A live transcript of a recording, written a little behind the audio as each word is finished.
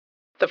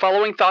The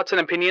following thoughts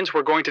and opinions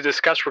we're going to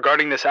discuss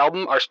regarding this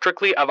album are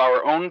strictly of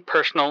our own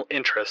personal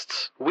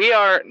interests. We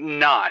are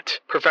not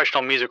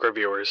professional music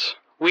reviewers.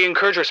 We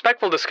encourage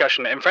respectful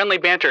discussion and friendly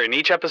banter in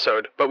each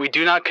episode, but we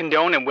do not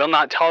condone and will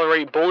not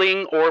tolerate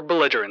bullying or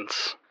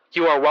belligerence.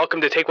 You are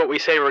welcome to take what we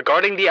say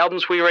regarding the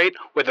albums we rate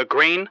with a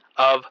grain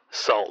of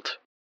salt.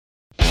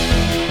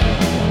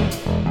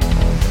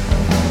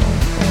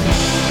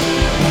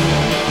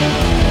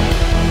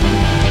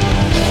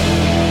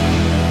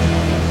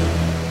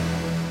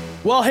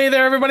 Well, hey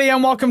there, everybody,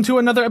 and welcome to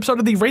another episode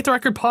of the Rate the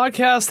Record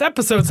podcast,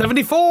 episode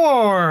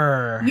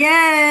 74.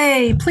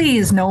 Yay!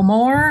 Please, no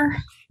more.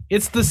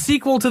 It's the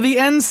sequel to the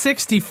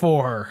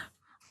N64,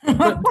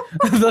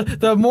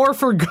 the more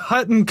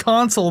forgotten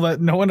console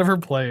that no one ever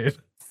played.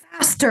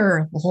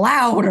 Faster,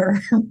 louder,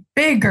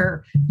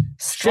 bigger,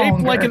 stronger.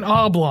 Shaped like an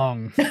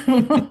oblong.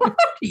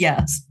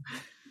 Yes.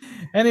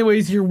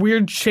 Anyways, your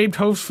weird shaped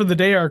hosts for the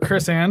day are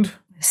Chris and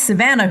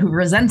Savannah, who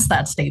resents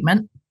that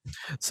statement.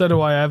 So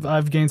do I.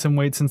 I've gained some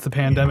weight since the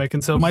pandemic,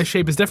 and so my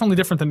shape is definitely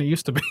different than it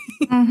used to be.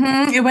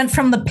 It went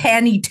from the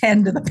panty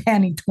 10 to the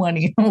panty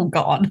 20. Oh,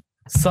 God.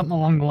 Something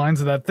along the lines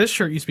of that. This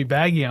shirt used to be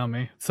baggy on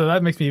me, so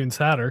that makes me even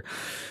sadder.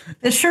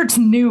 This shirt's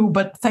new,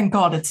 but thank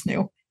God it's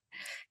new.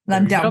 And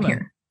I'm down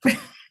here.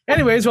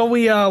 Anyways, while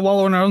we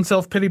wallow in our own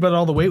self-pity about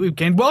all the weight we've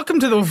gained,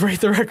 welcome to the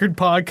Rate the Record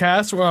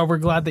podcast. We're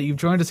glad that you've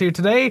joined us here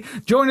today.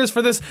 Join us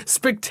for this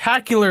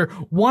spectacular,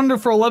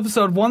 wonderful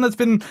episode, one that's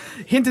been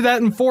hinted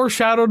at and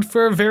foreshadowed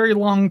for a very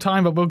long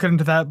time, but we'll get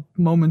into that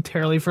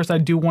momentarily. First, I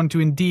do want to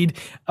indeed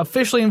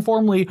officially and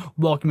formally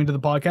welcome you to the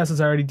podcast, as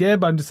I already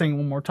did, but I'm just saying it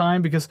one more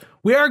time because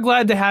we are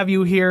glad to have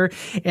you here.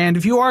 And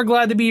if you are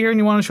glad to be here and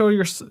you want to show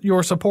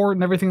your support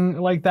and everything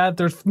like that,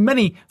 there's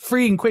many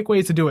free and quick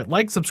ways to do it.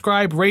 Like,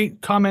 subscribe,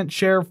 rate, comment,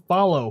 share,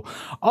 follow.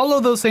 All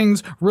of those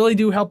things really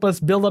do help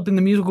us build up in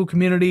the musical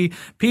community,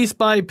 piece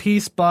by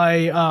piece,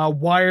 by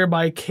wire,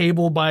 by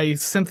cable, by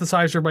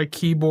synthesizer, by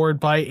keyboard,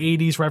 by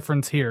 80s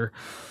reference here.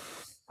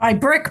 By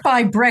brick,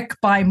 by brick,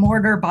 by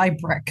mortar, by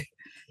brick.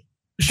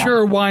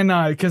 Sure, why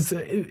not? Because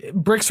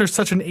bricks are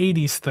such an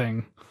 80s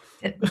thing.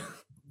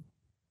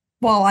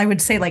 Well, I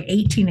would say like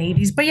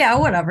 1880s, but yeah,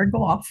 whatever,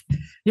 go off.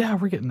 Yeah,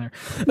 we're getting there.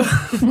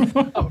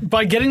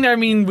 By getting there, I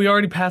mean, we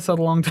already passed out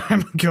a long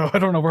time ago. I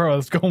don't know where I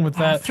was going with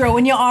that.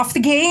 Throwing you off the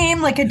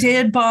game like I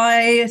did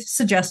by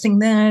suggesting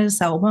this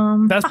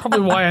album. That's probably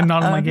why I'm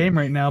not on my game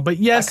right now. But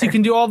yes, okay. You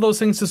can do all those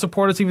things to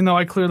support us, even though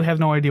I clearly have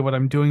no idea what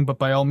I'm doing. But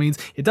by all means,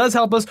 it does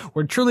help us.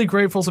 We're truly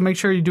grateful. So make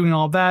sure you're doing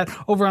all of that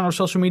over on our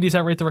social medias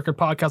at Rate the Record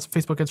Podcast,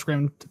 Facebook,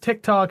 Instagram,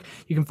 TikTok.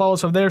 You can follow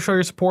us over there, show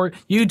your support.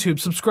 YouTube,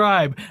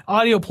 subscribe,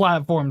 audio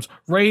platforms.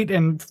 Rate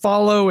and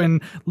follow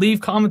and leave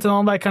comments and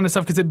all that kind of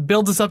stuff because it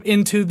builds us up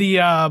into the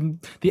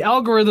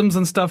algorithms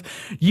and stuff.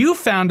 You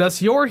found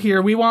us. You're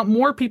here. We want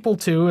more people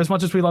too, as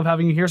much as we love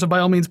having you here. So by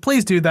all means,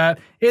 please do that.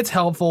 It's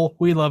helpful.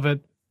 We love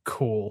it.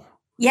 Cool.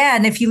 Yeah,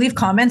 and if you leave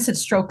comments, it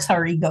strokes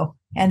our ego.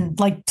 And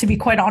like, to be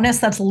quite honest,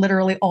 that's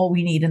literally all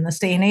we need in this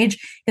day and age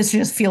is to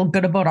just feel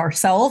good about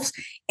ourselves.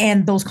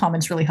 And those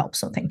comments really help.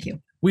 So thank you.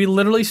 We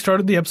literally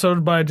started the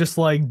episode by just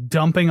like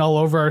dumping all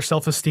over our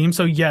self-esteem.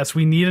 So yes,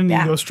 we need an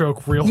ego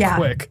stroke real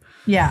quick.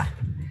 Yeah.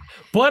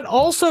 But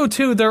also,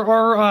 too,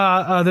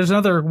 there's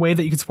another way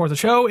that you can support the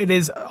show. It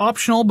is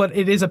optional, but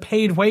it is a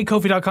paid way,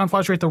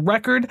 Ko-fi.com/rate the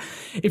record.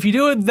 If you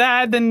do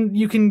that, then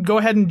you can go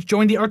ahead and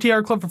join the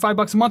RTR Club for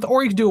 $5 a month,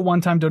 or you can do a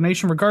one-time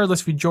donation. Regardless,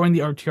 if you join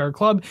the RTR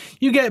Club,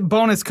 you get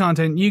bonus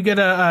content. You get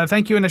a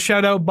thank you and a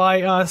shout-out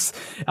by us.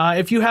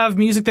 If you have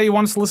music that you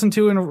want us to listen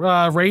to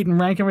and rate and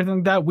rank and everything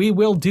like that, we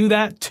will do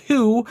that,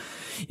 too.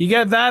 You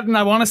get that, and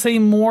I want to say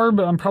more,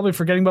 but I'm probably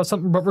forgetting about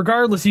something. But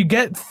regardless, you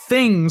get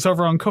things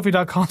over on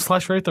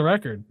Ko-fi.com/rate the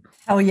record.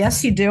 Oh,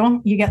 yes, you do.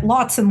 You get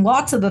lots and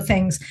lots of the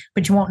things,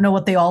 but you won't know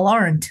what they all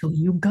are until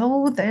you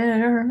go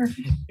there.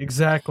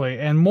 Exactly.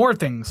 And more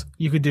things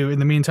you could do in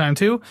the meantime,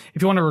 too.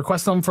 If you want to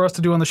request them for us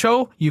to do on the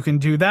show, you can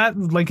do that.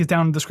 Link is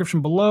down in the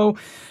description below.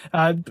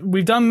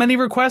 We've done many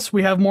requests.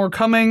 We have more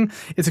coming.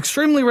 It's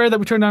extremely rare that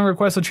we turn down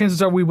requests, so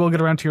chances are we will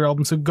get around to your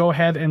album. So go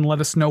ahead and let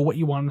us know what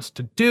you want us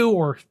to do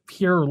or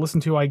hear or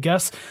listen to, I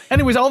guess.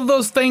 Anyways, all of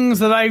those things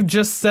that I've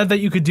just said that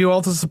you could do, all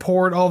the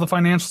support, all the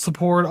financial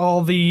support,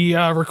 all the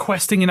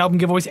requesting and album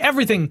giveaways,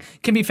 everything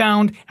can be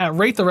found at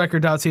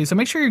ratetherecord.ca. So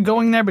make sure you're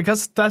going there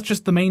because that's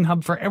just the main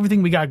hub for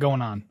everything we got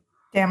going on.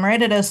 Damn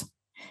right it is.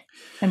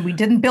 And we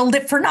didn't build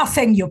it for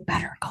nothing. You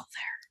better go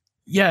there.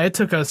 Yeah, it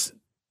took us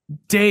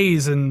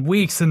days and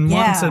weeks and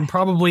months and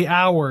probably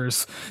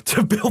hours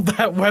to build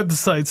that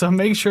website. So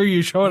make sure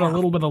you show it a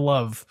little bit of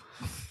love.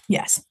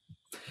 Yes.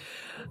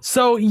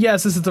 So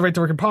yes, this is the Rate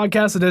the Record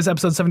podcast. It is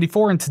episode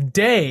 74. And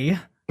today,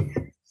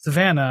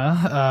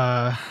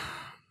 Savannah,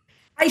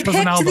 I picked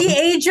The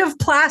Age of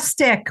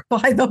Plastic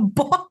by the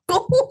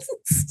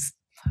Buggles.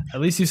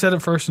 At least you said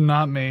it first and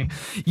not me.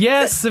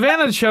 Yes,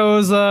 Savannah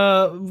chose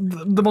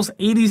the most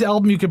 80s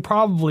album you could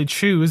probably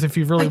choose if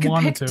you really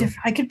wanted to.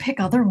 I could pick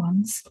other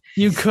ones.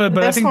 You could,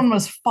 but I think this one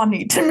was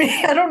funny to me.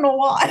 I don't know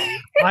why.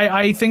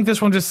 I think this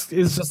one just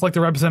is just like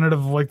the representative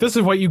of like, this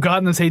is what you got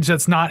in this age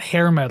that's not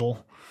hair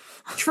metal.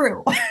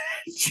 True.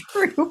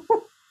 True.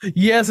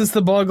 Yes, it's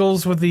the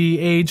Buggles with the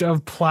age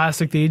of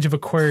plastic, the age of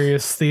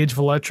Aquarius, the age of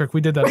electric.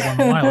 We did that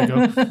one a while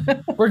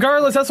ago.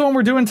 Regardless, that's the one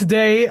we're doing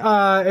today,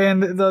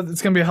 and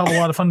it's going to be a hell of a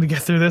lot of fun to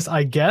get through this,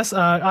 I guess.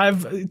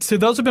 To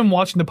those who've been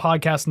watching the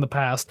podcast in the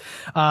past,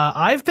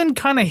 I've been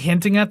kind of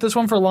hinting at this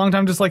one for a long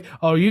time, just like,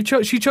 oh,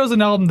 she chose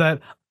an album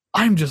that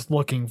I'm just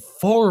looking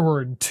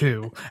forward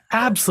to.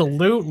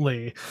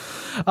 Absolutely.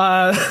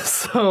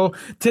 So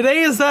today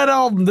is that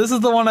album. This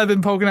is the one I've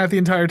been poking at the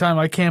entire time.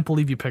 I can't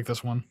believe you picked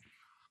this one.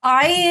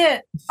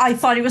 I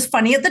thought it was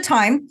funny at the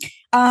time.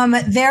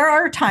 There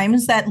are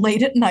times that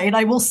late at night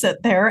I will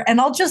sit there and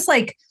I'll just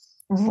like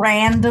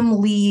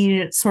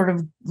randomly sort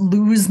of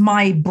lose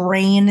my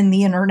brain in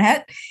the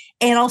internet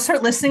and I'll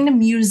start listening to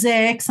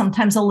music.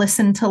 Sometimes I'll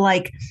listen to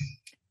like,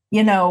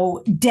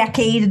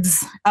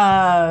 decades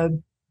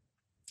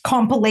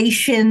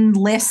compilation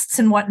lists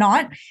and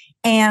whatnot.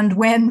 And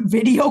when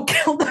Video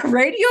Killed the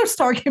Radio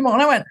Star came on,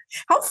 I went,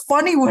 how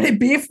funny would it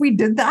be if we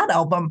did that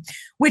album?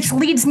 Which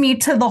leads me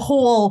to the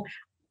whole,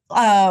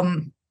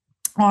 on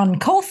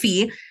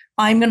Ko-fi,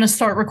 I'm going to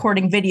start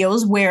recording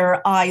videos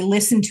where I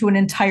listen to an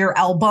entire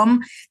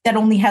album that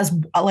only has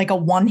like a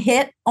one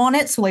hit on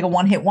it. So like a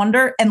one hit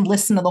wonder and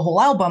listen to the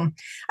whole album.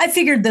 I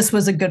figured this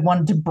was a good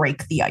one to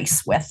break the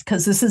ice with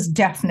because this is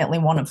definitely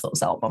one of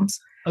those albums.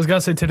 I was going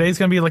to say, today's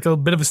going to be like a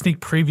bit of a sneak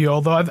preview,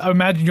 although I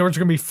imagine yours are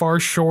going to be far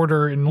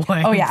shorter in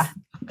length. Oh, yeah.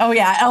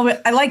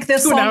 I like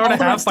this song. All the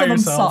rest of them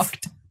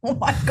sucked. Oh,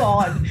 my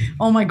God.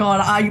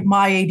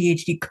 My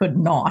ADHD could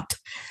not.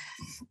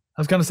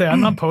 I was going to say,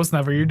 I'm not posting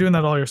that, but you're doing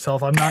that all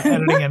yourself. I'm not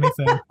editing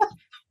anything.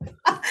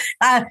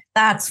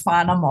 That's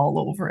fine. I'm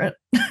all over it.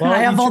 Well, I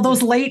have all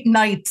those late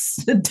nights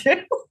to do.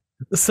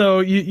 So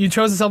you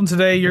chose this album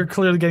today. You're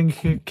clearly getting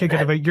a kick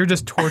out of it. You're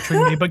just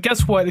torturing me. But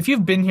guess what? If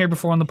you've been here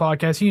before on the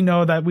podcast, you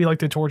know that we like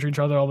to torture each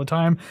other all the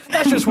time.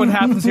 That's just what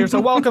happens here.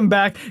 So welcome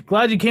back.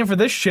 Glad you came for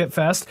this shit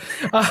fest.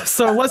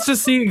 So let's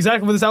just see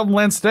exactly where this album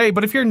lands today.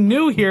 But if you're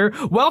new here,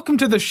 welcome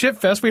to the shit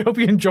fest. We hope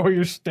you enjoy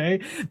your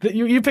stay.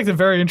 You picked a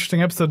very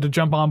interesting episode to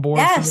jump on board.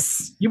 Yes.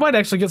 So you might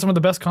actually get some of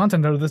the best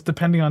content out of this,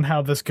 depending on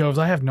how this goes.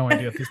 I have no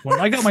idea at this point.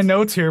 I got my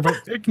notes here, but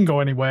it can go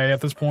any way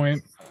at this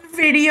point.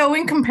 Video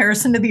in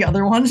comparison to the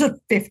other ones of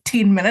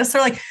 15 minutes.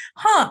 They're like,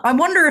 I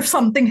wonder if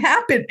something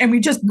happened. And we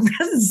just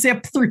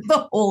zip through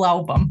the whole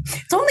album.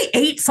 It's only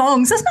 8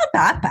 songs. That's not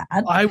that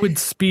bad. I would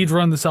speed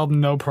run this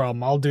album, no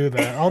problem. I'll do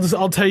that.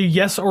 I'll tell you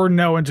yes or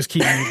no and just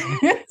keep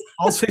moving.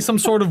 I'll say some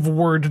sort of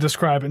word to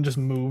describe it and just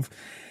move.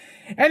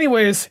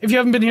 Anyways, if you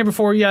haven't been here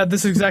before, yeah,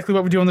 this is exactly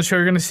what we do on the show.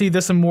 You're going to see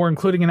this and more,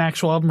 including an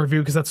actual album review,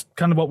 because that's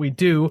kind of what we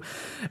do.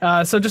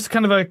 So just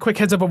kind of a quick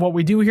heads up of what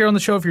we do here on the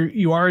show. If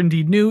you are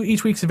indeed new,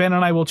 each week Savannah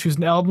and I will choose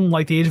an album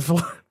like The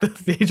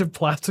Age of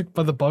Plastic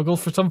by the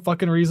Buggles for some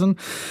fucking reason.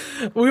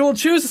 We will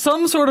choose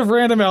some sort of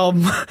random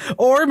album,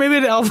 or maybe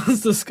an album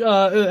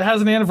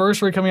has an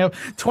anniversary coming up,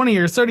 20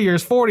 years, 30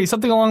 years, 40,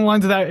 something along the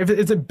lines of that. If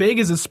is it big,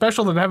 is it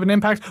special, does it have an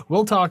impact?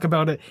 We'll talk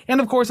about it. And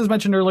of course, as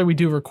mentioned earlier, we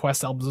do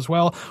request albums as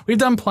well. We've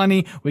done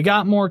plenty. We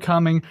got more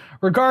coming.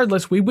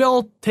 Regardless, we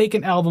will take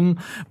an album.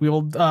 We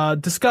will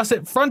discuss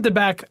it front to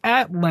back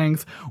at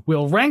length.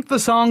 We'll rank the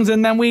songs,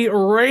 and then we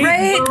rate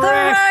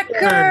the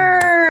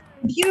record.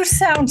 You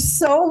sound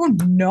so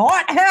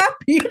not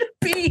happy to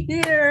be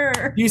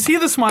here. You see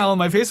the smile on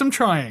my face? I'm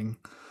trying.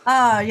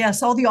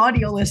 Yes, all the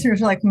audio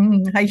listeners are like,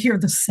 I hear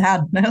the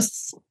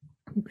sadness.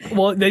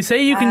 Well, they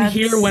say you can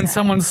hear when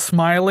someone's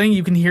smiling.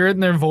 You can hear it in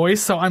their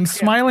voice. So I'm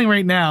smiling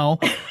right now.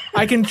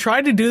 I can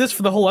try to do this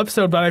for the whole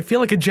episode, but I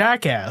feel like a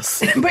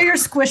jackass. But you're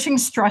squishing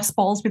stress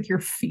balls with your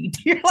feet.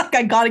 You're like,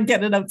 I gotta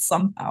get it out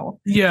somehow.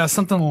 Yeah,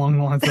 something along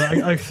the lines of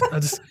that. I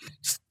just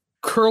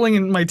curling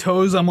in my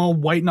toes. I'm all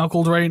white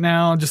knuckled right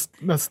now. Just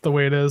that's the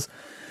way it is.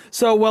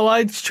 So while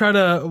I try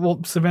to,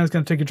 Savannah's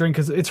going to take a drink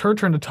because it's her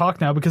turn to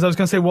talk now, because I was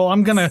going to say,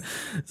 I'm going to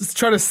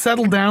try to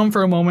settle down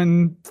for a moment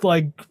and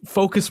like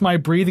focus my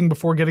breathing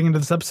before getting into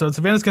this episode.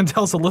 Savannah's going to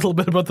tell us a little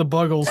bit about the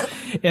Buggles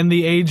and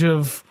the age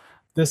of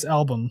this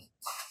album.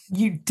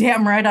 You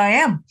damn right I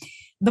am.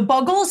 The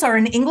Buggles are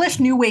an English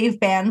new wave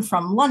band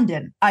from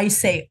London. I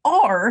say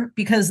are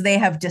because they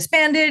have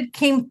disbanded,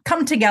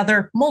 come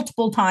together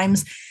multiple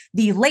times.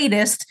 The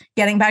latest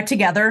getting back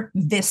together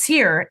this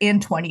year in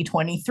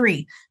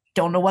 2023.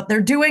 Don't know what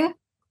they're doing.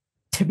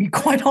 To be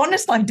quite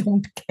honest, I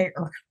don't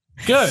care.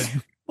 Good.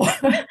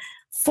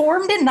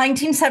 Formed in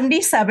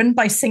 1977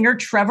 by singer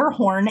Trevor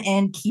Horn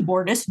and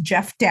keyboardist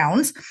Jeff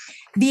Downes,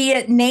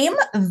 the name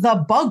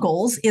The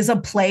Buggles is a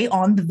play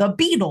on The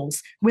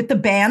Beatles, with the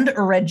band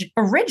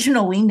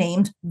originally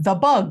named The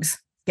Bugs.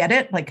 Get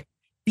it? Like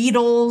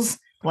Beatles,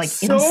 like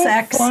so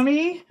insects,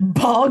 funny.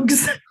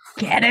 Bugs.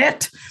 Get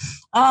it?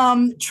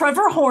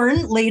 Trevor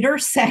Horn later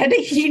said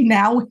he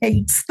now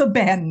hates the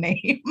band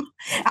name.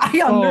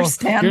 I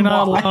understand. You're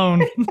not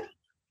alone.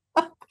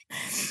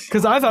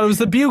 Because I thought it was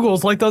the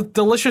Bugles, like the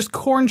delicious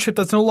corn chip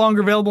that's no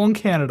longer available in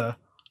Canada.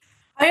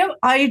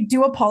 I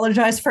do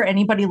apologize for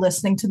anybody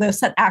listening to this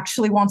that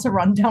actually wants a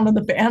rundown of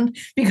the band,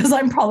 because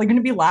I'm probably going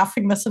to be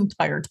laughing this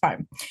entire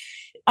time.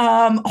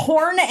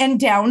 Horn and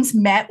Downes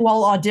met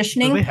while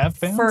auditioning Do they have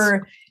fans?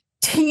 for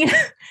Tina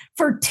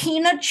for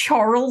Tina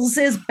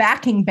Charles's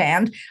backing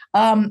band.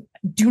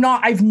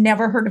 I've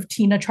never heard of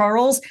Tina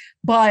Charles,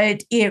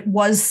 but it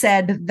was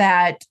said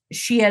that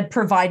she had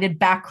provided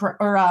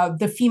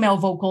the female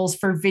vocals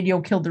for Video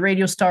Killed the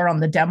Radio Star on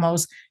the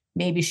demos.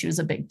 Maybe she was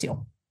a big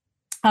deal.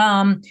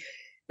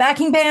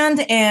 Backing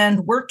band,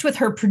 and worked with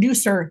her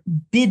producer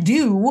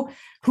Bidoo,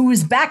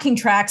 whose backing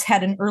tracks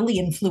had an early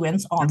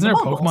influence on Isn't there a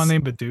Buggles. Pokemon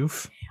named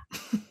Bidoof?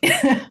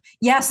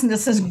 Yes, and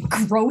this is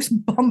gross,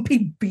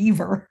 bumpy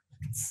beaver.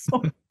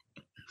 So,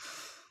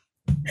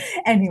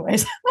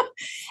 anyways,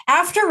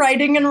 after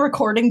writing and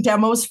recording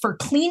demos for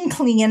Clean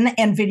Clean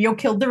and Video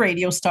Killed the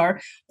Radio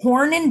Star,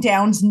 Horn and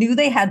Downs knew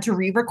they had to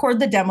re-record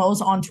the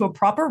demos onto a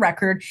proper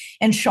record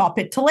and shop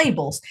it to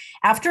labels.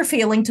 After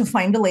failing to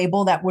find a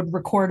label that would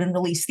record and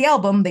release the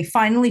album, they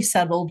finally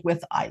settled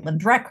with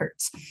Island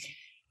Records.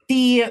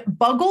 The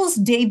Buggles'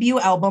 debut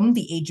album,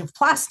 The Age of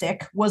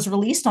Plastic, was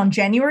released on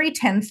January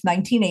 10th,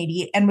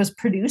 1980, and was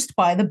produced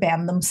by the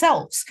band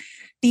themselves.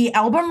 The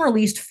album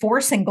released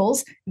 4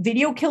 singles.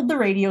 Video Killed the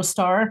Radio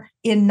Star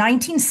in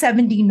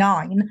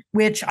 1979,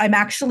 which I'm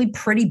actually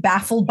pretty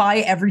baffled by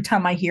every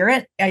time I hear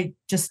it. It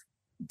just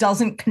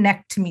doesn't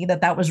connect to me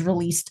that was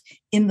released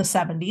in the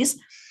 70s.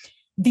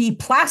 The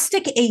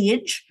Plastic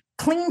Age,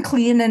 Clean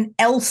Clean, and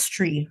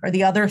Elstree are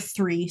the other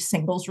 3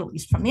 singles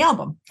released from the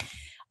album.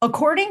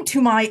 According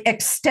to my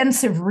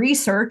extensive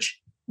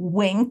research,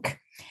 wink,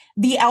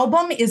 the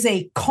album is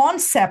a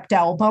concept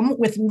album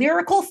with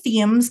lyrical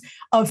themes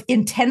of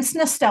intense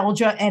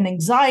nostalgia and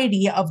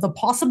anxiety of the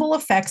possible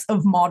effects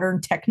of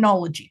modern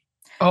technology.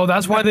 Oh,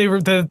 that's why they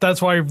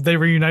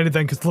reunited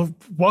then, because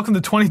welcome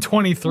to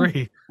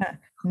 2023.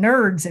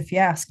 Nerds, if you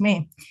ask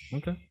me.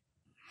 Okay.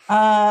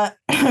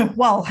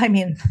 Well, I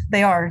mean,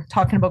 they are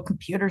talking about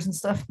computers and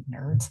stuff.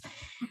 Nerds.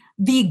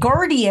 The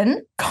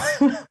Guardian...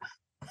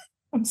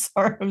 I'm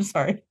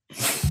sorry.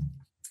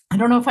 I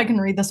don't know if I can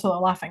read this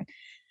without laughing.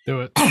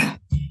 Do it.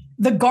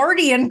 The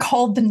Guardian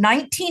called the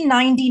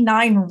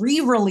 1999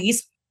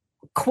 re-release,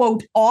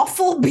 quote,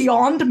 awful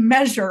beyond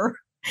measure,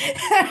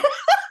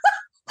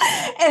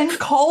 and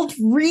called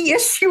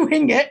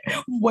reissuing it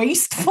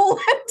wasteful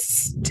and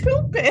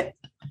stupid.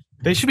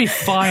 They should be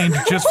fined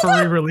just for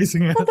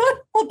re-releasing it.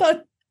 Hold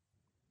on.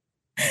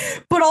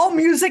 But All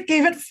Music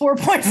gave it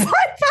 4.5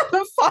 out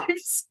of 5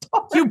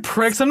 stars. You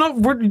pricks.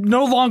 We're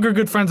no longer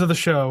good friends of the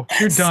show.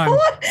 You're done.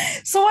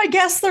 So I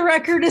guess the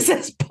record is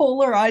as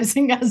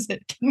polarizing as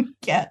it can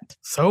get.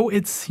 So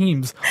it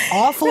seems.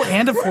 Awful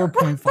and a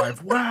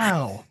 4.5.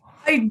 Wow.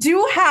 I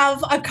do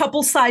have a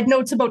couple side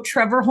notes about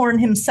Trevor Horn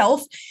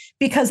himself,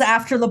 because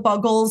after the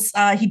Buggles,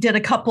 he did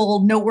a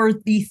couple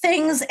noteworthy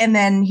things, and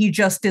then he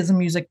just is a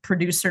music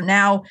producer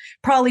now.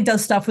 Probably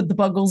does stuff with the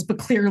Buggles, but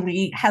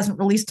clearly hasn't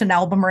released an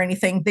album or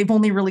anything. They've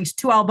only released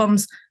 2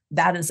 albums.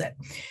 That is it.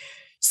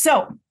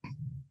 So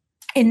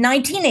in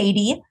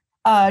 1980,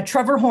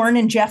 Trevor Horn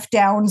and Jeff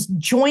Downs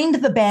joined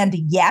the band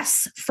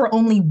Yes for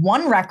only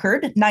 1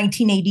 record,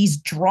 1980's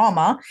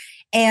Drama,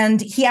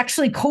 and he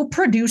actually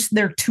co-produced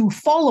their 2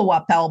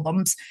 follow-up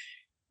albums,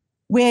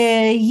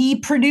 where he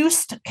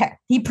produced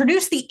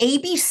the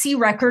ABC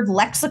record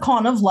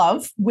Lexicon of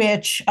Love,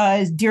 which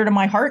is dear to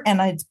my heart,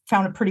 and I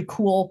found it pretty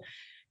cool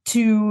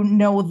to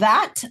know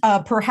that.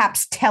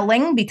 Perhaps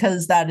telling,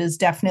 because that is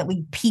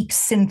definitely peak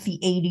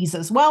synthy 80s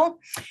as well.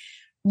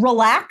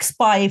 Relax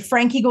by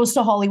Frankie Goes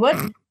to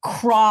Hollywood.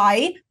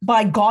 Cry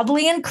by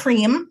Godley and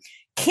Cream.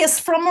 Kiss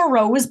from a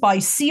Rose by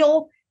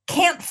Seal.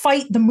 Can't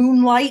Fight the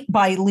Moonlight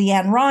by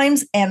Leanne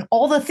Rimes, and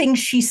All the Things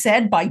She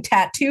Said by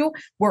Tattoo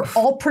were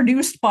all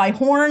produced by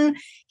Horn.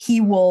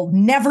 He will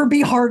never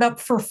be hard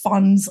up for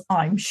funds,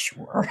 I'm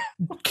sure.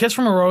 Kiss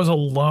from a Rose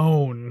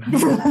alone.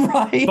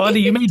 Right.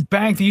 Buddy, you made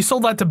bank. You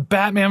sold that to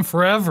Batman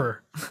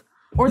Forever.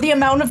 Or the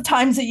amount of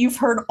times that you've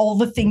heard All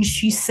the Things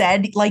She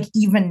Said, like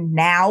even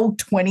now,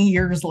 20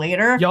 years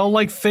later. Y'all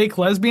like fake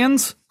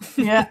lesbians?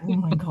 Yeah. Oh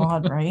my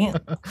God, right?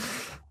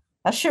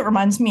 That shit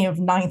reminds me of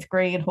 9th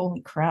grade.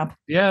 Holy crap.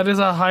 Yeah, it is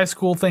a high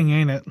school thing,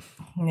 ain't it?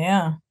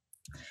 Yeah.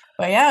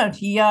 But yeah,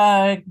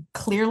 he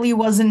clearly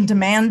was in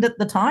demand at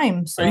the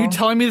time. So. Are you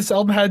telling me this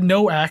album had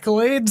no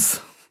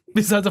accolades?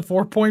 Besides a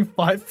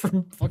 4.5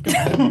 from fucking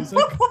All Music?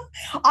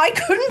 I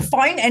couldn't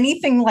find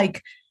anything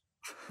like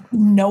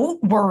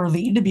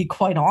noteworthy, to be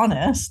quite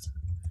honest.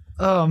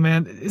 Oh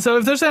man. So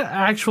if there's an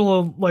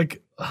actual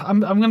like I'm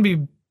gonna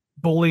be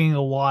bullying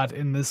a lot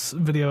in this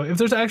video. If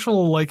there's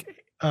actual like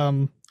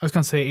I was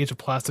gonna say Age of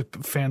Plastic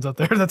fans out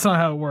there. That's not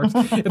how it works.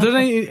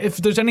 If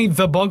there's any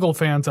The Buggle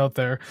fans out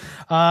there,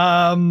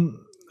 don't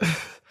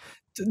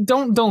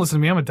listen to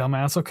me. I'm a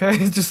dumbass. Okay,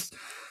 just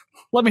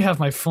let me have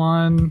my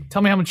fun.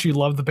 Tell me how much you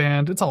love the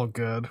band. It's all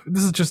good.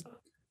 This is just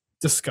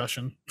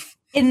discussion.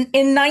 In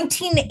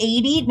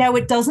 1980, now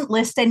it doesn't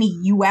list any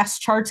U.S.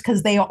 charts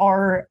because they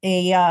are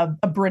a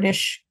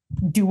British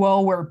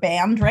duo or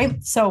band,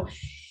 right? So,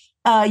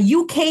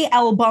 UK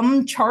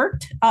album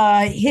chart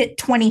hit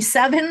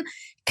 27.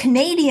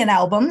 Canadian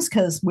albums,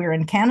 because we're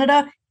in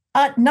Canada,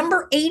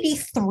 number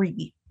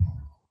 83.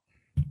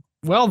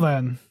 Well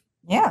then.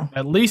 Yeah.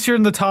 At least you're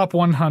in the top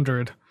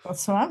 100.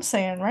 That's what I'm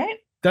saying, right?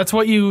 That's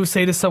what you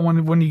say to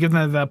someone when you give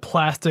them that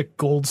plastic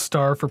gold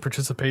star for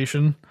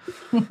participation.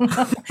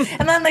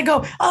 And then they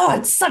go, oh,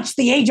 it's such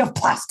the age of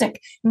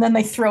plastic. And then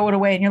they throw it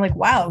away and you're like,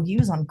 wow, he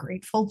was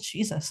ungrateful.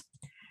 Jesus.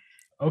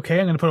 Okay,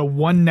 I'm going to put a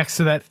 1 next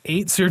to that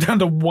 8, so you're down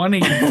to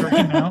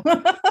 183 now.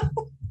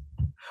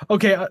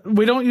 Okay,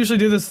 we don't usually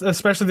do this,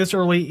 especially this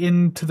early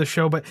into the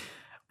show, but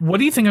what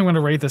do you think I'm going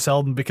to rate this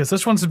album? Because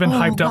this one's been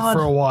hyped up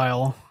for a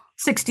while.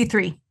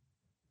 63.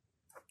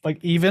 Like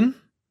even?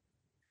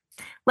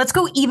 Let's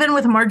go even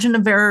with a margin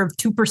of error of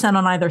 2%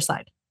 on either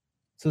side.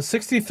 So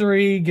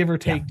 63, give or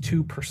take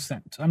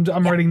 2%.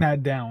 I'm writing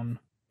that down.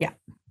 Yeah.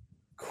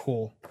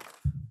 Cool.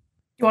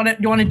 You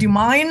want to do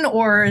mine,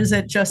 or is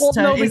it just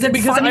is it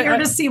funnier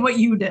to see what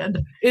you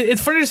did?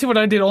 It's funny to see what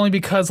I did only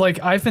because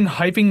like I've been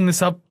hyping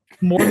this up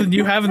more than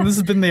you have, and this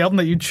has been the album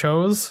that you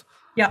chose.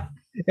 Yeah.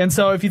 And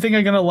so if you think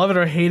I'm gonna love it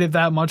or hate it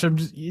that much, I'm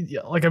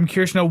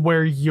curious to know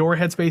where your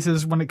headspace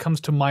is when it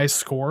comes to my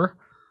score.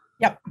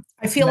 Yep.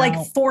 I feel like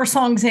 4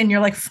 songs in, you're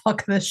like,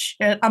 fuck this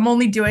shit. I'm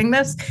only doing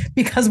this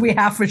because we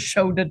have a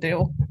show to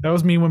do. That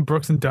was me when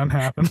Brooks and Dunn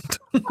happened.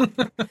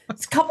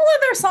 It's a couple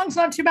of their songs,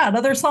 not too bad.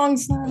 Other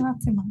songs,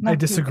 not too much. I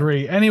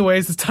disagree.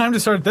 Anyways, it's time to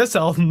start this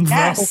album.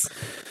 Yes.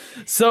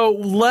 So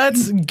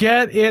let's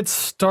get it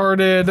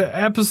started.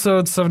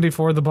 Episode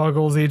 74, The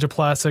Buggles, Age of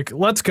Plastic.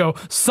 Let's go.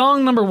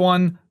 Song number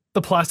 1,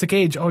 The Plastic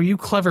Age. Oh, you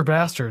clever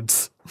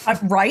bastards.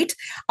 Right.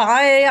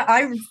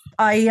 I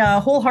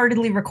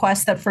wholeheartedly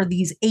request that for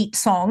these 8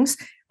 songs,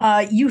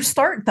 you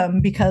start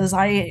them because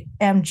I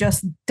am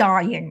just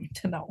dying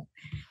to know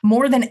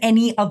more than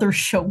any other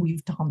show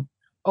we've done.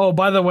 Oh,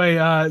 by the way,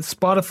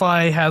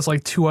 Spotify has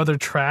like 2 other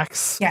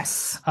tracks.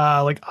 Yes.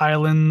 Like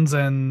Islands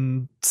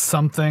and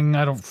something,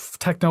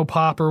 techno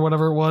pop or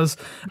whatever it was.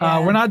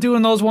 Yeah. We're not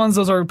doing those ones.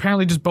 Those are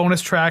apparently just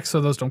bonus tracks,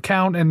 so those don't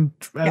count. And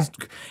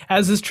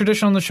as is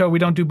tradition on the show, we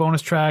don't do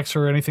bonus tracks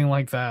or anything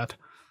like that.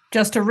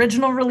 Just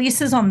original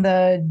releases on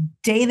the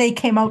day they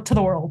came out to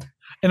the world.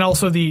 And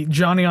also the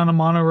Johnny on a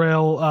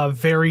Monorail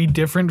very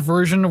different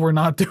version. We're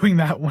not doing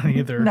that one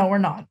either. No, we're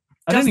not.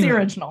 Just the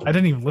original. I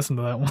didn't even listen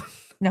to that one.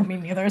 No, me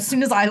neither. As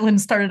soon as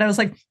Island started, I was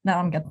like, no,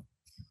 I'm good.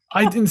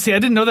 I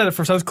didn't know that at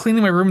first. I was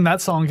cleaning my room and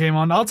that song came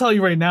on. I'll tell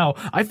you right now,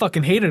 I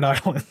fucking hated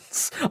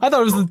Islands. I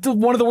thought it was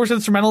one of the worst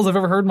instrumentals I've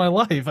ever heard in my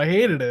life. I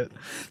hated it.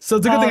 So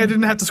it's a good thing I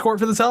didn't have to score it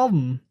for this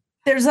album.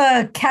 There's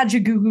a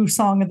Kajagoogoo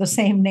song of the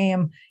same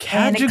name.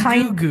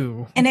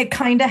 Kajagoogoo. And it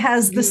kind of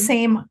has the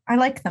same, I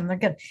like them, they're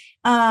good.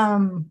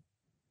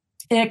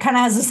 It kind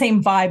of has the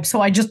same vibe.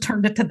 So I just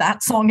turned it to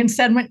that song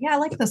instead and went, yeah, I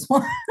like this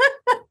one.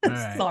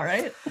 It's all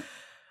right.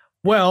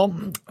 Well,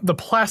 The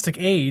Plastic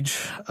Age,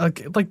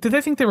 did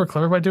they think they were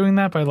clever by doing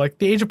that? By like,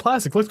 the Age of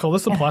Plastic, let's call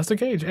this The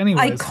Plastic Age.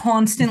 Anyways. I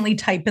constantly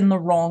type in the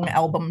wrong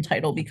album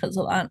title because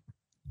of that.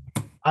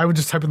 I would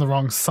just type in the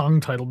wrong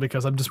song title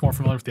because I'm just more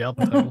familiar with the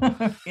album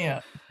title.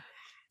 Yeah.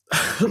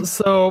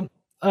 So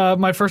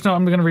my first note,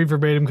 I'm going to read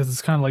verbatim because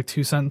it's kind of like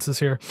 2 sentences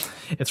here.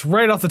 It's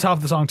right off the top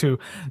of the song too.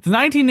 The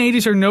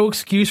 1980s are no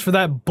excuse for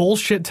that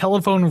bullshit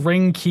telephone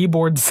ring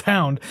keyboard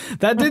sound.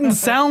 That didn't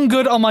sound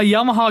good on my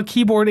Yamaha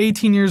keyboard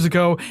 18 years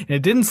ago, and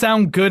it didn't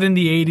sound good in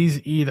the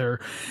 80s either.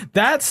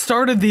 That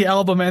started the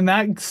album, and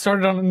that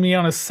started on me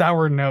on a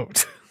sour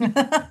note.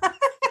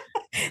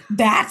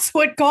 That's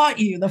what got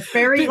you, the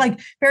very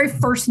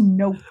first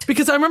note.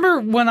 Because I remember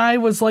when I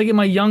was like in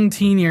my young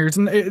teen years,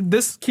 and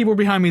this keyboard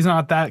behind me is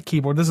not that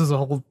keyboard. This is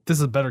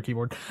a better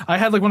keyboard. I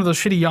had like one of those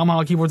shitty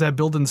Yamaha keyboards that had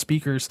built-in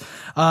speakers.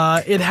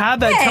 It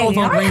had that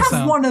telephone ring sound. I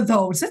have one of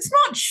those. It's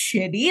not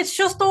shitty. It's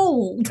just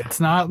old.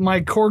 It's not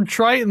my Korg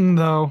Triton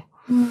though.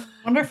 I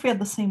wonder if we had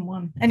the same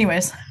one.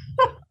 Anyways.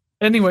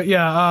 Anyway,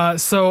 yeah,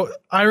 so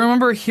I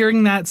remember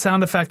hearing that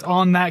sound effect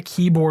on that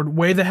keyboard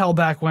way the hell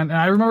back when, and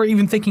I remember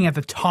even thinking at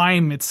the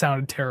time it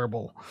sounded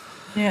terrible.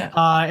 Yeah.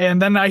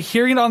 And then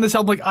hearing it on this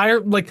album,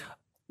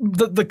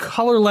 the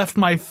color left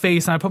my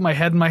face, and I put my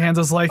head in my hands.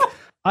 I was like,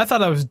 I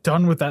thought I was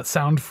done with that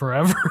sound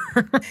forever.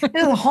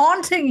 It's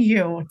haunting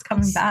you. It's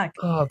coming back.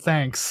 Oh,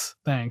 thanks.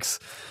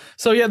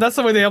 So yeah, that's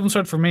the way the album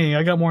started for me.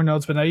 I got more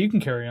notes, but now you can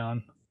carry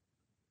on.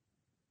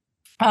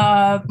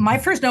 My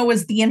first note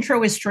was the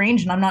intro is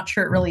strange, and I'm not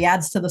sure it really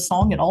adds to the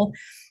song at all.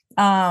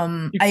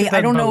 I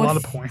don't know. A lot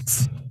of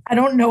points. I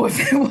don't know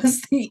if it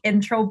was the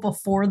intro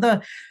before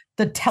the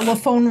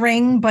telephone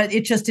ring, but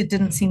it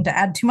didn't seem to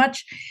add too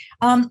much.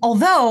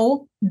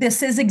 Although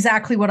this is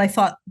exactly what I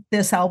thought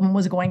this album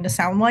was going to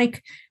sound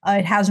like.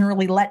 It hasn't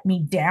really let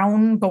me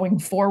down going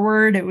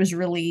forward. It was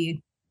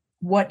really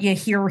what you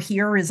hear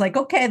here is like,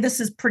 okay, this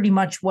is pretty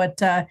much what.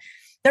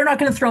 They're not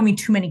going to throw me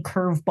too many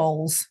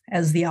curveballs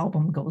as the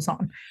album goes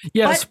on.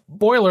 Yeah, but,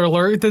 spoiler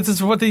alert, this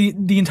is what the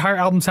entire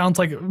album sounds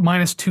like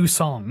minus 2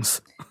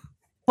 songs.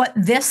 But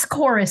this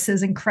chorus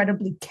is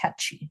incredibly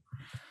catchy.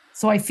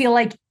 So I feel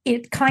like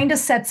it kind of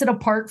sets it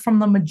apart from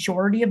the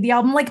majority of the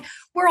album. Like,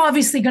 we're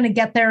obviously going to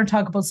get there and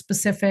talk about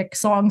specific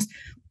songs.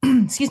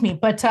 Excuse me.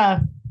 But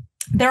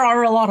there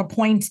are a lot of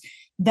points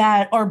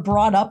that are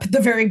brought up at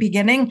the very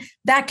beginning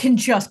that can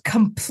just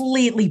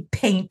completely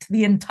paint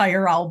the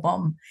entire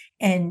album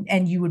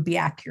and you would be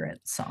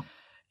accurate. So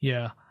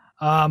yeah.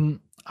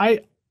 I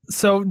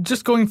So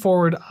just going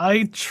forward,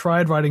 I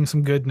tried writing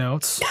some good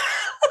notes.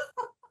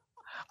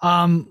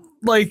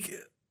 Like,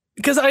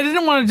 because I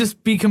didn't want to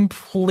just be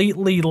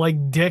completely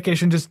like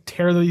dickish and just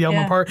tear the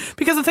album apart.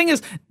 Because the thing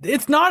is,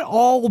 it's not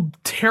all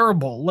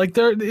terrible. Like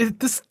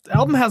this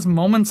album has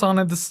moments on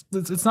it.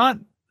 It's not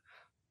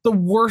the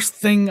worst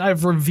thing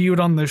I've reviewed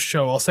on this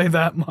show. I'll say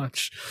that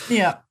much.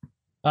 Yeah.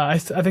 I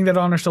think that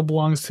honor still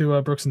belongs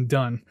to Brooks and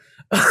Dunn.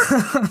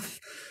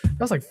 That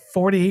was like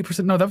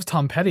 48%. No, that was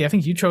Tom Petty. I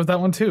think you chose that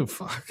one too.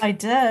 Fuck. I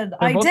did.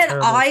 They're both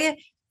terrible. I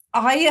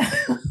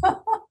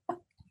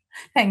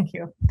thank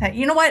you.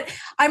 You know what?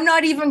 I'm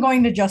not even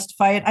going to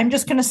justify it. I'm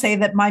just going to say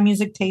that my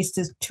music taste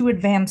is too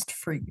advanced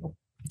for you.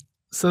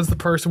 Says the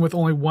person with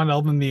only one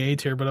album in the A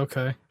tier, but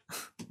okay.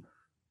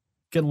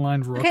 Get in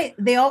line, Rook. Okay,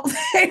 they all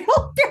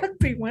can't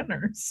be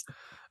winners.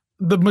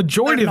 The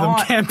majority of them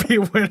can't be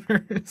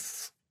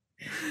winners.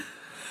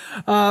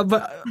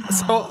 But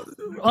so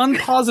on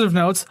positive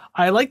notes,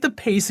 I like the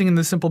pacing and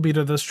the simple beat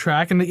of this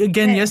track. And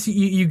again, yes,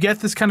 you get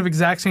this kind of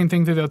exact same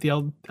thing throughout the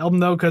album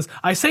though, because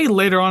I say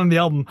later on in the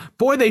album,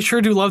 boy, they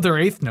sure do love their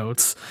eighth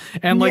notes.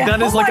 And like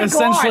that is like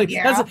essentially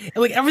that's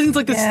like everything's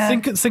like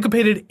this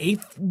syncopated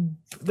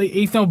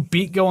eighth note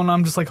beat going on.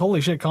 I'm just like,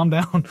 holy shit, calm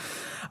down.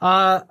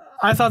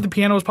 I thought the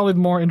piano was probably the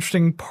more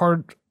interesting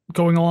part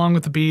going along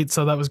with the beat,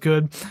 so that was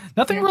good.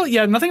 Nothing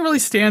really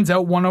stands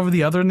out one over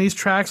the other in these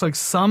tracks. Like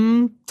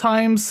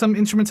sometimes some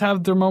instruments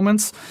have their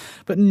moments,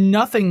 but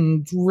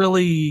nothing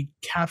really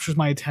captures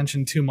my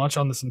attention too much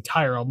on this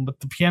entire album.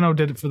 But the piano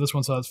did it for this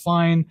one, so that's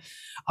fine.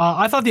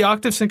 I thought the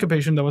octave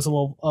syncopation that was a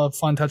little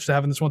fun touch to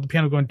have in this one. The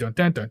piano going dun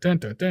dun dun dun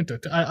dun dun dun.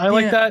 I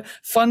like that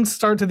fun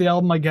start to the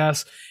album, I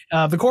guess.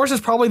 The chorus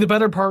is probably the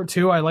better part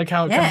too. I like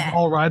how it kind of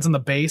all rides on the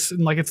bass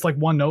and like it's like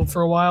one note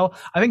for a while.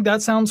 I think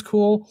that sounds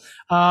cool,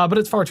 but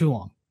it's far too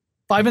long.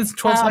 5 minutes and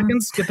 12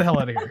 seconds. Get the hell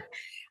out of here.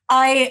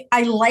 I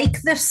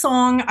like this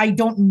song. I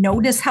don't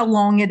notice how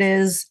long it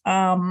is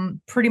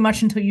pretty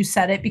much until you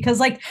said it,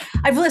 because like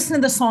I've listened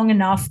to the song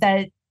enough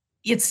that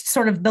it's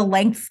sort of the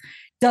length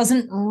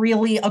doesn't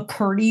really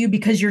occur to you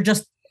because you're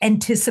just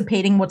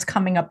anticipating what's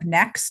coming up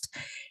next.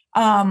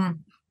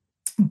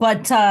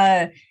 But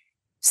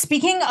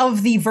speaking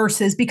of the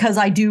verses, because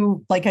I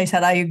do, like I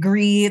said, I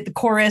agree. The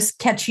chorus,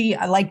 catchy.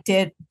 I liked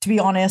it. To be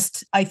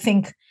honest, I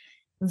think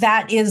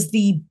that is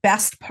the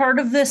best part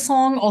of this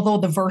song. Although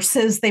the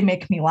verses, they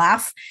make me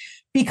laugh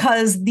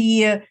because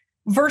the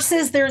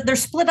verses, they're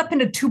split up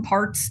into two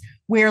parts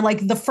where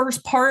like the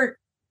first part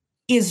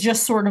is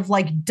just sort of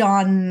like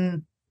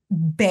done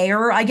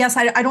bare, I guess.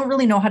 I don't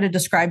really know how to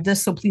describe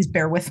this, so please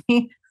bear with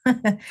me.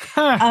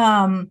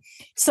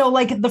 So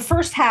like the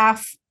first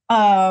half,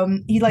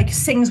 he like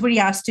sings what he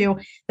has to.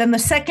 Then the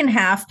second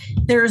half,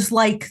 there's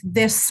like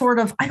this sort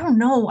of, I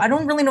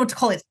don't really know what to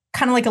call it.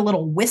 Kind of like a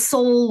little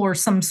whistle or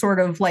some sort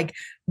of like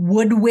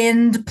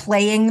woodwind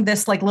playing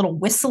this like little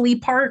whistly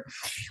part.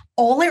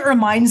 All it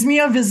reminds me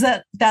of is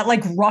that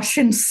like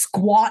Russian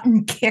squat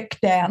and kick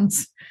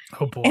dance.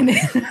 Oh boy.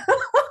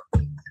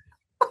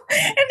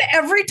 And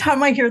every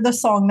time I hear the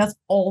song, that's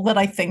all that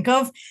I think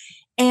of.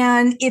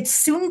 And it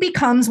soon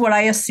becomes what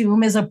I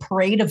assume is a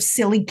parade of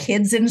silly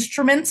kids'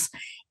 instruments.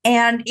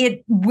 And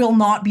it will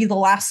not be the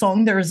last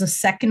song. There is a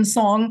second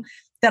song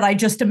that I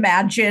just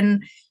imagine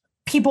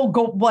people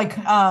go like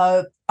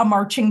a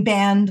marching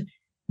band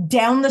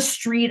down the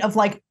street of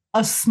like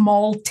a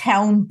small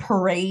town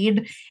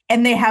parade.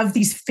 And they have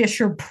these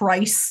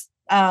Fisher-Price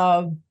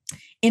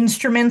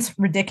instruments.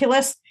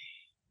 Ridiculous.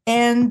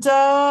 And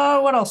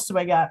what else do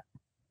I got?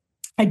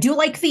 I do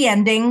like the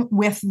ending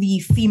with the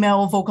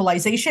female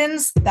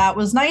vocalizations. That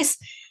was nice.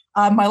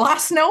 My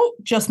last note,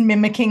 just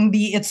mimicking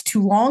the "it's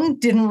too long."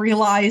 Didn't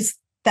realize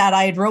that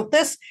I had wrote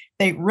this.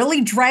 They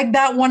really dragged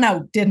that one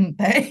out, didn't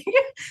they?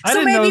 I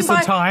didn't notice the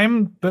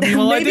time, but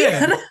meanwhile I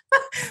did.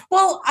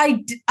 Well,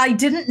 I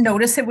didn't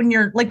notice it when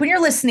you're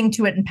listening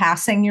to it in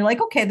passing. You're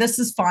like, okay, this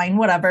is fine,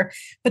 whatever.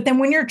 But then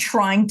when you're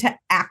trying to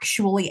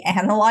actually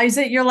analyze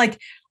it, you're like,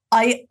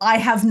 I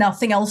have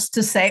nothing else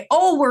to say.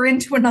 Oh, we're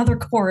into another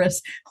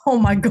chorus. Oh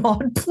my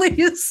God,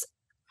 please.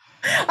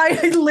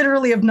 I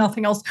literally have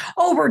nothing else.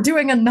 Oh, we're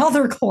doing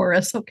another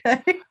chorus.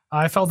 Okay.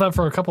 I felt that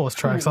for a couple of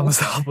tracks on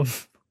this album.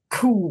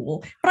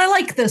 Cool. But I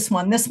like this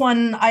one. This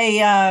one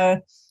I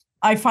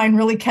find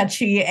really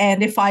catchy.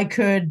 And if I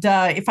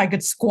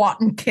could squat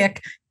and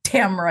kick,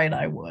 damn right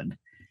I would.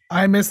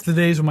 I miss the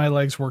days when my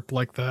legs worked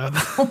like that.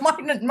 Oh,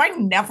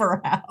 mine never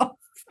have.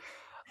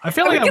 I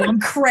feel like I get a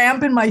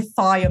cramp in my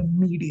thigh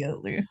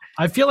immediately.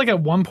 I feel like at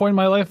one point in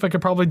my life I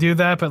could probably do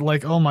that, but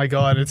like, oh my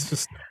God, it's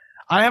just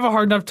I have a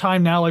hard enough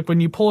time now. Like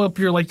when you pull up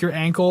your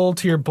ankle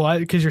to your butt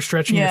because you're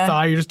stretching your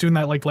thigh, you're just doing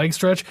that like leg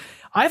stretch.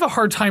 I have a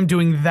hard time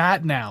doing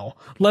that now,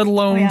 let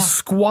alone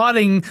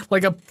squatting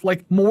like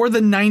more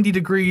than 90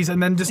 degrees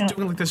and then just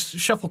doing like this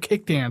shuffle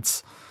kick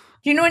dance.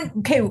 You know what?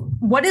 Okay,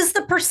 what is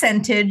the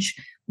percentage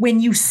when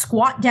you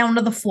squat down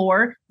to the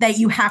floor that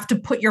you have to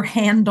put your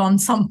hand on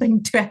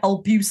something to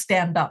help you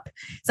stand up?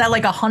 Is that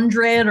like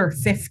 100 or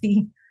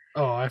 50?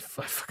 Oh, I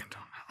fucking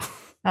don't know.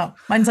 Oh,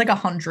 mine's like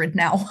 100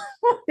 now.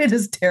 It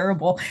is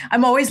terrible.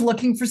 I'm always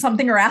looking for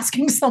something or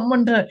asking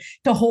someone to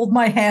hold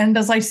my hand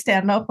as I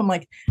stand up. I'm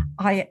like,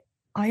 I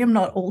am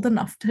not old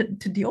enough to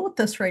deal with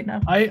this right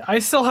now. I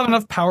still have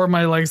enough power in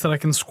my legs that I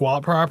can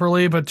squat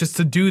properly, but just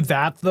to do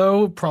that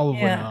though,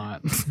 probably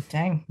not.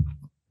 Dang,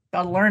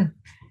 gotta learn.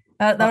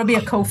 That'll be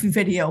a Kofi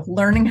video,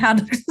 learning how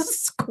to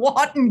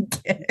squat and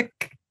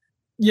kick.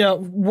 Yeah,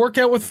 work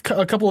out with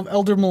a couple of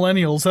elder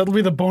millennials. That'll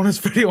be the bonus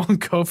video on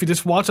Kofi.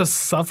 Just watch us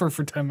suffer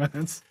for 10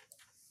 minutes.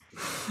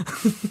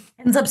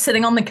 Ends up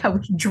sitting on the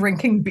couch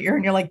drinking beer,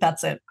 and you're like,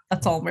 that's it.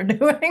 That's all we're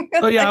doing.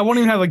 Oh yeah, I won't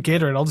even have a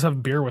Gatorade. I'll just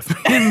have beer with me.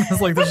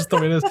 It's like, that's just the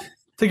way it is.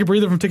 Take a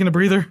breather from taking a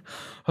breather.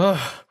 All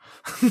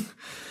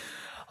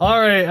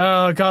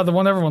right, God, the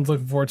one everyone's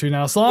looking forward to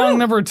now. Song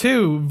number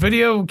 2,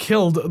 Video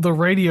Killed the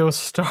Radio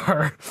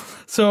Star.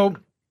 So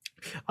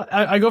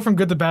I go from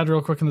good to bad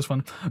real quick in this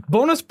one.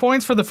 Bonus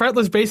points for the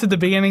fretless bass at the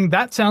beginning.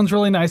 That sounds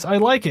really nice. I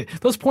like it.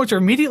 Those points are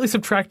immediately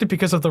subtracted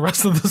because of the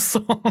rest of the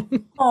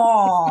song.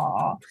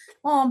 Oh,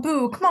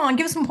 boo. Come on,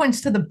 give some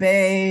points to the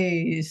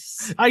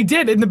bass. I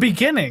did in the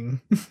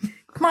beginning.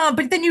 Come on,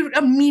 but then you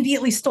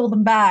immediately stole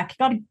them back.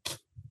 You gotta...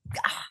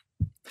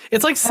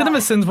 It's like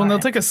cinema sins when they'll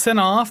take a sin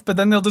off, but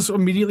then they'll just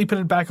immediately put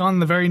it back on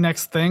the very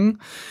next thing.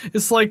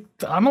 It's like,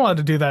 I'm allowed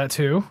to do that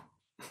too.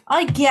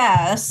 I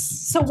guess.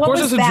 So what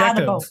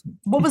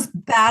was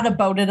bad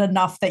about it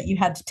enough that you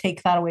had to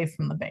take that away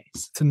from the bass?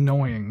 It's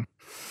annoying.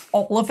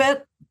 All of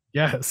it?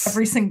 Yes.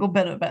 Every single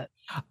bit of it.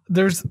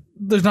 There's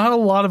not a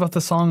lot about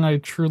the song I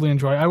truly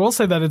enjoy. I will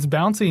say that it's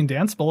bouncy and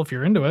danceable if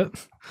you're into it.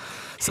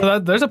 So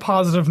there's a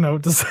positive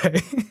note to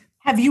say.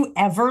 Have you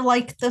ever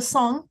liked this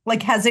song?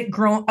 Like, has it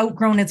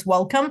outgrown its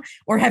welcome,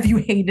 or have you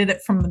hated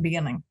it from the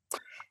beginning?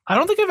 I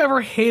don't think I've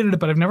ever hated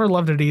it, but I've never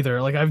loved it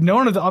either. Like, I've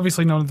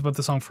obviously known about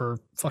the song for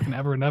fucking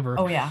ever and ever.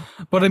 Oh, yeah.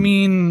 But I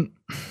mean,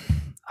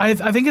 I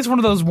think it's one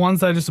of those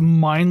ones that I just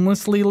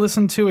mindlessly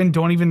listen to and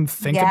don't even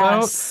think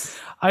about.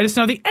 I just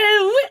know the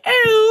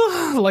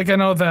like I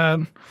know that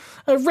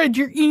I read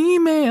your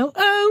email.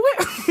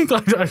 I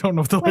don't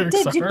know what the lyrics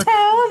are. What did you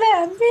tell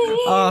them?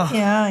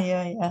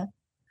 Yeah.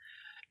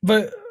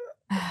 But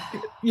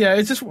yeah,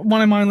 it's just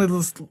one I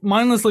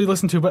mindlessly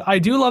listen to, but I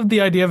do love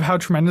the idea of how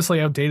tremendously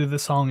outdated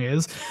this song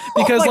is,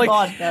 because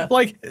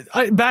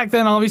back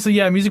then, obviously,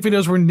 yeah, music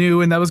videos were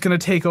new and that was going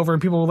to take over,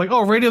 and people were like,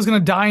 "Oh, radio's going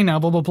to die now."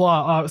 Blah blah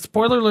blah.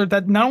 Spoiler alert: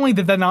 that not only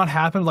did that not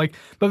happen,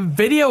 but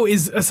video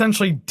is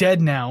essentially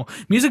dead now.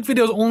 Music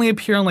videos only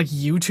appear on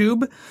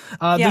YouTube.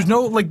 There's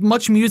no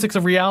much music's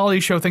a reality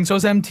show thing, so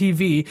is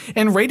MTV,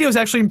 and radio's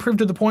actually improved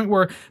to the point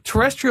where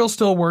terrestrial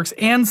still works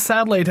and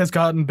satellite has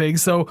gotten big.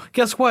 So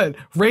guess what?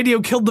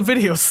 Radio killed the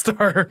video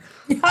star.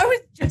 I was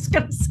just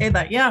gonna say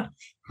that. Yeah,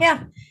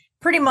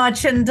 pretty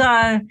much. And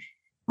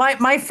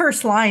my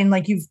first line,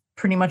 you've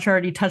pretty much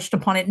already touched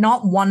upon it.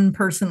 Not one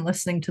person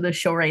listening to this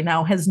show right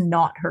now has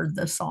not heard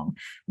this song,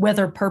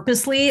 whether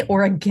purposely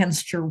or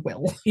against your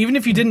will. Even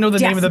if you didn't know the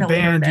name of the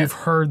band, you've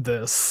heard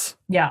this.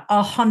 Yeah,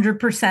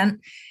 100%.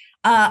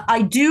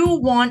 I do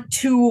want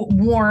to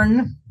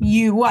warn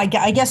you. I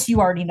guess you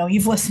already know.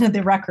 You've listened to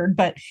the record,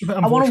 but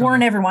I want to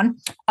warn everyone.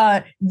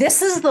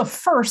 This is the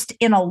first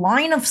in a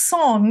line of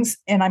songs,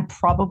 and I'm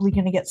probably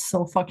going to get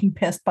so fucking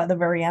pissed by the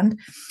very end.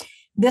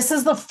 This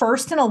is the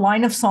first in a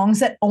line of songs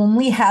that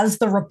only has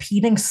the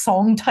repeating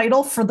song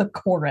title for the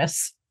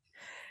chorus.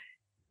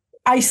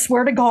 I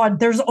swear to God,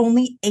 there's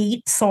only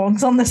 8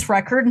 songs on this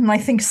record, and I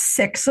think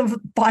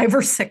 5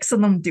 or 6 of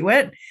them do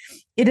it.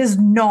 It is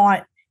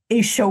not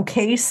a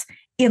showcase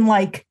in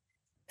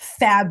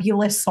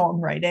fabulous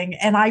songwriting,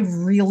 and I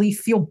really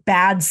feel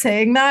bad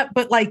saying that,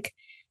 but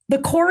the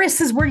chorus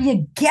is where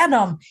you get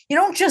them. You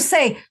don't just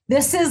say,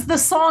 "This is the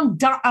song,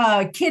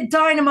 Kid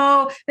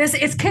Dynamo.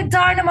 It's Kid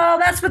Dynamo.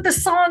 That's what the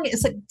song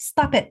is."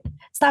 Stop it.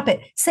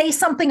 Say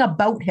something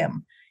about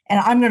him,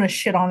 and I'm gonna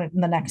shit on it in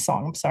the next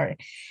song. I'm sorry.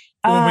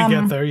 When we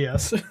get there,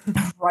 yes.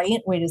 Right?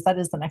 Wait, is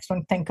the next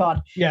one? Thank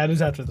God. Yeah, it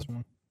is after this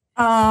one.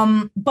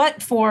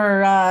 But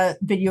for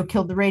Video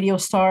Killed the Radio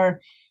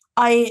Star,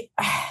 I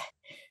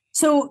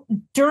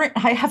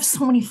have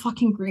so many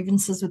fucking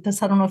grievances with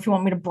this. I don't know if you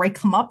want me to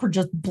break them up or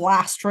just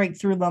blast right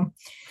through them.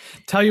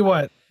 Tell you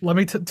what, let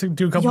me to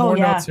do a couple more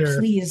notes here.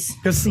 Please,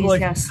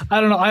 yes. I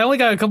don't know. I only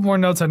got a couple more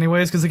notes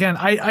anyways, because again,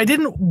 I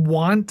didn't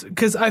want,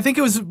 because I think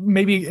it was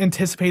maybe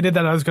anticipated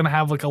that I was going to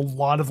have a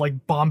lot of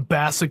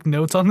bombastic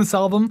notes on this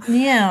album.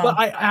 Yeah. But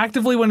I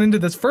actively went into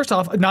this, first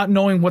off, not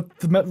knowing what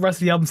the rest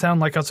of the album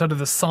sounded like outside of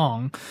this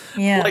song.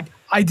 Yeah.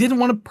 I didn't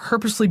want to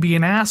purposely be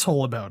an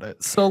asshole about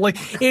it. So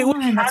it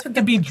would have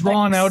to be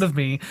drawn out of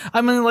me.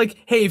 I mean,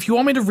 hey, if you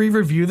want me to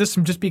re-review this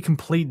and just be a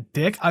complete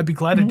dick, I'd be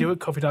glad to do it.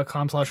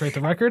 Ko-fi.com/rate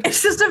the record.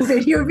 It's just a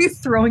video of you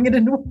throwing it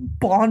into a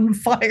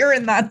bonfire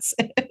and that's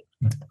it.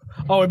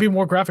 Oh, it'd be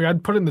more graphic.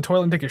 I'd put it in the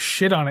toilet and take a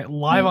shit on it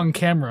live on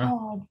camera.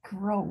 Oh,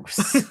 gross.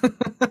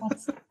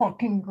 That's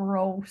fucking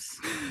gross.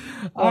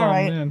 All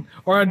right. Man.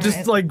 Or I'd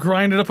just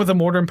grind it up with a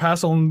mortar and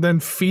pestle and then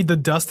feed the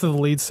dust to the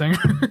lead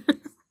singer.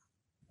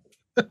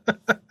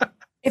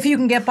 If you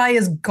can get by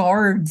his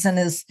guards and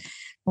his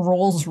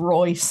Rolls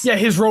Royce. Yeah,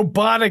 his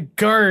robotic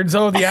guards.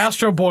 Oh, the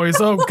Astro Boys.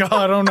 Oh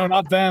God. Oh no,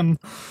 not them.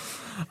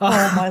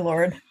 Oh my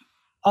lord.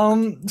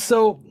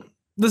 So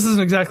this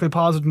isn't exactly a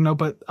positive note,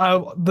 but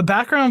the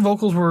background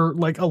vocals were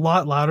like a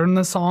lot louder in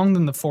the song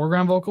than the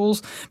foreground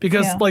vocals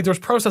because like there was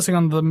processing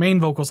on the main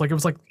vocals. Like it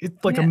was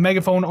like a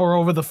megaphone or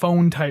over the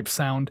phone type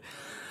sound.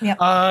 Yeah.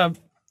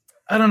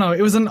 I don't know.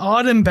 It was an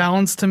odd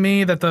imbalance to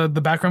me that the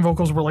background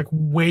vocals were like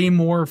way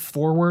more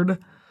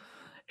forward.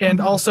 And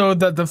also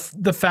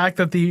the fact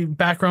that the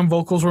background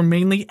vocals were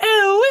mainly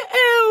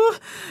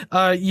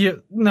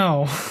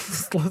no,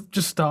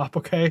 just stop,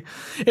 okay?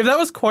 If that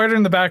was quieter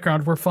in the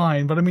background, we're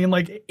fine. But I mean,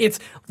 like it's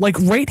like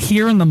right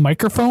here in the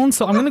microphone,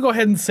 so I'm gonna go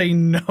ahead and say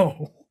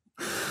no.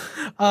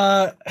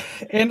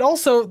 And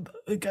also,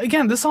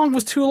 again, this song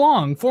was too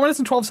long, 4 minutes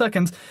and 12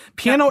 seconds.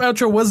 Piano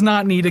outro was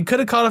not needed. Could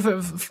have caught off at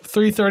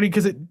 3:30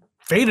 because it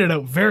faded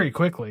out very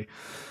quickly.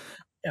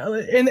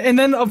 And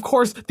then of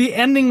course the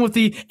ending with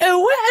the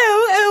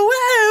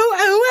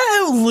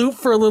loop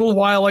for a little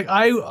while. Like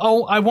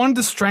I wanted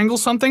to strangle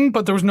something,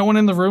 but there was no one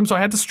in the room, so I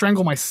had to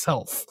strangle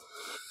myself.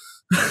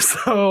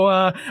 So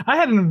I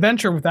had an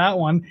adventure with that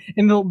one.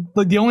 And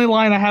the only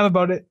line I have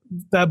about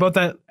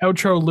that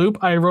outro loop,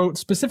 I wrote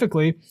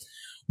specifically,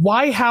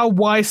 why, how,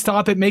 why,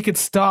 stop it, make it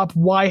stop,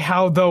 why,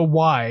 how, though,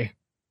 why.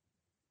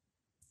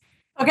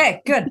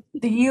 Okay, good.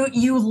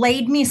 You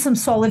laid me some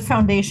solid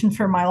foundation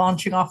for my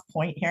launching off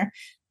point here.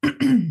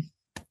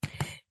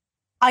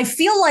 I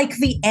feel like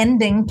the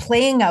ending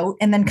playing out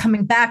and then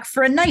coming back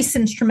for a nice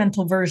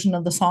instrumental version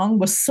of the song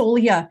was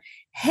solely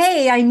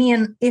hey, I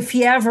mean, if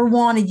you ever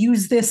want to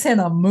use this in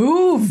a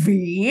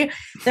movie,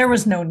 there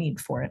was no need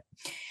for it.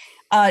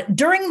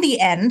 During the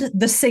end,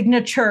 the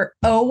signature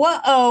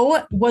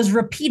oh was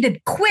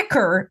repeated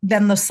quicker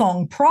than the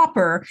song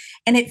proper,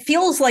 and it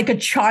feels like a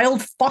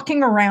child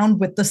fucking around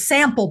with the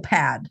sample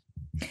pad.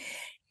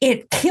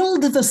 It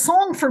killed the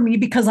song for me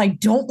because I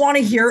don't want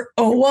to hear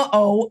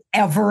oh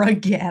ever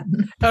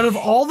again. Out of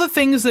all the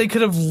things they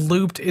could have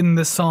looped in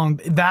this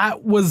song,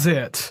 that was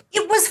it.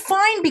 It was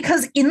fine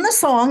because in the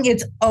song,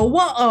 it's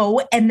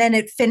oh, and then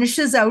it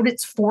finishes out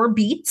its 4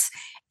 beats.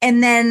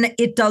 And then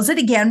it does it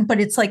again, but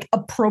it's like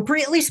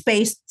appropriately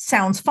spaced,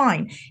 sounds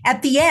fine.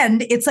 At the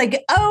end, it's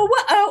like, oh.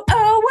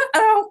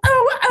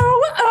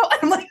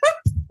 I'm like, I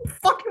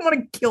fucking want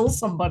to kill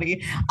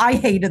somebody. I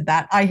hated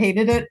that. I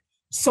hated it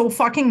so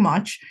fucking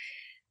much.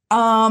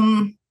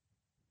 I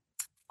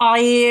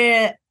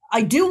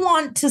do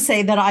want to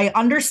say that I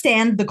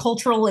understand the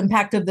cultural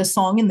impact of this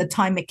song and the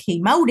time it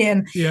came out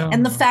in,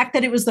 and the fact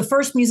that it was the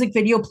first music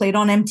video played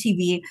on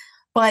MTV.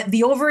 But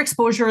the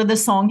overexposure of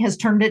this song has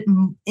turned it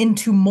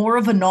into more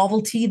of a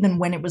novelty than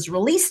when it was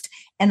released.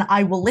 And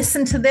I will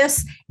listen to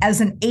this as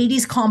an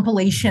 80s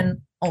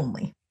compilation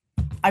only.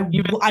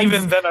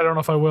 Even then, I don't know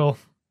if I will.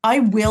 I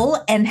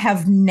will, and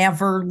have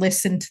never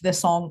listened to this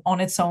song on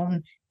its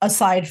own,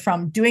 aside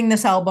from doing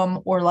this album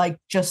or like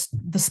just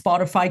the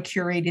Spotify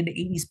curated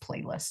 80s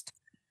playlist.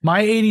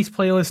 My 80s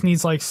playlist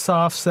needs like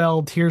Soft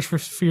Cell, Tears for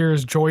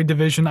Fears, Joy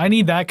Division. I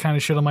need that kind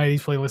of shit on my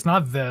 80s playlist,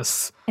 not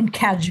this. And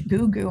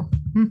Kajagoogoo.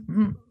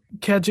 Mm-hmm.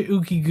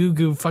 Kajaookie Goo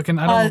Goo. Fucking,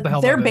 I don't know what the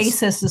hell their that is.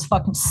 bassist is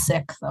fucking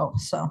sick though,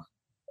 so.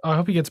 I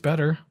hope he gets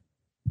better.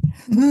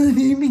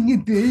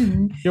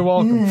 You're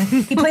welcome.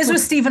 He plays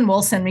with Steven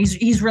Wilson.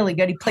 He's really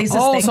good. He plays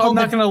this thing. So I'm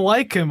not going to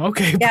like him.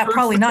 Okay. Yeah, perfect.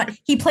 Probably not.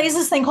 He plays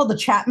this thing called the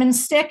Chapman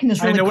stick, and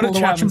it's really cool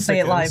to watch him play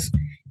it live.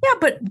 Yeah,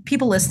 but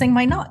people listening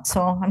might not.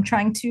 So I'm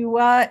trying to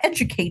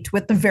educate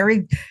with the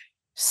very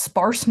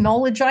sparse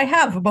knowledge I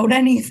have about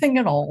anything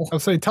at all. I'll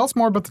say, tell us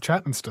more about the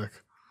Chapman stick.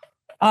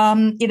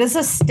 It is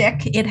a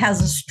stick. It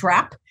has a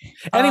strap.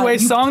 Anyway,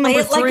 song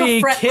number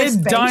 3, like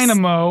Kid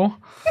Dynamo.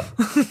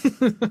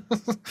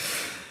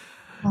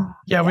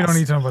 Yeah, we don't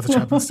need to know about the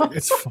Chapman stick.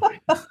 It's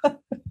fine.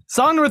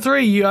 Song number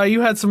 3,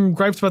 you had some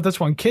gripes about this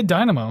one, Kid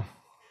Dynamo.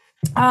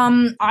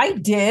 I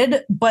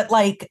did, but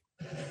like,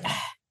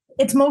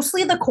 it's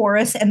mostly the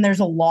chorus, and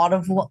there's a lot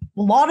of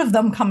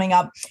them coming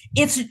up.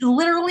 It's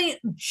literally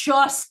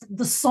just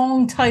the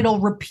song title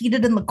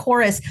repeated in the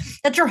chorus.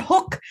 That's your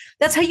hook.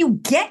 That's how you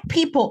get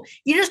people.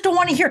 You just don't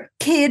want to hear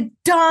Kid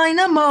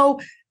Dynamo,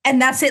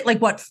 and that's it.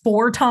 Like what,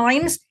 4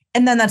 times,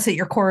 and then that's it.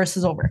 Your chorus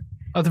is over.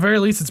 At the very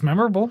least, it's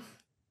memorable.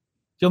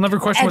 You'll never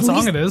question what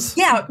song it is.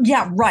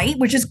 Yeah, right.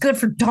 Which is good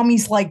for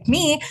dummies like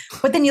me.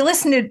 But then you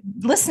listen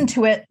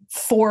to it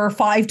 4 or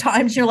 5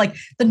 times, and you're like,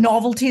 the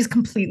novelty is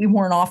completely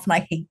worn off, and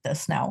I hate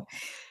this now.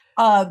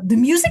 The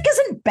music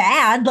isn't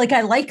bad. Like, I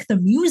like the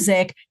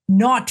music.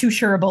 Not too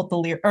sure about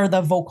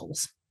the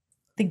vocals.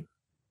 The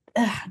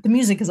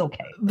music is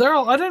okay.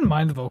 I didn't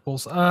mind the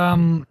vocals.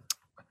 In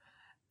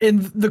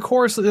the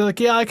chorus, like,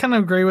 yeah, I kind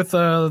of agree with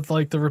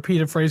the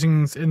repeated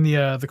phrasings in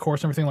the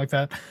chorus and everything like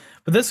that.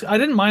 But this, I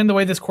didn't mind the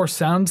way this chorus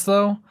sounds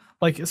though,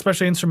 like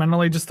especially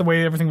instrumentally, just the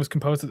way everything was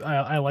composed.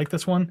 I like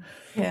this one.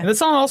 Yeah. And this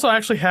song also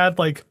actually had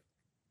like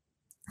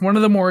one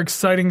of the more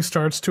exciting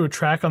starts to a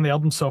track on the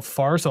album so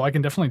far, so I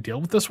can definitely deal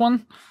with this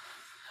one.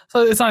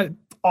 So it's not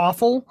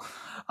awful.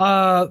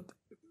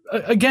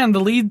 Again,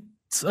 the lead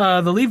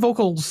The lead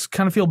vocals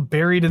kind of feel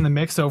buried in the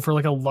mix though for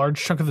like a large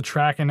chunk of the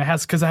track, and it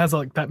has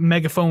like that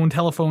megaphone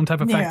telephone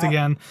type effect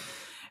again.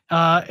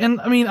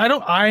 And I mean,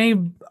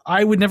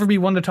 I would never be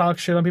one to talk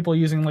shit on people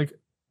using like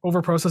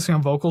over processing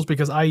on vocals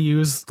because I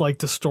use like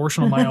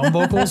distortion on my own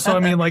vocals. So I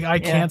mean, like I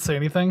can't say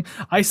anything.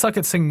 I suck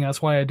at singing.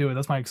 That's why I do it.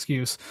 That's my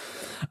excuse.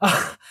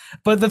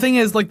 But the thing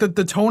is, like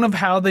the tone of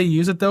how they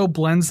use it though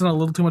blends in a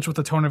little too much with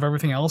the tone of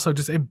everything else. So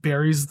it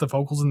buries the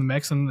vocals in the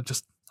mix, and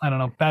I don't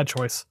know, bad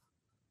choice.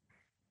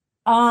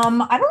 I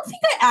don't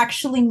think I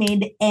actually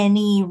made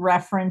any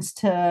reference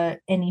to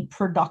any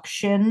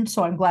production,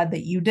 so I'm glad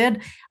that you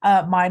did.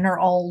 Mine are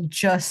all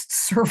just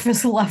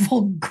surface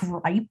level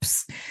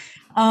gripes.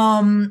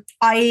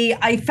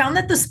 I found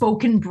that the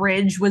spoken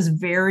bridge was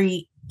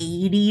very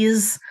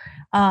 80s,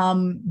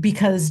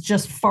 because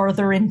just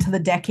farther into the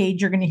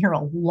decade, you're going to hear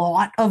a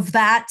lot of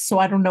that. So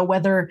I don't know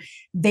whether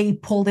they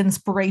pulled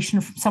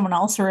inspiration from someone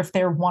else or if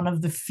they're one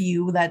of the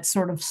few that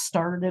sort of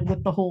started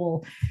with the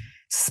whole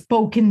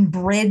spoken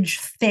bridge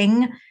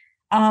thing.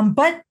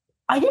 But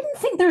I didn't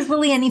think there's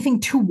really anything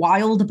too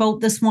wild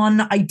about this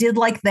one. I did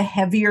like the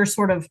heavier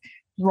sort of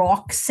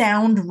rock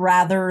sound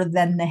rather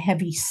than the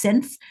heavy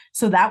synth.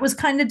 So that was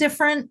kind of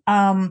different.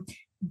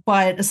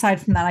 But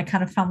aside from that, I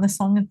kind of found this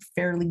song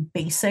fairly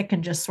basic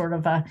and just sort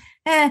of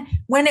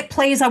when it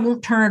plays, I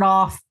won't turn it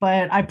off,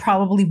 but I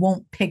probably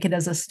won't pick it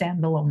as a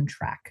standalone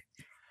track.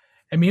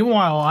 And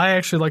meanwhile, I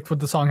actually liked what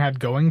the song had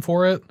going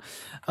for it.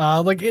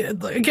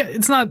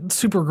 It's not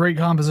super great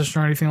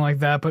composition or anything like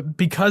that, but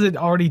because it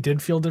already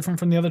did feel different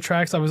from the other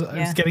tracks, I was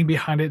getting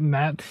behind it in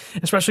that,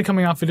 especially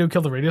coming off Video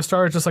Kill the Radio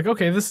Star. It's just like,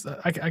 okay, this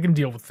I can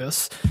deal with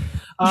this.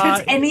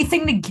 Just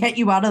anything to get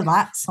you out of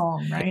that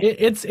song, right?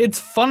 It's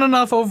fun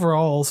enough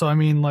overall. So I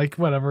mean, like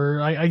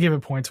whatever, I give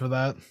it points for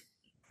that.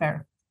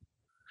 Fair.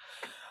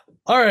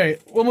 All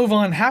right, we'll move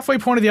on. Halfway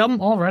point of the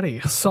album already.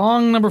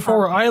 Song number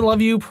 4, I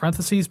Love You,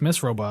 parentheses,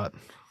 Miss Robot.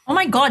 Oh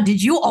my God,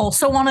 did you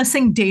also want to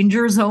sing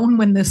Danger Zone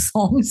when this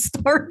song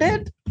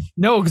started?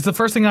 No, because the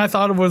first thing I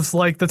thought was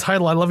like the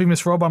title, I Love You,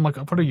 Miss Robot. I'm like,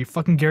 what are you,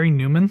 fucking Gary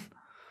Newman?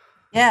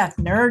 Yeah,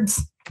 nerds.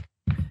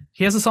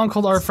 He has a song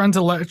called Our Friends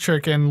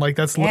Electric, and like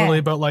that's literally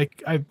about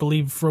like, I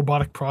believe,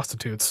 robotic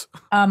prostitutes.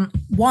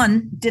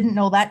 1, didn't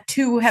know that.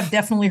 2, have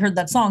definitely heard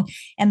that song.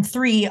 And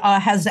 3,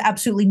 has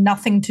absolutely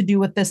nothing to do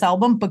with this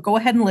album, but go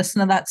ahead and listen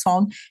to that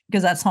song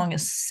because that song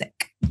is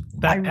sick.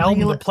 That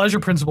album, The Pleasure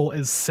Principle,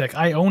 is sick.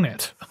 I own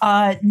it.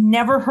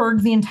 Never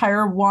heard the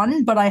entire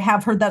one, but I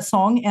have heard that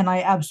song, and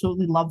I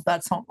absolutely love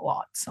that song a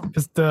lot. So,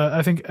 because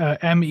I think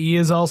M.E.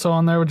 is also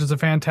on there, which is a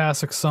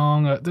fantastic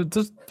song.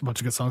 There's a bunch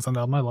of good songs on the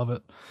album. I love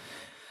it.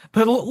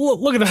 But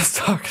look at us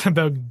talking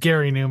about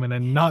Gary Newman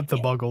and not the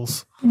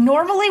Buggles.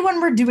 Normally when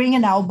we're doing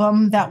an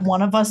album that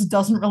one of us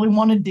doesn't really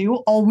want to do,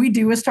 all we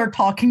do is start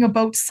talking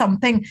about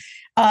something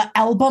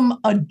album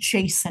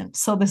adjacent.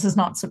 So this is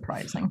not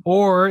surprising.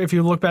 Or if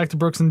you look back to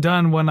Brooks and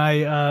Dunn, when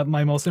I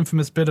my most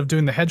infamous bit of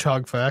doing the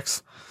hedgehog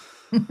facts.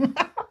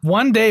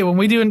 One day when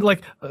we do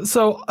like,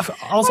 so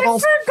I'll forgot all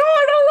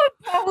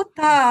about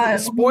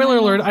that. Spoiler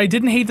alert, I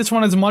didn't hate this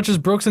one as much as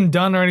Brooks and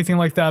Dunn or anything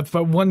like that,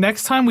 but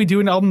next time we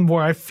do an album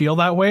where I feel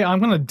that way, I'm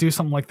going to do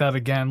something like that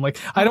again. Like,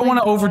 I don't want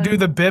to overdo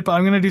the bit, but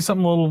I'm going to do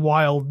something a little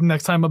wild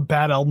next time a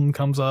bad album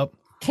comes up.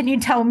 Can you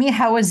tell me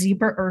how a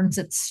zebra earns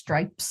its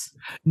stripes?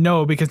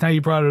 No, because now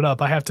you brought it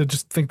up. I have to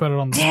just think about it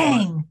on the spot.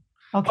 Dang.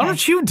 Okay. Why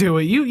don't you do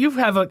it? You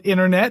have an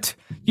internet.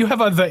 You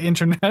have the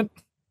internet.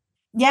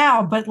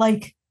 Yeah, but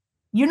like,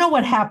 you know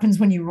what happens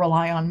when you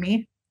rely on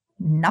me?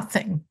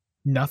 Nothing.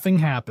 Nothing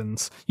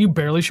happens. You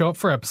barely show up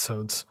for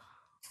episodes.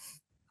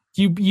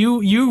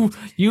 You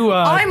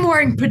I'm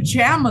wearing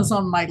pajamas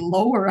on my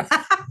lower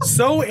half.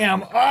 So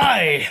am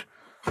I.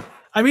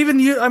 I'm even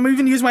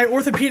using my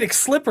orthopedic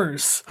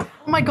slippers. Oh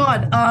my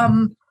God.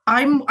 I'm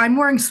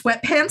wearing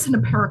sweatpants and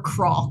a pair of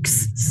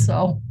Crocs.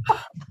 So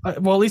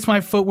well, at least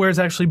my footwear is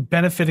actually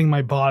benefiting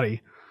my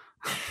body.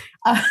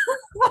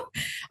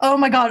 Oh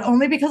my God,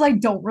 only because I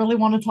don't really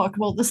want to talk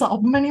about this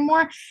album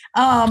anymore.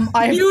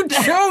 You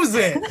chose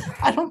it.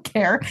 I don't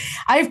care.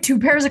 I have 2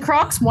 pairs of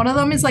Crocs. One of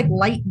them is like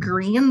light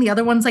green. The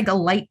other one's like a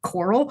light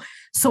coral.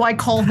 So I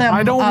call them...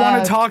 I don't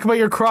want to talk about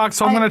your Crocs,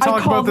 so I'm going to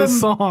talk about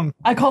this song.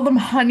 I call them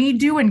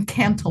Honeydew and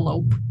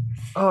Cantaloupe.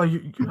 Oh,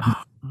 I'm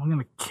going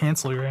to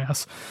cancel your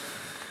ass.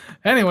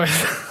 Anyway,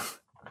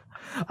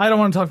 I don't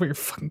want to talk about your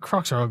fucking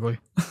Crocs are ugly.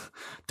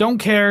 Don't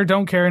care,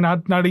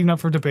 not even up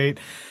for debate.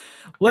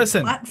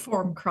 Listen.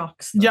 Platform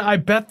Crocs. Though. Yeah, I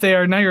bet they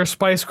are. Now you're a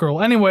Spice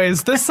Girl.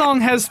 Anyways, this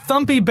song has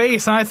thumpy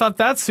bass, and I thought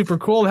that's super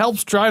cool. It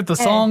helps drive the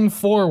song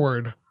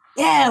forward.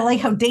 Yeah, I like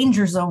how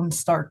Danger Zone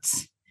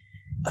starts.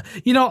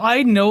 You know,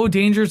 I know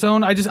Danger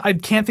Zone. I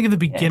can't think of the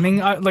beginning.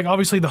 Yeah. Like,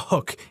 obviously, the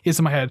hook is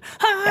in my head.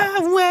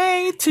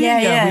 Highway to...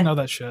 Yeah, we know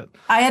that shit.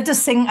 I had to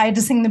sing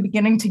the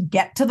beginning to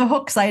get to the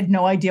hook, because I had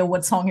no idea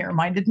what song it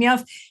reminded me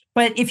of.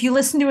 But if you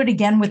listen to it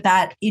again with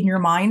that in your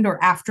mind,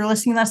 or after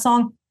listening to that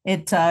song,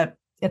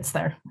 it's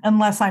there,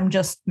 unless I'm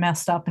just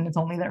messed up and it's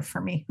only there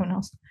for me. Who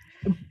knows?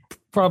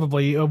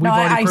 Probably.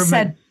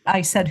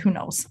 I said, who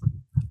knows?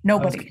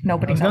 Nobody I was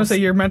going to knows. say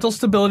your mental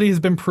stability has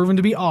been proven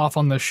to be off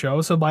on this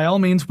show, so by all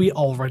means, we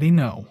already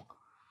know.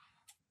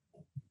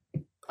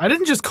 I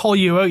didn't just call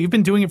you out. You've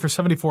been doing it for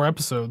 74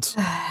 episodes.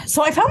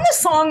 So I found this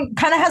song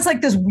kind of has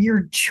like this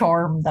weird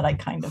charm that I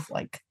kind of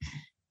like.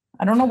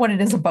 I don't know what it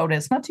is about it.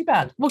 It's not too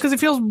bad. Well, because it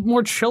feels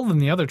more chill than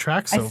the other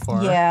tracks so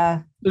far.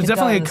 Yeah. There's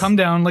definitely a come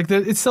down. Like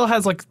it still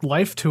has like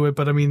life to it,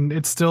 but I mean,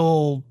 it's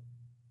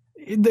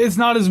it's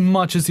not as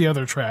much as the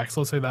other tracks.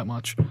 Let's say that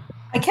much.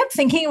 I kept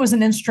thinking it was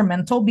an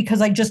instrumental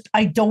because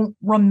I don't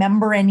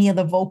remember any of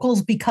the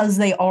vocals because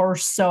they are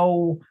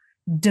so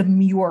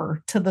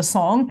demure to the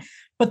song.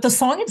 But the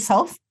song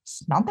itself,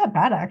 it's not that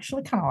bad. I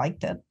actually kind of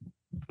liked it.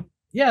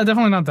 Yeah,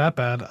 definitely not that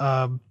bad.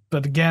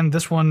 But again,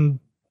 this one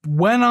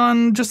went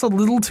on just a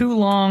little too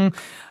long.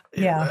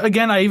 Yeah.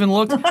 Again, I even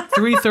looked.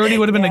 3:30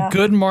 would have been a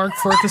good mark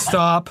for it to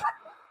stop.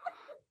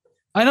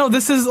 I know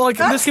this is like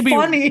That's this could be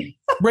funny.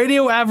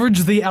 radio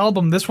average the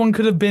album. This one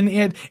could have been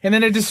it, and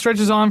then it just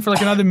stretches on for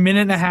like another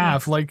minute and a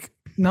half. Like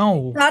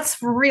no.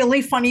 That's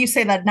really funny you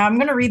say that. Now I'm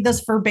going to read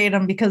this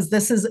verbatim because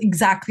this is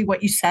exactly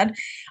what you said.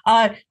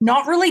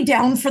 Not really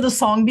down for the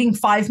song being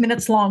 5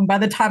 minutes long. By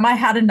the time I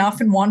had enough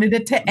and wanted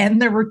it to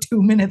end, there were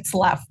 2 minutes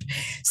left.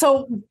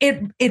 So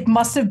it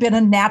must have been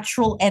a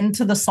natural end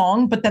to the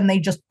song, but then they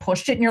just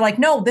pushed it and you're like,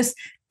 no, this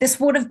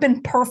would have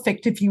been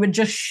perfect if you had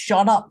just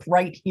shut up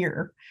right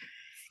here.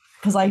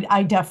 Because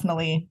I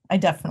definitely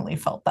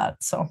felt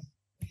that. So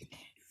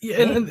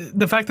yeah, and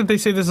the fact that they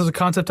say this is a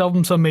concept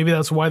album, so maybe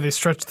that's why they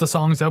stretch the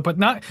songs out. But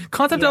not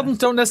concept albums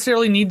don't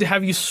necessarily need to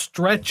have you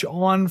stretch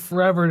on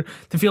forever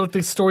to feel like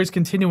the story's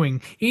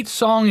continuing. Each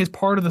song is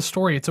part of the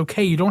story. It's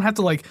okay. You don't have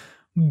to like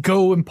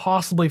go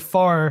impossibly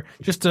far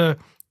just to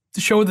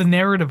show the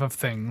narrative of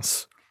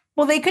things.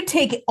 Well, they could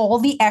take all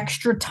the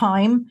extra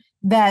time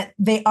that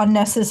they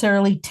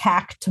unnecessarily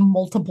tack to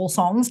multiple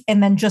songs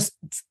and then just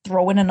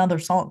throw in another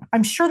song.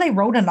 I'm sure they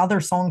wrote another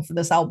song for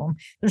this album.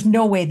 There's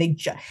no way they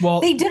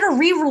did a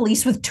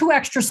re-release with 2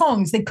 extra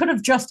songs. They could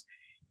have just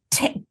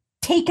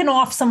taken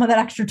off some of that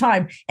extra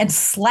time and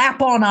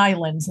slap on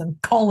Islands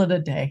and call it a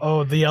day.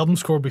 Oh, the album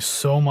score would be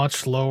so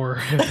much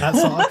lower if that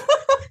song.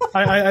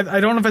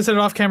 I don't know if I said it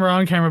off camera or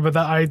on camera, but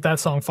that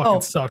song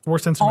fucking sucked.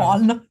 Worst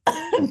instrumental.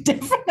 On.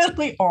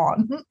 Definitely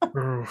on.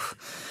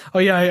 Oh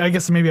yeah, I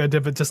guess maybe I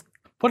did, but just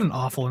what an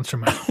awful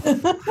instrumental.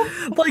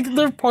 Like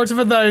there are parts of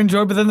it that I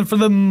enjoy, but then for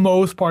the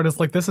most part, it's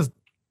like this is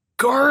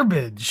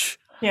garbage.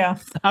 Yeah.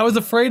 I was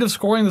afraid of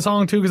scoring the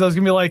song too because I was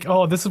gonna be like,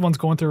 oh, this is one's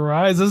going through her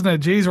eyes, isn't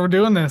it? Jeez, we're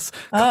doing this.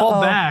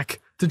 Call back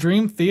to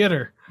Dream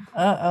Theater.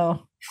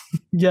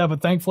 Yeah,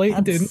 but thankfully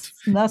it didn't.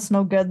 That's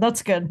no good.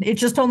 That's good. It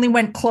just only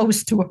went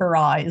close to her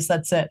eyes.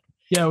 That's it.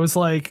 Yeah, it was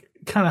like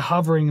kind of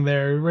hovering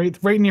there,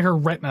 right near her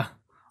retina,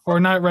 or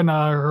not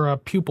retina, her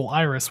pupil,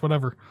 iris,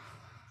 whatever.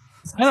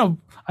 I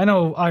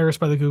know iris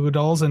by the Goo Goo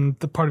Dolls and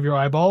the part of your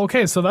eyeball.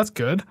 Okay, so that's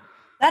good.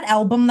 That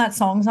album that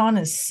song's on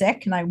is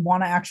sick, and I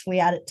want to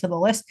actually add it to the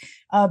list.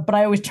 But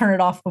I always turn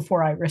it off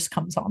before Iris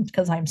comes on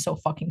because I'm so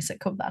fucking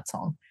sick of that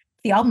song.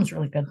 The album's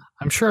really good.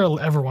 I'm sure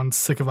everyone's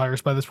sick of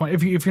Iris by this point.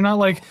 If you're not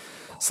like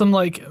some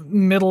like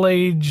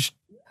middle-aged,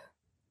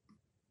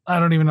 I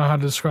don't even know how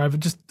to describe it.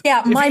 Just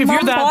my if mom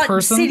you're that bought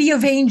person, City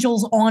of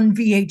Angels on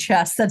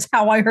VHS. That's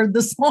how I heard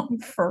the song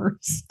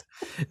first.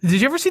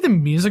 Did you ever see the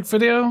music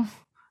video?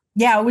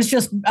 Yeah, it was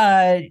just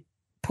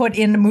put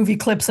in the movie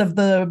clips of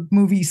the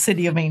movie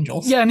City of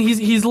Angels. Yeah, and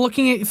he's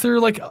looking at through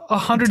like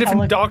 100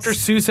 different Dr.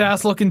 Seuss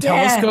ass looking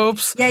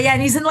telescopes. Yeah,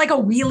 and he's in like a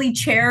wheelie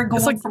chair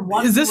going from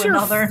one to another. Is this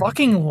your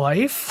fucking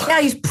life?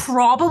 Yeah, he's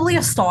probably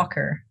a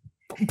stalker.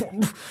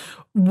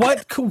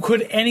 What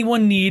could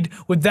anyone need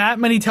with that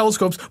many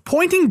telescopes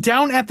pointing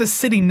down at the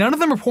city? None of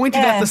them are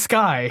pointed at the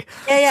sky.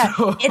 Yeah.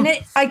 So. And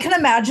I can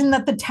imagine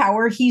that the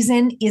tower he's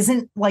in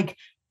isn't like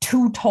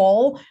too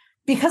tall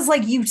because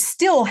like you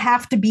still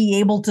have to be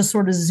able to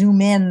sort of zoom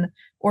in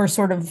or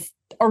sort of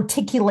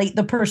articulate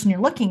the person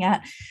you're looking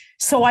at.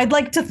 So I'd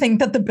like to think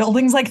that the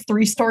building's like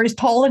 3 stories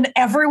tall and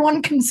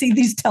everyone can see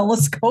these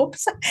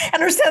telescopes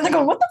and are standing there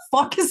going, what the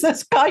fuck is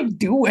this guy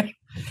doing?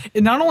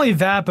 And not only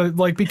that, but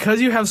like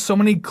because you have so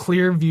many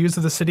clear views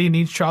of the city in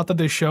each shot that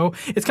they show,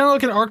 it's kind of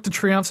like an Arc de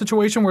Triomphe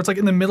situation where it's like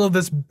in the middle of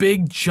this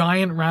big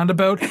giant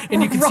roundabout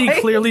and you can see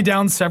clearly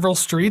down several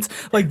streets.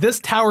 Like this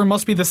tower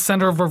must be the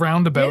center of a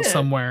roundabout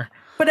somewhere.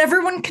 But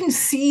everyone can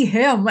see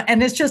him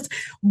and it's just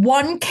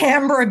one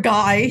camera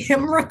guy,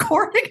 him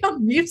recording a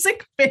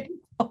music video.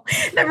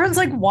 And everyone's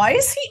like, why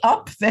is he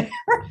up there?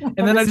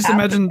 And then I just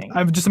imagine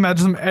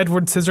some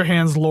Edward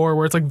Scissorhands lore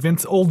where it's like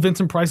old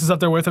Vincent Price is up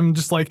there with him,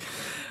 just like,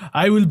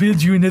 I will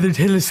build you another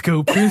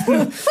telescope.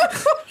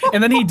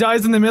 And then he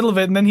dies in the middle of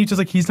it, and then he's just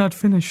like, he's not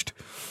finished.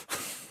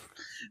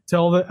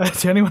 To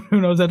anyone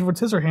who knows Edward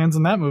Scissorhands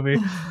in that movie.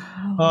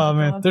 Oh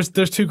man, there's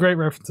 2 great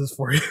references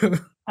for you.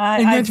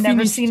 I've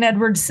never seen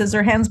Edward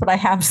Scissorhands, but I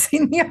have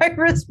seen the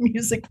Iris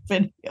music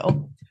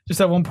video. Just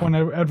at one point,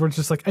 Edward's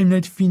just like, I'm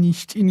not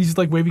finished. And he's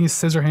like waving his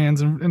scissor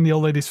hands in the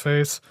old lady's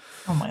face.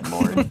 Oh, my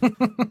Lord.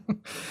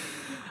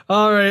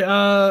 All right.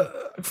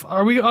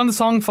 Are we on the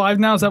song 5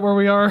 now? Is that where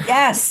we are?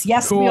 Yes,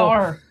 cool. We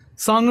are.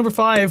 Song number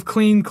 5,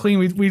 Clean Clean.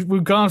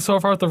 We've gone so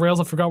far off the rails,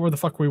 I forgot where the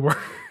fuck we were.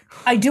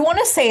 I do want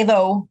to say,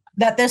 though,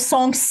 that this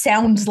song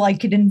sounds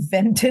like it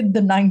invented the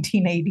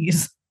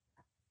 1980s.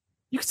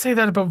 You could say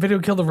that about Video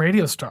Killed the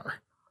Radio Star.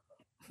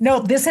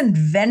 No, this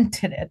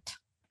invented it.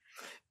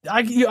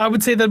 I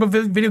would say that about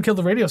Video Killed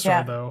the Radio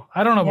Star, though.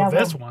 I don't know about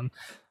this one.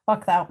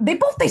 Fuck that. They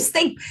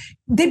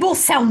both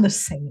sound the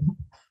same.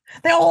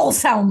 They all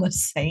sound the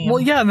same. Well,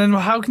 yeah, and then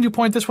how can you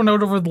point this one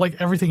out over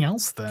like everything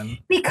else then?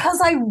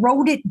 Because I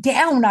wrote it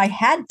down. I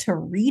had to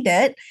read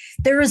it.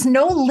 There is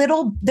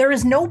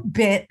no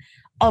bit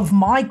of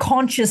my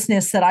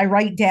consciousness that I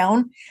write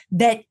down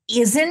that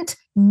isn't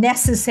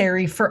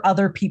necessary for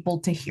other people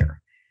to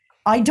hear.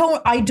 I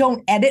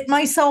don't edit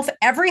myself.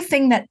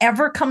 Everything that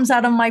ever comes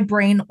out of my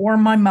brain or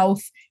my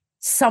mouth,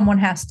 someone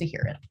has to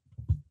hear it.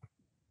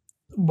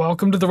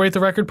 Welcome to the Rate the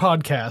Record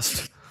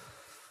podcast,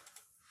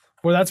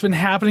 where that's been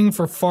happening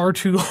for far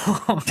too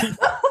long.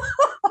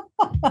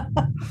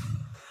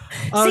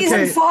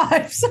 Season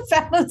 5,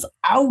 Savannah's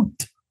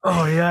out.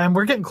 Oh yeah, and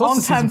we're getting close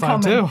to season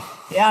 5 too.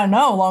 Yeah, I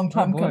know, long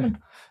time coming.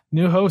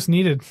 New host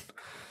needed.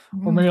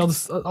 Or maybe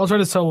I'll try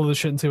to solo this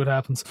shit and see what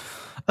happens.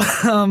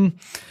 All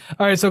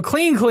right, so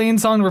Clean Clean,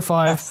 song number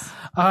 5.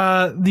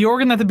 Yes. The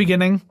organ at the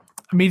beginning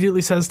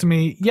immediately says to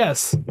me,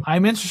 yes,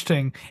 I'm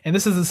interesting, and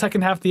this is the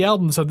second half of the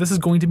album, so this is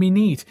going to be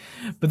neat.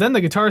 But then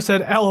the guitar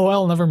said,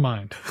 LOL, never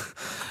mind.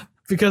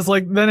 Because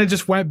then it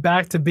just went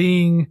back to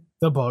being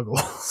the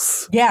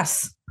Buggles.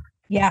 Yes.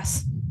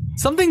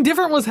 Something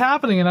different was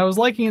happening, and I was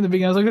liking it at the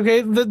beginning. I was like,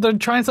 okay, they're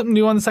trying something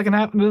new on the second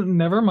half.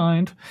 Never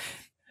mind.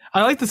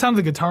 I like the sound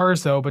of the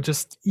guitars, though, but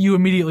just you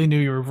immediately knew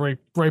you were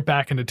right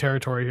back into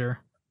territory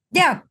here.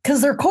 Yeah,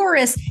 because their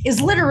chorus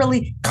is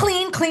literally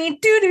clean, clean,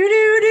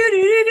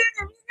 do-do-do-do-do-do-do,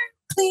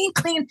 clean,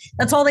 clean.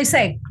 That's all they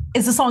say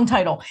is the song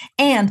title.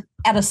 And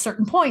at a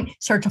certain point,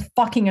 start to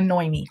fucking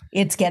annoy me.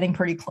 It's getting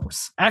pretty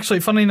close. Actually,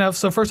 funny enough,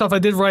 so first off, I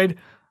did write,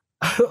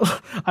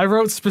 I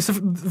wrote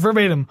specific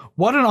verbatim,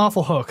 what an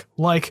awful hook.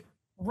 Like,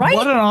 right?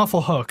 What an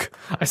awful hook.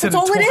 I said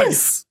That's it all twice. it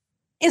is.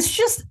 It's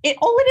just,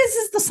 all it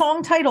is the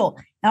song title.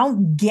 I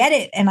don't get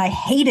it, and I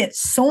hate it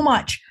so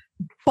much.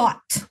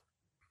 But,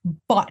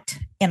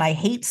 and I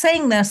hate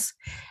saying this,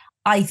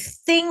 I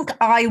think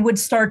I would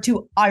start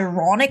to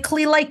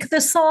ironically like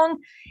this song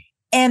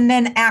and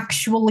then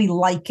actually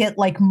like it,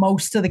 like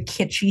most of the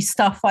kitschy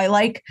stuff I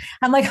like.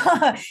 I'm like,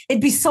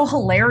 it'd be so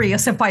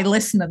hilarious if I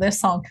listen to this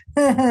song.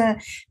 Then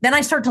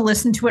I start to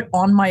listen to it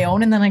on my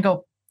own, and then I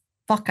go,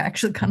 fuck, I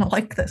actually kind of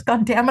like this.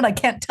 God damn it, I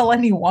can't tell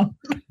anyone.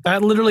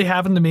 That literally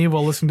happened to me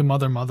while listening to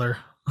Mother.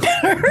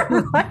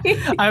 Right?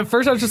 At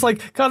first I was just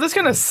like, God, this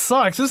kind of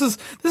sucks. This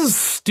is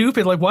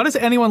stupid. Like, why does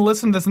anyone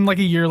listen to this? And like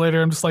a year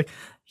later, I'm just like,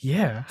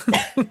 yeah.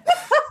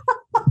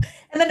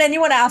 And then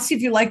anyone asks you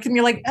if you like them,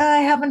 you're like, I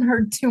haven't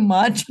heard too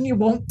much, and you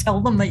won't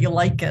tell them that you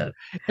like it.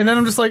 And then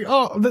I'm just like,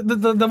 oh,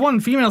 the one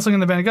female singer in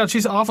the band, God,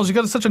 she's awful. She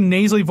got such a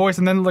nasally voice.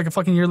 And then like a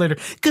fucking year later,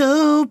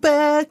 go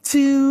back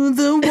to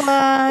the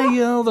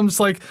wild. I'm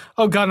just like,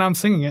 oh God, now I'm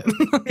singing it.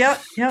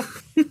 Yep.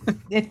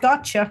 It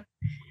gotcha.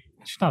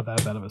 She's not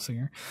that bad of a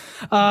singer.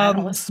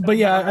 But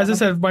yeah, as I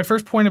said, my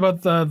first point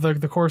about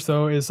the chorus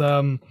though is what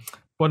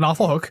an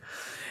awful hook.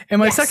 And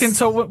my second,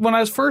 so when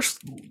I was first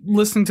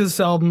listening to this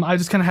album, I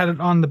just kind of had it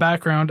on the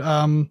background.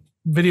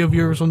 Video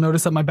viewers will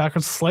notice that my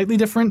background's slightly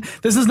different.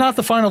 This is not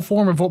the final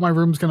form of what my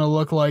room's going to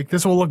look like.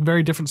 This will look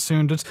very different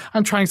soon.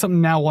 I'm trying something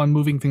now while I'm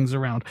moving things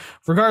around.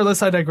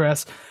 Regardless, I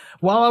digress.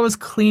 While I was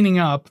cleaning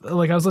up,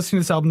 like I was listening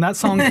to this album, that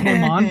song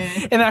came on,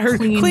 and I heard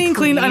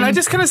clean, and I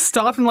just kind of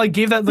stopped and like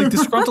gave that like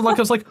disgruntled look.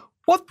 I was like,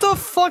 what the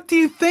fuck do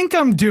you think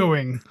I'm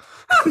doing?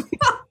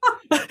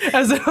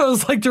 As if I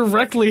was like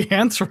directly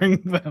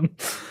answering them.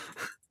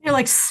 You're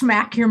like,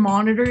 smack your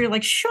monitor. You're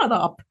like, shut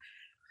up.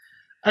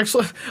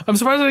 Actually, I'm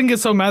surprised I didn't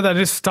get so mad that I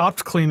just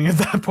stopped cleaning at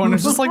that point. I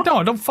was just like, no,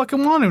 I don't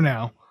fucking want to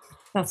now.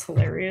 That's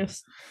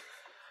hilarious.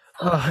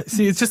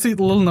 See, it's just the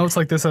little notes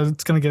like this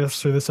that's going to get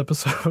us through this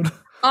episode.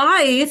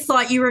 I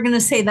thought you were going to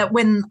say that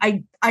when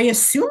I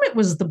assume it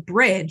was the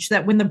bridge,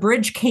 that when the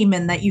bridge came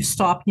in that you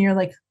stopped and you're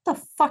like, what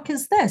the fuck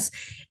is this?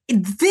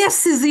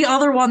 This is the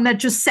other one that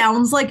just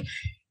sounds like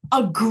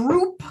a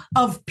group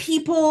of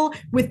people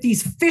with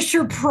these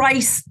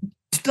Fisher-Price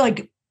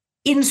like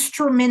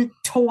instrument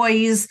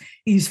toys,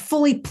 these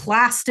fully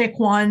plastic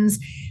ones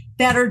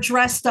that are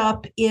dressed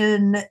up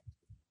in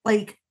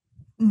like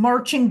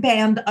marching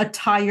band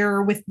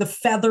attire with the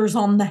feathers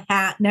on the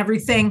hat and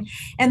everything.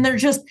 And they're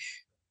just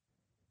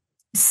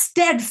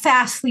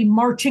steadfastly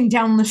marching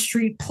down the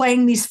street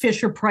playing these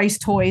Fisher-Price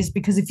toys,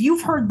 because if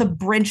you've heard the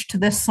bridge to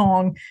this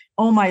song,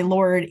 oh my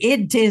Lord,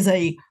 it is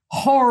a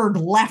hard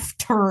left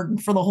turn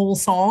for the whole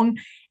song.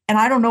 And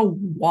I don't know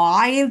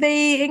why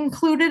they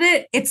included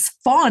it. It's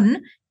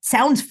fun.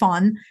 Sounds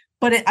fun.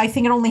 But I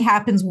think it only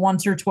happens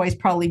once or twice,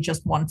 probably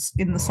just once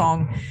in the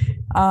song.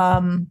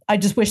 I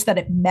just wish that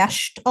it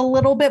meshed a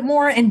little bit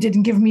more and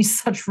didn't give me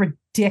such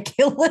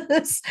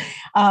ridiculous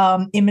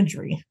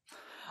imagery.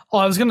 Oh,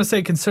 I was gonna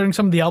say, considering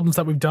some of the albums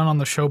that we've done on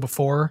the show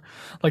before,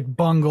 like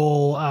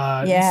Bungle,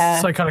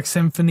 Psychotic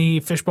Symphony,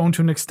 Fishbone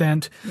to an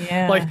extent.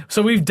 Yeah. Like,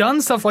 so we've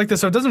done stuff like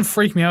this, so it doesn't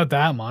freak me out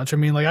that much. I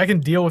mean, like, I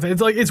can deal with it.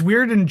 It's like, it's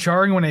weird and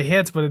jarring when it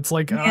hits, but it's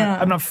like,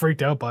 I'm not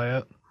freaked out by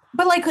it.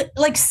 But like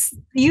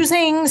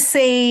using,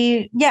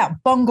 say,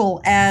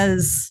 Bungle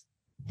as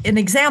an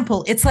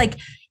example, it's like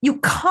you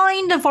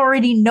kind of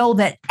already know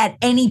that at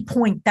any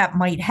point that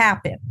might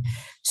happen.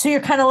 So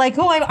you're kind of like,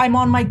 oh, I'm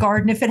on my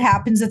guard. And if it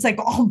happens, it's like,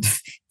 oh,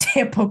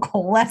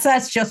 typical.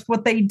 That's just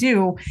what they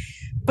do.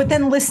 But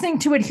then listening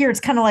to it here, it's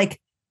kind of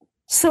like,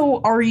 so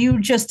are you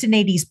just an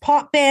 80s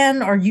pop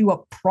band? Are you a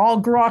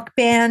prog rock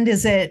band?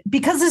 Is it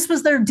because this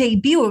was their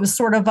debut? It was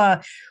sort of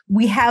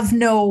we have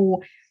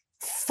no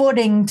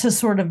footing to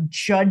sort of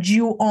judge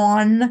you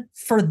on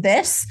for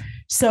this.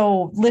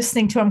 So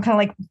listening to, I'm kind of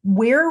like,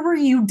 where were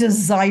you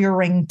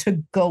desiring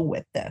to go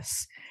with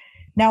this?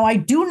 Now, I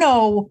do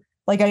know,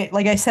 like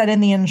I said in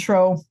the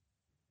intro,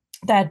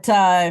 that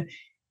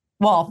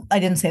well, I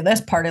didn't say this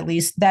part at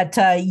least, that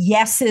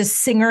Yes's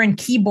singer and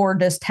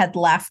keyboardist had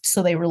left,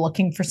 so they were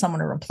looking for someone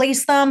to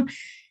replace them.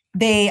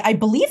 I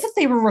believe that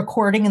they were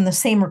recording in the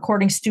same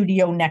recording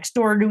studio next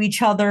door to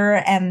each other,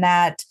 and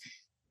that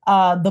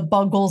the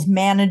Buggles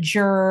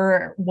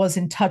manager was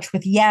in touch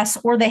with Yes,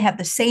 or they had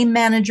the same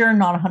manager,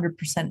 not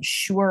 100%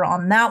 sure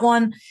on that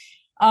one.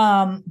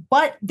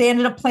 But they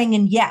ended up playing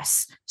in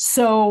Yes.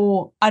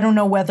 So I don't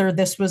know whether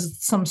this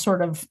was some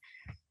sort of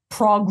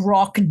prog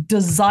rock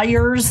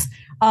desires.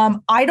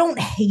 I don't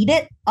hate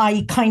it.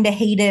 I kind of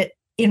hate it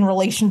in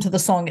relation to the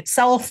song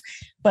itself,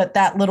 but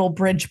that little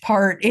bridge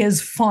part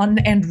is fun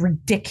and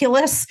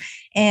ridiculous,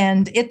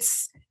 and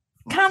it's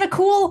kind of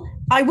cool.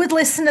 I would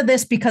listen to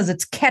this because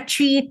it's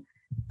catchy,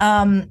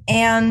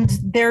 and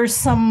there's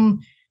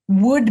some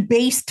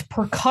wood-based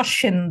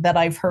percussion that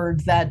I've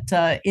heard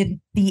that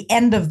in the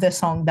end of this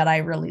song that I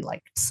really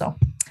liked. So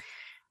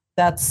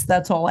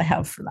that's all I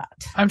have for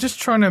that. I'm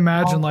just trying to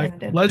imagine, like,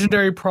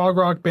 legendary prog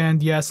rock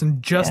band, Yes,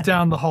 and just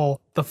down the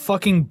hall, the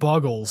fucking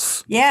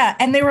Buggles. Yeah,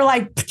 and they were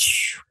like,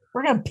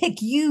 we're gonna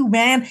pick you,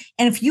 man,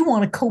 and if you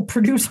want to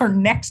co-produce our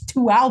next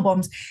 2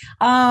 albums.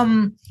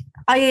 I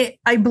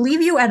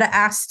believe you had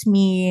asked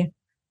me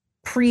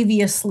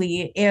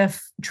previously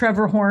if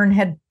Trevor Horn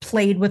had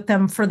played with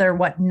them for their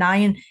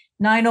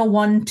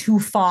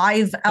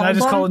 90125 album. I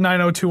just call it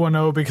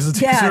 90210 because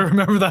it's easier to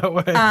remember that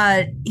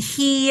way.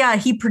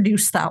 He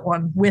produced that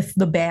one with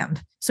the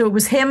band. So it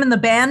was him and the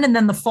band, and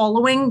then the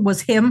following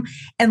was him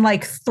and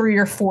like 3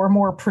 or 4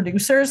 more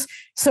producers.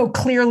 So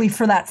clearly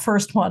for that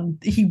first one,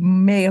 he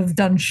may have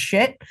done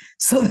shit.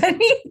 So then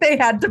they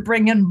had to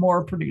bring in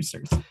more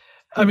producers.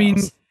 I mean,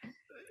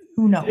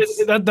 who knows?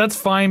 That's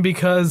fine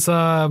because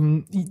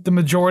the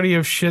majority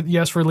of shit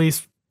Yes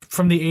released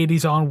from the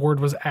 80s onward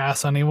was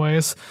ass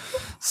anyways.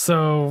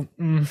 So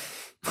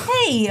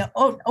hey,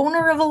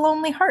 Owner of a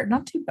Lonely Heart,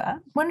 not too bad.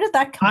 When did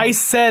that come out? I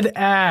said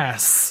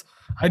ass.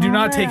 I do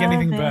not take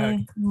anything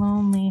back.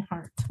 Lonely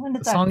Heart. When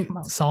did that come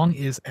out? Song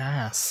is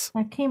ass.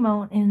 That came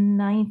out in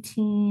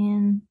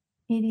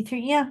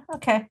 1983. Yeah,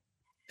 okay.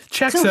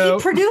 Checks so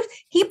out.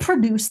 He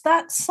produced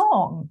that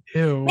song.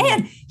 Ew.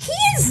 Man, he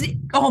is.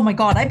 Oh my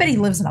god! I bet he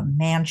lives in a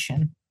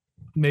mansion.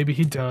 Maybe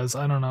he does.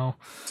 I don't know.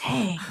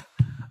 Dang.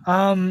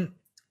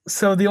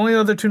 So the only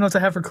other 2 notes I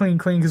have for clean,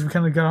 because we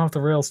kind of got off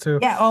the rails too.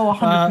 Yeah. Oh,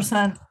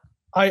 100%.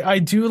 I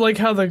do like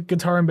how the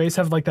guitar and bass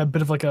have like that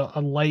bit of like a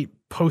light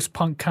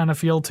post-punk kind of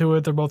feel to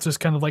it. They're both just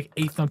kind of like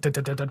 8th note,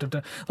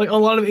 like a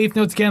lot of 8th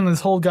notes again in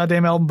this whole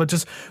goddamn album, but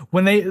just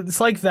when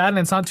it's like that and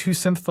it's not too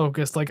synth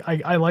focused. Like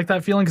I like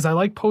that feeling because I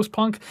like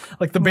post-punk.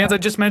 Like the bands I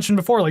just mentioned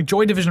before, like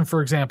Joy Division,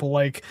 for example,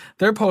 like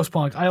they're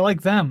post-punk. I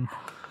like them.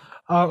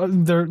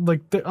 They're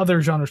like the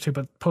other genres too,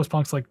 but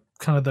post-punk's like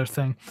kind of their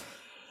thing.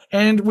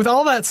 And with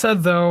all that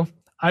said though,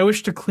 I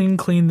wish to clean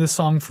this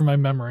song from my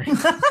memory.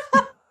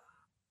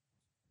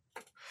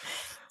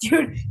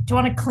 Dude, do you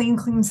want to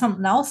clean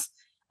something else?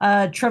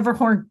 Trevor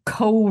Horn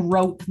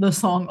co-wrote the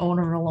song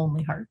 "Owner of a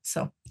Lonely Heart,"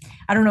 so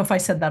I don't know if I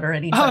said that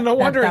already. Oh, no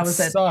wonder that it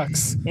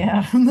sucks.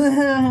 Yeah,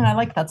 I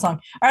like that song.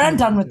 All right, I'm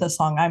done with this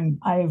song. I'm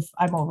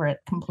over it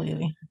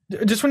completely.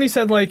 Just when you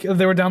said like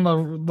they were down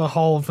the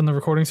hall from the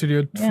recording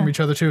studio from each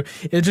other too,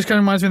 it just kind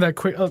of reminds me of that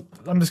quick.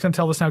 I'm just gonna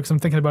tell this now because I'm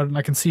thinking about it and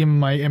I can see him in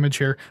my image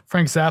here.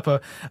 Frank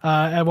Zappa.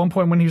 At one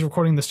point when he was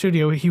recording the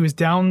studio, he was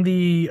down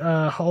the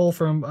hall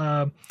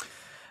from.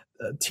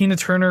 Tina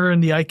Turner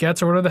and the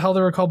Ikeettes or whatever the hell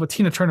they were called, but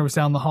Tina Turner was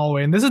down the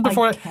hallway, and this is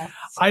before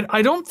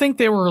I don't think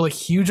they were really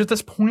huge at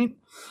this point.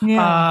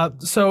 Yeah.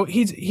 So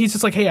he's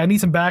just like, hey, I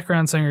need some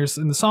background singers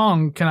in the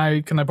song. Can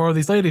I borrow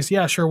these ladies?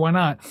 Yeah, sure, why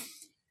not?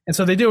 And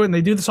so they do it, and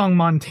they do the song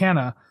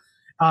Montana,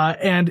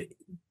 and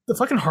the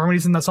fucking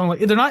harmonies in that song, like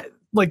they're not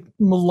like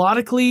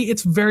melodically,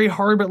 it's very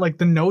hard, but like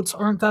the notes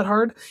aren't that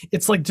hard.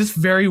 It's like just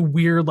very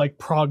weird, like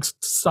prog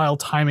style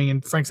timing,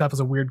 and Frank Zappa's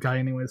a weird guy,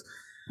 anyways.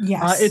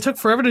 Yes. It took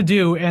forever to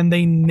do, and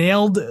they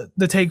nailed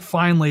the take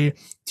finally.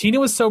 Tina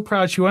was so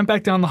proud. She went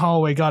back down the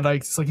hallway. God,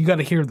 it's like, you got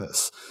to hear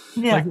this.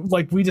 Yeah.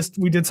 Like we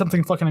did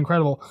something fucking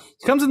incredible.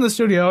 He comes in the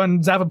studio,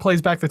 and Zappa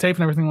plays back the tape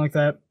and everything like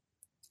that.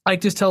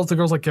 Ike just tells the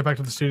girls like get back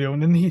to the studio,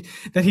 and then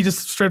he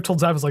just straight up told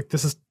Zapp was like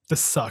this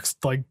sucks,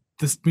 like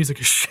this music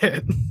is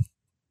shit.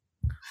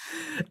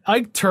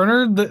 Ike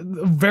Turner, the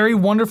very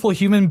wonderful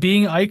human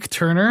being Ike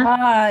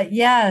Turner.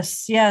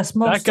 Yes,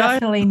 most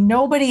definitely.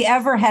 Nobody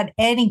ever had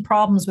any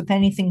problems with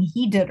anything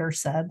he did or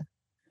said.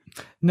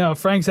 No,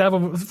 Frank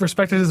Zappa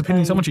respected his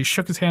opinion so much he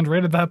shook his hand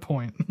right at that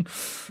point.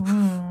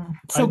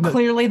 So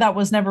clearly that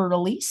was never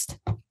released.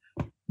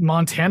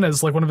 Montana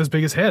is like one of his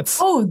biggest hits.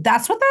 Oh,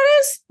 that's what that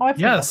is? Oh, I've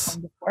heard that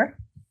song before.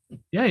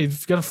 Yeah,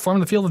 you've got to farm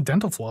the field of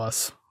dental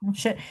floss. Oh,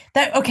 shit.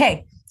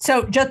 Okay.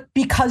 So just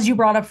because you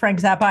brought up Frank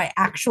Zappa, I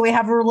actually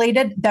have a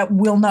related that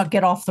will not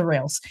get off the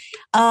rails.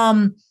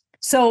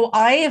 So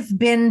I have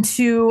been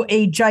to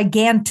a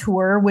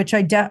Gigantour, which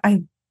I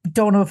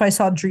don't know if I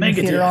saw Dream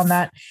Theater on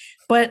that,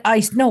 but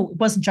no, it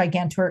wasn't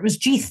Gigantour. It was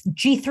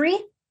G3.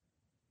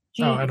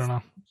 I don't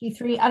know.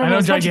 G3. I don't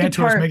know.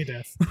 Gigantour is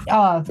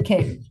Megadeth.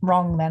 Okay,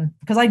 wrong then.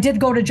 Because I did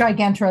go to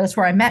Gigantour. That's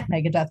where I met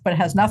Megadeth, but it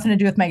has nothing to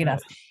do with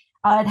Megadeth.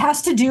 It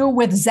has to do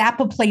with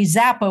Zappa Plays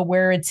Zappa,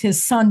 where it's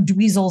his son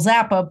Dweezil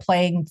Zappa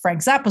playing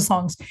Frank Zappa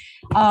songs.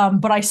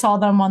 But I saw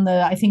them on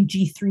the, I think,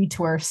 G3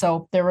 tour.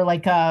 So they were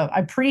like,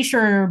 I'm pretty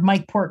sure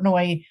Mike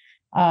Portnoy,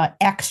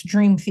 ex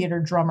Dream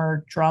Theater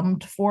drummer,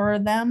 drummed for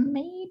them,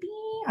 maybe?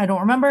 I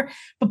don't remember.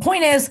 The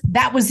point is,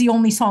 that was the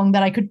only song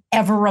that I could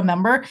ever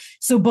remember.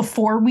 So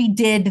before we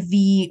did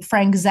the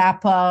Frank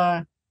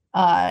Zappa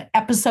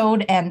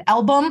episode and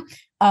album,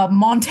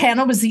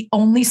 Montana was the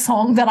only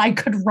song that I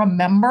could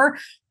remember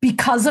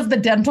because of the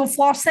dental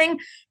floss thing.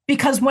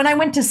 Because when I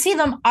went to see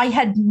them, I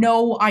had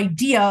no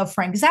idea of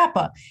Frank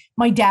Zappa.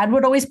 My dad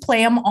would always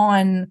play him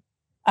on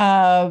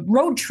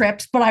road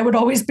trips, but I would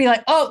always be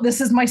like, oh,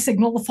 this is my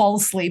signal to fall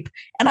asleep.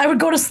 And I would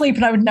go to sleep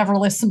and I would never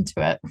listen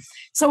to it.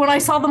 So when I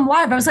saw them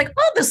live, I was like,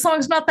 oh, this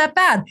song's not that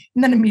bad.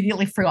 And then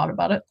immediately forgot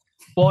about it.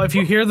 Well, if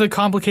you hear the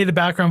complicated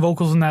background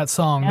vocals in that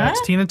song, that's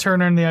Tina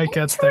Turner and the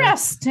Ikeettes there.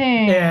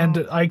 Interesting.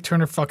 And Ike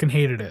Turner fucking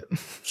hated it.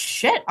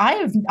 Shit,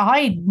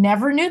 I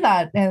never knew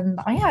that, and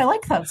I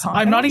like that song.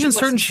 I'm not even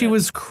certain she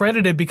was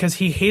credited because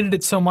he hated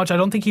it so much. I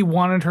don't think he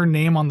wanted her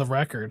name on the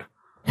record.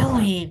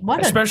 Really? What?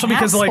 Especially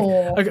because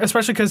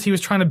especially because he was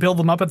trying to build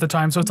them up at the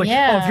time. So it's like,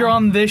 oh, if you're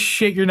on this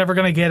shit, you're never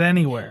gonna get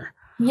anywhere.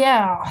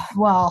 Yeah.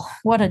 Well,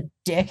 what a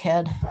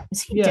dickhead.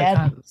 Is he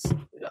dead?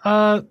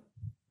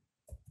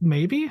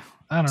 Maybe.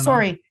 I don't know.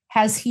 Sorry,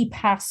 has he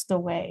passed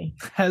away?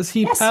 Has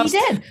he yes, passed? He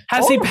did.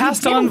 Has he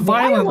passed on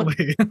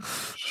violently?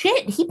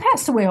 Shit, he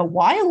passed away a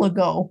while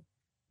ago.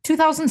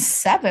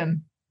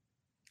 2007.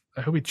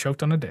 I hope he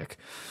choked on a dick.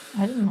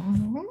 I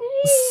don't know.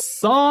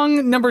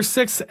 Song number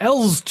 6,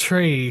 L's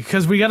Tree,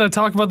 because we got to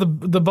talk about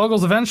the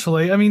Buggles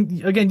eventually. I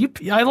mean, again,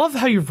 I love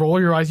how you roll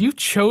your eyes. You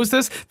chose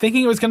this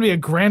thinking it was going to be a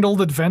grand old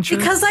adventure.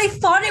 Because I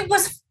thought it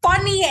was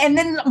funny, and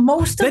then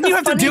then you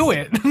have to do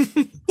it.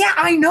 Yeah,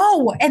 I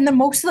know. And the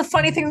most of the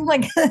funny things,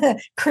 like,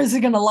 Chris is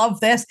going to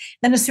love this.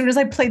 Then as soon as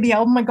I play the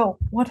album, I go,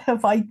 what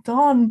have I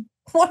done?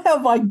 What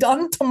have I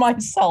done to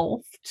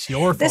myself? It's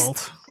your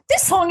fault.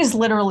 This song is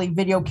literally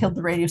Video Killed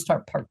the Radio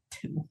Star Part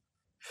 2.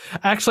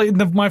 Actually,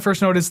 my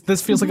first note is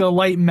this feels like a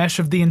light mesh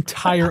of the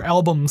entire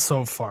album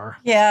so far.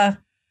 Yeah.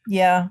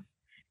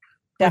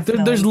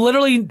 Definitely. There's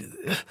literally,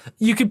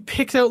 you could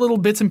pick out little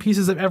bits and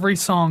pieces of every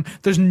song.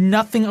 There's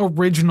nothing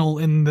original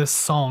in this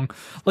song.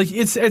 Like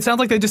it sounds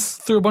like they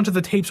just threw a bunch of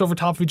the tapes over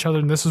top of each other,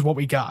 and this is what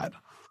we got.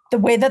 The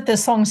way that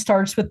this song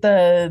starts with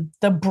the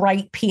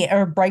bright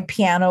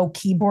piano,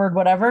 keyboard,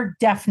 whatever,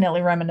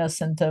 definitely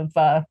reminiscent of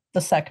the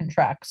second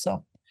track.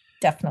 So.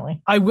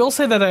 Definitely. I will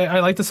say that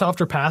I like the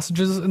softer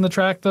passages in the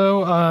track,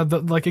 though.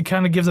 Like it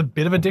kind of gives a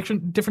bit of a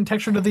different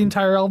texture to the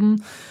entire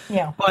album.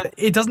 Yeah. But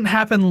it doesn't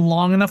happen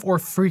long enough or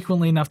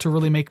frequently enough to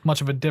really make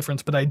much of a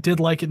difference. But I did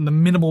like it in the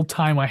minimal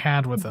time I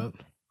had with it.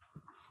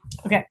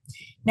 Okay.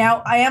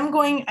 Now I'm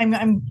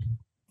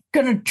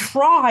gonna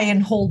try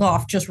and hold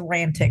off just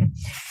ranting.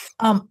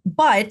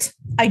 But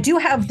I do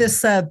have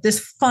this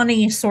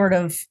funny sort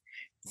of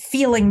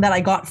feeling that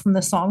I got from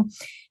the song.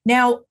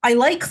 Now I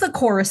like the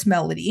chorus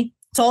melody.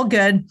 It's all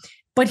good.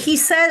 But he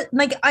said,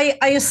 like, I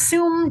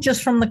assume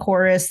just from the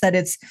chorus that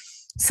it's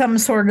some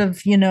sort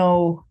of,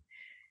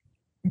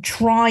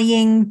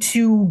 trying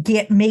to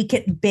make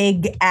it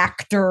big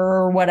actor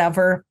or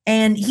whatever.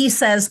 And he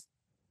says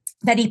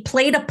that he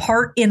played a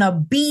part in a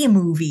B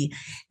movie.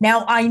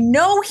 Now, I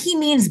know he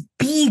means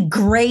B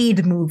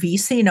grade movie,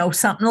 so,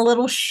 something a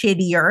little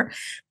shittier.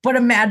 But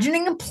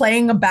imagining him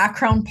playing a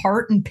background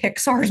part in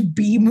Pixar's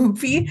B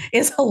movie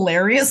is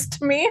hilarious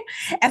to me.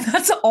 And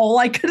that's all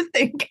I could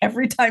think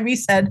every time he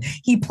said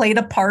he played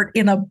a part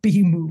in a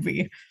B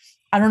movie.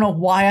 I don't know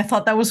why I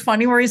thought that was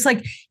funny, where he's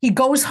like, he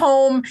goes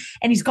home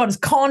and he's got his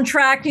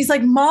contract. He's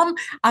like, Mom,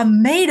 I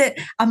made it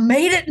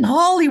in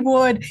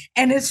Hollywood.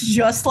 And it's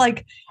just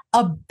like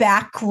a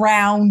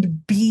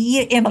background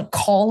bee in a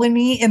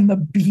colony in the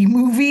B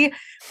movie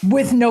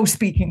with no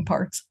speaking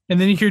parts. And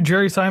then you hear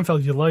Jerry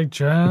Seinfeld, you like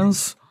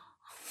jazz?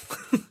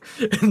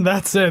 And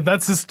that's it.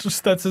 That's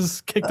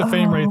his kick to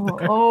fame right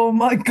there. Oh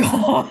my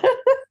God.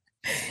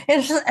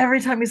 It's just every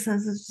time he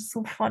says it's just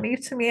so funny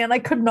to me, and I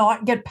could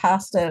not get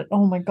past it.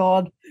 Oh my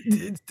god.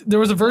 There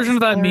was a version of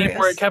that meme where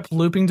hilarious. it kept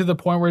looping to the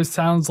point where it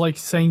sounds like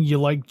saying you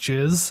like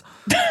jizz.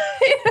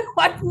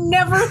 I've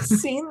never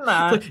seen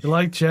that. Like, you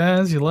like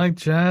jazz, you like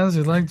jazz,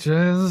 you like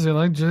jazz, you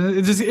like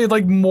jazz. It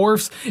like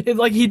morphs.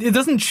 It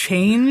doesn't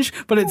change,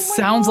 but it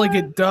sounds like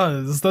it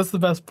does. That's the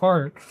best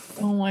part.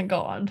 Oh my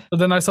god. But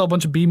then I saw a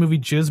bunch of B movie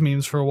jizz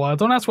memes for a while.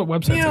 Don't ask what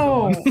websites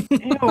are going.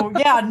 Ew.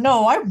 Yeah,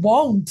 no, I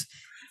won't.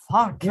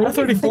 Fuck. Rule I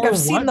don't even 34 think I've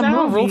seen the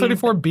now? movie. Rule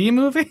 34 B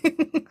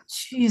movie?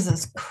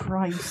 Jesus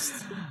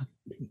Christ.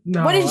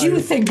 No, What did you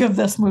think of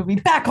this movie?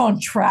 Back on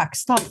track.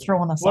 Stop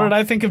throwing us What off. did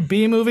I think of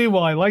B movie?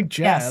 Well, I like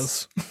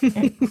jazz.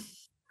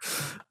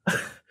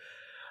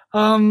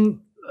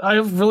 I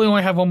really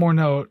only have one more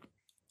note.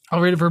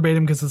 I'll read it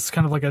verbatim because it's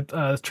kind of like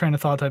a train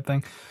of thought type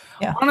thing.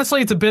 Yeah.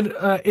 Honestly, it's a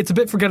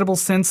bit forgettable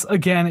since,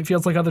 again, it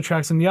feels like other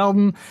tracks in the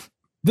album.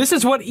 This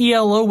is what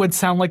ELO would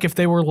sound like if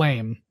they were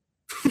lame.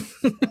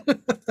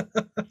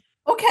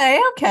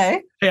 Okay.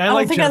 Hey, I don't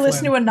like think Jeff I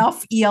listen Lynne. to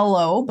enough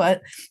ELO,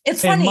 but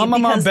it's Hey, funny Mama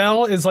Ma because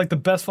Bell is like the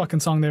best fucking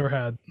song they ever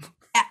had.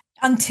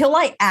 until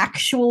I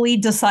actually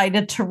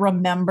decided to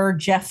remember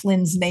Jeff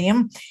Lynne's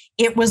name,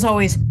 it was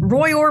always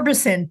Roy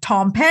Orbison,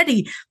 Tom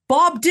Petty,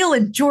 Bob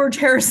Dylan, George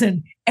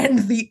Harrison,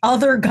 and the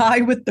other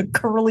guy with the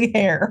curly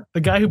hair.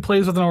 The guy who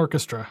plays with an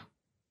orchestra,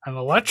 an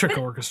electric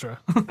orchestra.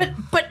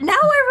 But now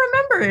I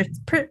remember it's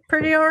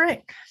pretty all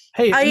right.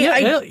 Hey,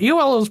 I-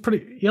 ELO is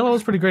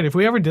pretty great. If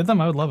we ever did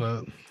them, I would love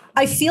it.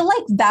 I feel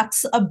like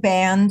that's a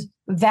band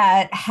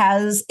that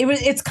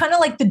it's kind of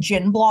like the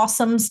Gin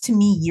Blossoms to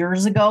me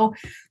years ago.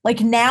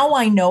 Like now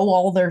I know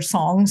all their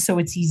songs, so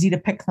it's easy to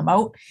pick them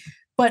out.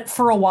 But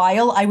for a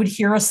while I would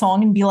hear a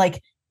song and be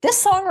like, this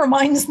song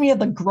reminds me of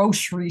the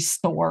grocery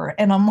store.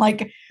 And I'm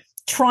like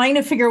trying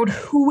to figure out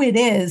who it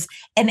is.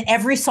 And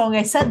every song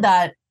I said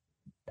that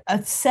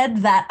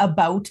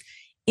about,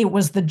 it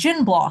was the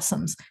Gin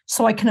Blossoms.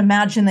 So I can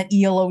imagine that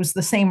ELO is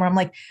the same, where I'm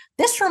like,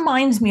 this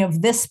reminds me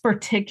of this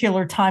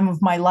particular time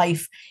of my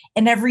life.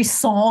 And every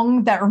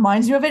song that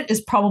reminds me of it is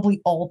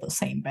probably all the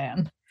same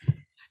band.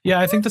 Yeah,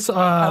 I think this.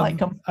 I like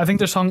them. I think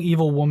their song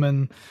 "Evil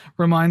Woman"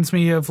 reminds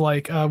me of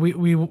like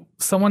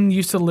someone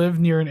used to live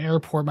near an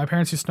airport. My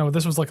parents used to know.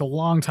 This was like a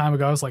long time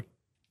ago. I was like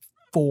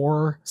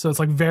 4, so it's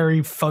like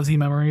very fuzzy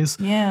memories.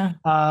 Yeah.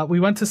 We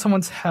went to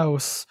someone's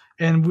house,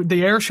 and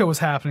the air show was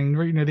happening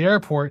right near the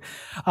airport.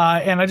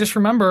 And I just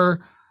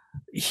remember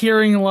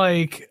hearing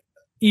like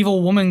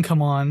 "Evil Woman"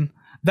 come on.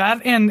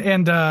 That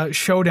and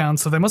Showdown.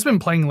 So they must have been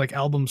playing like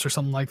albums or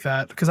something like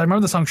that. Because I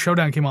remember the song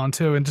Showdown came on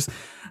too, and just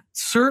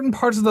certain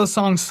parts of those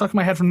songs stuck in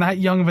my head from that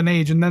young of an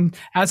age. And then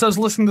as I was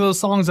listening to those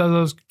songs as I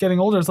was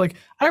getting older, it's like,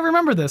 I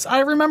remember this.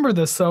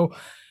 So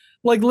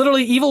like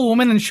literally Evil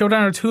Woman and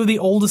Showdown are two of the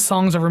oldest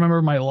songs I remember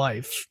in my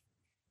life.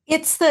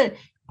 It's the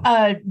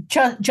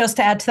just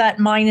to add to that,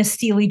 mine is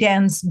Steely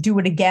Dan's Do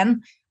It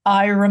Again.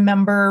 I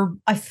remember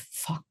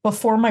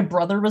before my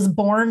brother was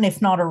born,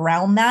 if not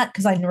around that,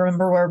 because I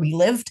remember where we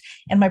lived,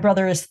 and my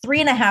brother is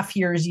 3.5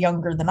 years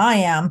younger than I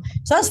am,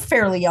 so I was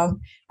fairly young.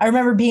 I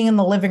remember being in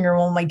the living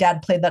room when my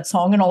dad played that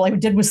song, and all I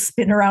did was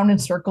spin around in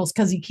circles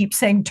because he keeps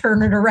saying,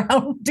 "Turn it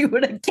around, do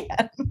it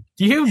again."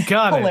 You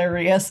got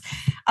Hilarious.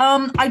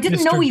 I didn't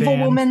Mr. know Evil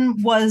Dan.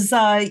 Woman was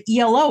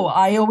ELO.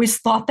 I always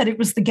thought that it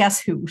was the Guess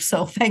Who.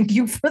 So thank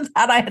you for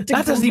that. I had to.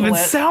 That doesn't Google even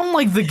it. sound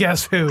like the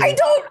Guess Who. I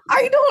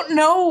don't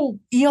know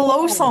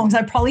ELO songs.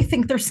 I probably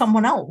think there's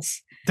someone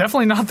else.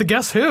 Definitely not the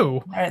Guess Who.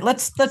 All right,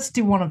 let's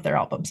do one of their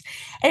albums.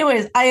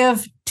 Anyways, I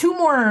have 2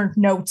 more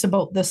notes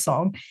about this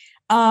song.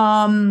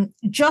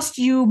 Just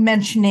you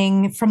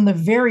mentioning from the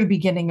very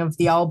beginning of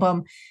the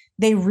album,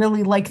 they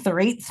really like their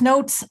 8th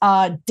notes.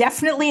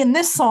 Definitely in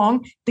this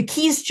song, the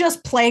keys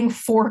just playing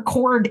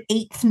 4-chord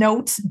 8th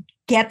notes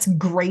gets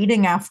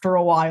grating after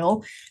a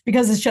while,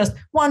 because it's just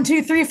 1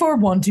 2 3 4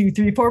 1 2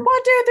 3 4 1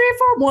 2 3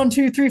 4 1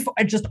 2 3 4,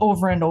 just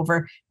over and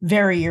over.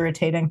 Very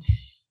irritating.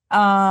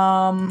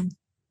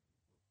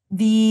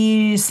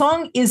 The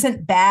song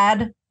isn't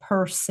bad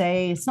per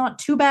se. It's not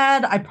too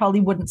bad. I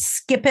probably wouldn't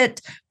skip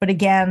it, but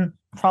again,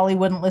 probably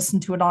wouldn't listen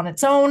to it on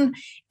its own.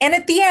 And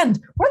at the end,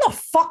 where the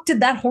fuck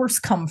did that horse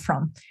come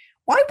from?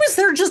 Why was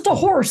there just a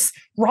horse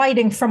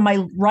riding from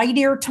my right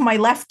ear to my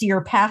left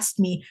ear past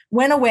me,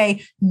 went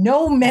away,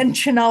 no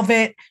mention of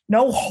it,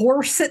 no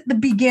horse at the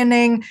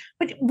beginning?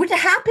 But what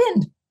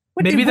happened?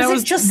 Maybe that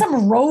was it just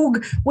some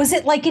rogue? Was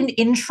it like an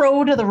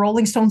intro to the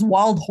Rolling Stones'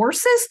 Wild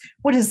Horses?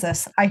 What is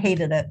this? I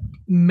hated it.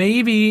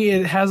 Maybe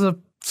it has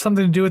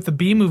something to do with the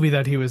B movie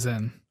that he was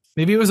in.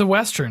 Maybe it was a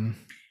Western.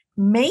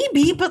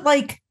 Maybe, but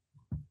like,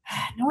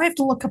 now I have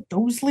to look up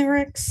those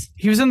lyrics.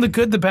 He was in The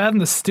Good, the Bad,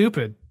 and the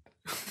Stupid.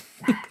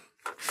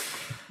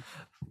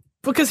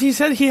 Because he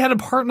said he had a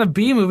part in a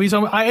B movie.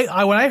 So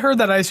I when I heard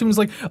that, I assumed it was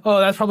like, oh,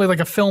 that's probably like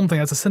a film thing.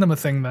 That's a cinema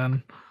thing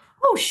then.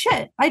 Oh,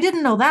 shit. I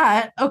didn't know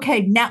that.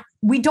 Okay, now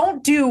we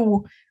don't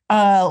do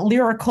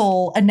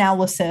lyrical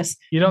analysis.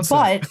 You don't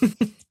say. But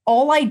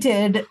all I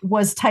did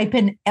was type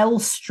in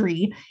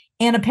Elstree,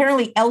 And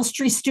apparently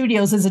Elstree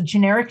Studios is a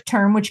generic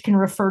term which can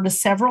refer to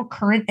several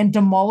current and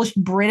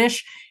demolished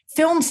British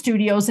film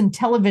studios and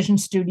television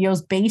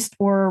studios based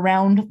or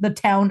around the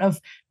town of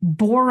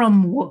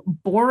Borehamwood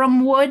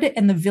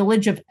and the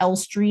village of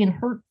Elstree in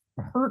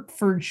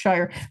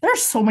Hertfordshire. There are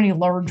so many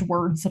large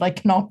words that I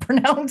cannot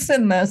pronounce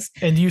in this.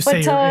 And you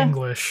say you're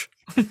English.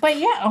 But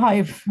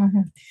yeah,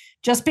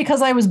 just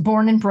because I was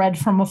born and bred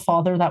from a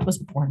father that was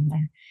born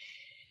there.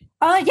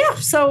 Yeah,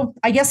 so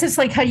I guess it's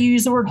like how you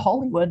use the word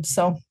Hollywood.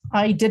 So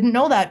I didn't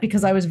know that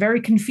because I was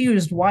very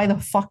confused why the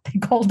fuck they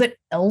called it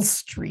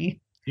Elstree.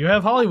 You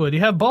have Hollywood, you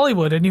have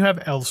Bollywood, and you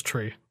have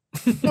Elstree.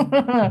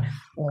 How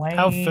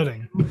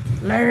fitting.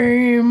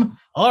 Lame.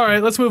 All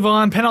right, let's move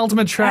on.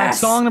 Penultimate track,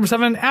 Yes. Song number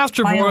 7,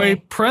 Astro Finally.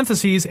 Boy,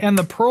 parentheses, and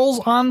the Pearls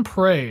on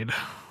Parade.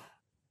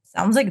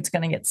 Sounds like it's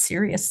going to get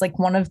serious. Like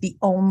one of the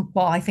only,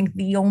 well, I think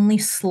the only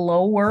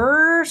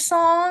slower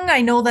song.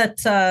 I know that,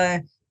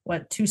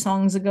 3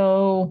 songs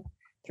ago,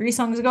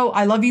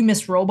 I Love You,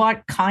 Miss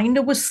Robot kind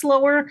of was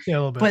slower. Yeah, a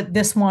little bit. But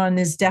this one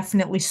is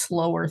definitely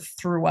slower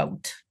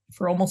throughout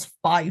for almost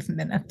 5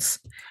 minutes.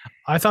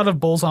 I thought of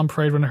Bulls on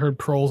Parade when I heard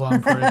Pearls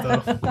on Parade,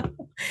 though.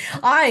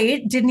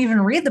 I didn't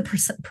even read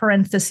the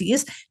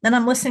parentheses. Then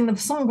I'm listening to the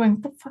song going,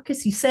 what the fuck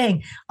is he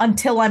saying?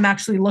 Until I'm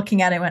actually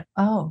looking at it and went,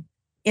 oh,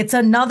 it's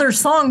another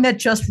song that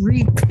just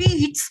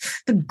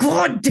repeats the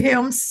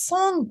goddamn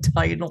song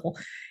title.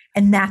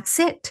 And that's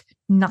it.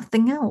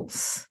 Nothing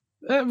else.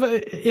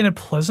 But in a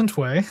pleasant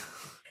way.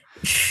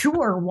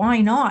 Sure, why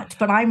not?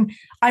 But I'm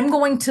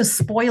going to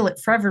spoil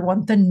it for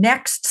everyone. The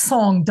next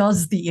song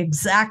does the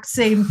exact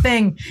same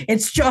thing.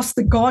 It's just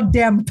the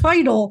goddamn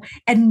title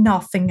and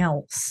nothing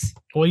else.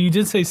 Well, you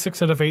did say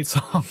 6 out of 8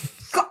 songs.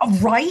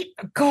 Right?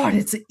 God,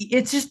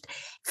 it's just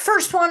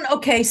first one,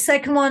 okay.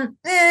 Second one,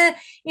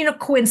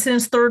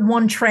 coincidence. Third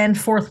one, trend.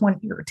 Fourth one,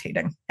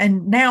 irritating.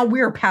 And now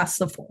we're past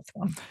the fourth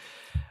one.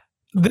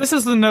 This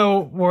is this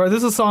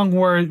is a song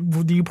where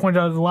you pointed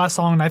out the last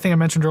song, and I think I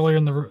mentioned earlier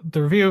in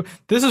the review.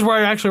 This is where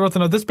I actually wrote the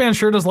note. This band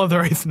sure does love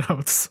their eighth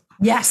notes.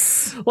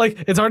 Yes.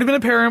 Like, it's already been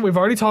apparent. We've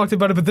already talked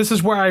about it, but this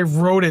is where I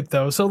wrote it,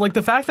 though. So, like,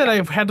 the fact that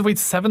I had to wait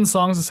 7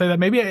 songs to say that,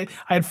 maybe I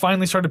had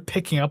finally started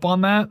picking up on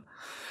that.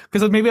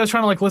 Because maybe I was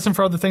trying to, like, listen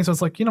for other things. So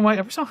it's like, you know what?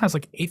 Every song has,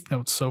 like, eighth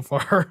notes so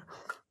far.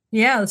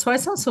 Yeah, that's why it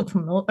sounds so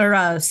familiar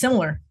or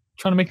similar.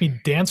 Trying to make me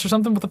dance or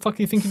something? What the fuck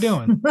do you think you're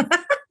doing?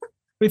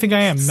 What do you think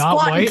I am? Not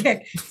Squat white? And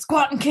kick.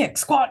 Squat and kick.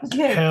 Squat and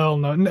kick. Hell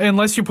no.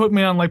 Unless you put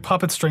me on like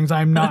puppet strings,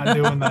 I'm not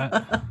doing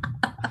that.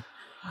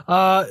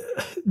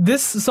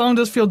 This song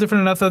does feel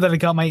different enough though that it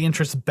got my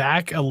interest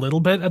back a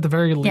little bit at the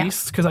very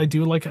least, because I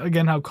do like,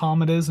 again, how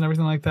calm it is and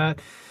everything like that.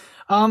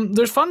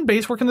 There's fun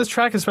bass work in this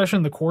track, especially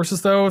in the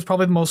choruses though. It's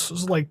probably the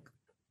most like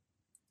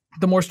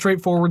the more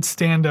straightforward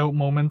standout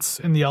moments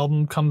in the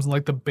album comes in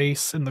like the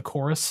bass in the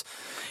chorus.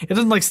 It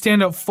doesn't like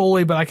stand out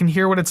fully, but I can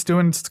hear what it's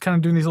doing. It's kind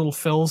of doing these little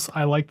fills.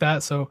 I like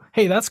that. So,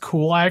 hey, that's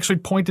cool. I actually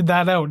pointed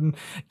that out and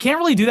can't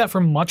really do that for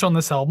much on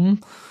this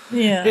album.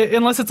 Yeah.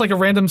 Unless it's like a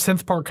random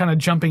synth part kind of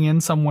jumping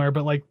in somewhere,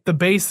 but like the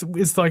bass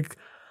is like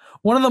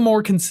one of the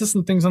more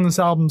consistent things on this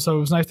album. So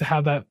it was nice to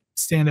have that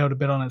stand out a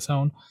bit on its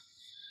own.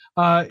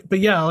 But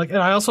yeah, like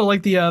I also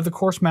like the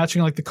chorus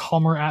matching like the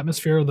calmer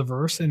atmosphere of the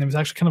verse, and it was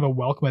actually kind of a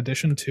welcome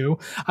addition too.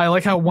 I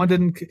like how one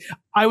didn't.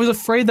 I was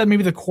afraid that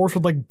maybe the chorus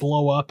would like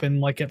blow up and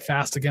like get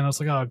fast again. I was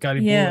like, oh god,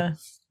 he blew it.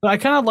 But I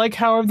kind of like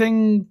how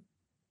everything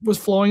was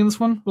flowing in this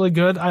one. Really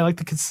good. I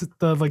like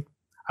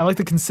I like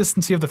the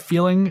consistency of the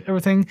feeling,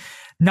 everything.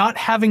 Not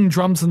having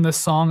drums in this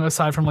song,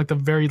 aside from like the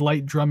very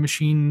light drum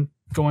machine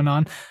going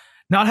on,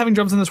 not having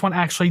drums in this one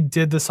actually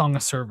did the song a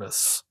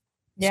service.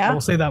 Yeah, so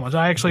we'll say that much.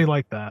 I actually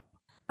like that.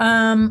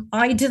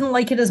 I didn't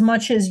like it as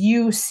much as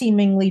you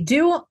seemingly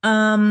do.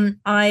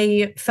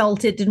 I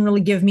felt it didn't really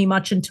give me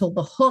much until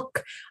the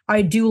hook.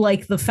 I do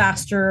like the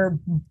faster,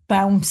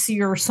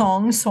 bouncier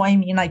songs, so I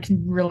mean, I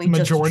can really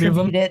just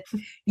attribute it.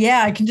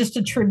 Yeah, I can just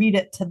attribute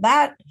it to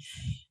that.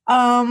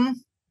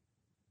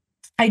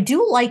 I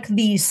do like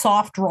the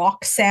soft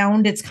rock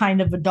sound it's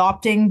kind of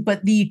adopting,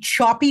 but the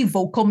choppy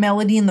vocal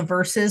melody in the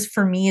verses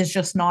for me is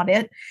just not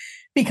it,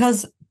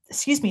 because,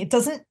 it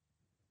doesn't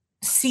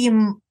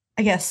seem,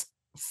 I guess,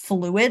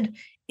 fluid.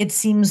 It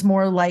seems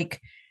more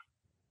like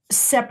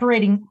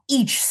separating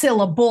each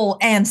syllable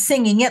and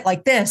singing it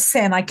like this,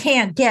 and I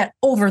can't get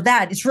over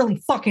that. It's really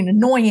fucking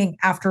annoying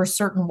after a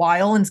certain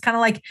while, and it's kind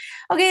of like,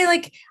 okay,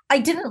 like I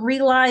didn't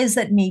realize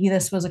that maybe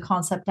this was a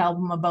concept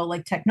album about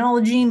like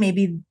technology.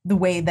 Maybe the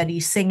way that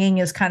he's singing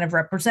is kind of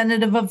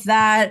representative of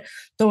that.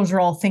 Those are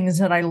all things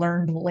that I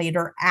learned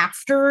later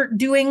after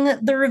doing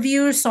the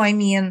review. So I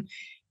mean,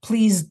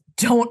 please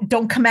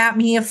don't come at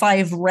me if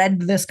I've read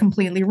this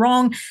completely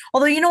wrong.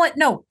 Although, you know what?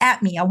 No,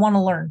 at me. I want to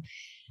learn.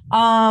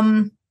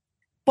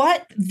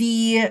 But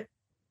the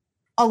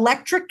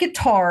electric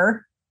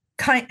guitar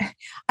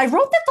I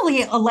wrote that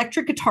the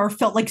electric guitar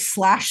felt like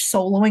Slash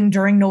soloing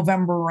during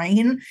November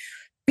Rain,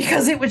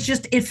 because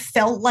it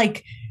felt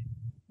like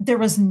there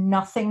was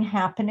nothing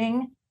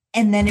happening.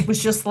 And then it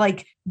was just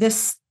like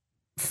this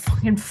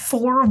fucking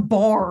 4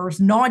 bars,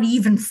 not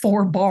even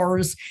 4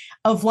 bars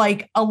of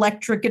like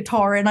electric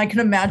guitar. And I can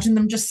imagine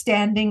them just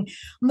standing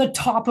on the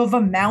top of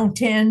a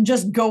mountain,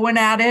 just going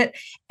at it.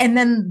 And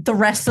then the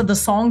rest of the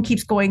song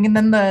keeps going. And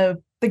then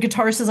the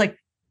guitarist is like,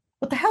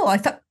 what the hell? I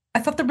thought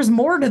there was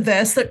more to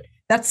this.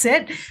 That's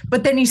it.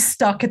 But then he's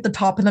stuck at the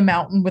top of the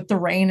mountain with the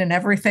rain and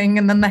everything.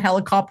 And then the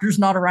helicopter's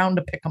not around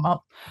to pick him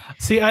up.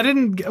 See,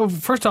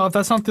 first off,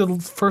 that's not the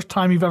first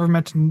time you've ever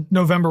mentioned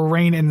November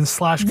Rain in the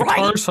Slash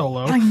guitar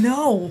solo. I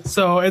know.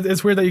 So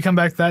it's weird that you come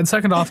back to that. And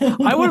second off,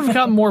 I would have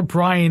gotten more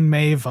Brian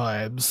May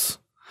vibes.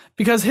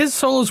 Because his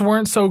solos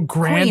weren't so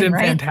grand Queen, and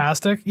right?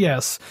 fantastic.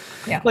 Yes.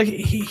 Yeah. Like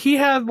he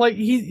had like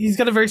he's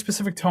got a very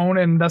specific tone,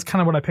 and that's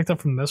kind of what I picked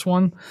up from this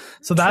one.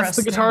 So that's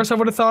the guitarist I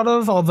would have thought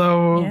of,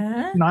 although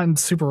not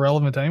super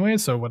relevant anyway,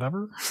 so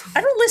whatever.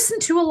 I don't listen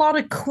to a lot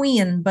of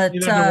Queen, but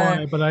Neither do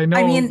I, but I know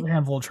a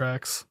handful of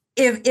tracks.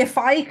 If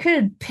I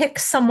could pick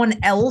someone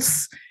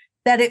else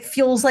that it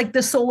feels like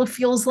the solo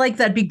feels like,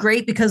 that'd be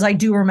great, because I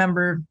do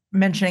remember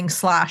mentioning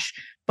Slash,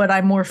 but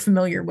I'm more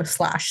familiar with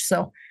Slash,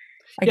 so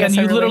I guess and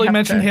you really literally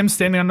mentioned him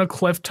standing on a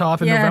cliff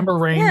top in November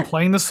Rain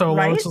playing the solo.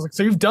 Right? It's like,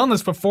 so you've done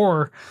this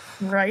before.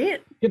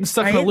 Right? Getting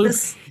stuck in a loop.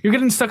 You're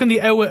getting stuck in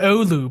the O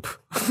loop.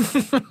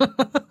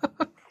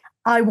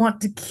 I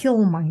want to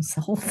kill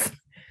myself.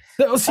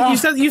 See,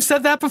 you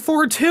said that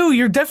before too.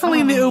 You're definitely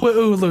in the O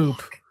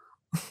loop.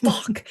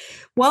 Fuck.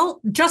 Well,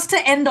 just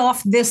to end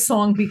off this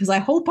song, because I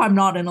hope I'm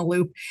not in a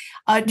loop.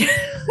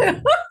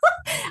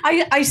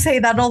 I say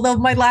that, although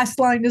my last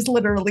line is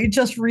literally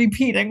just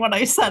repeating what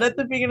I said at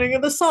the beginning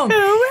of the song.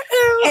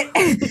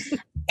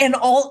 In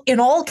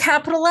all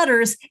capital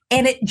letters,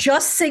 and it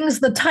just sings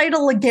the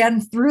title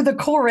again through the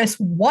chorus.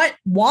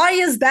 Why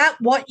is that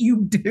what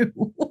you do?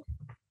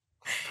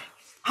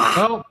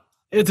 Well,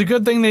 it's a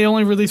good thing they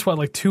only released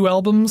like 2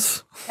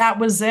 albums. That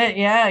was it.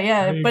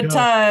 Yeah. But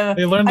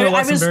they learned their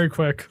lesson very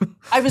quick.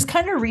 I was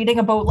kind of reading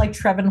about like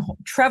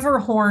Trevor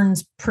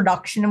Horn's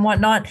production and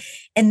whatnot,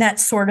 and that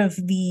sort of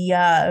the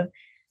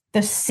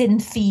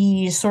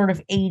synthy sort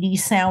of 80s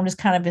sound is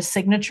kind of his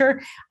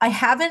signature.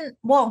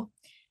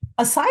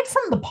 Aside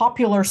from the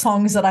popular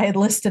songs that I had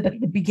listed at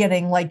the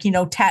beginning, like,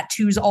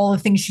 Tattoos, All the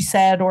Things She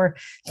Said, or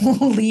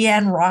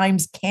Leanne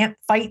Rimes' Can't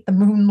Fight the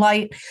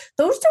Moonlight,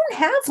 those don't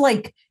have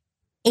like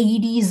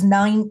 80s,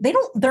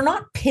 they're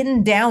not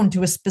pinned down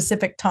to a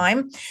specific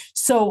time.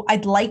 So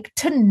I'd like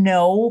to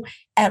know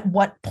at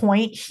what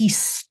point he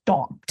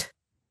stopped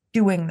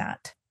doing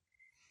that.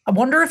 I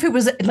wonder if it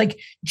was like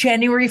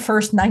January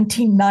 1st,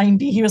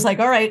 1990. He was like,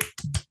 all right,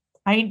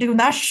 I ain't doing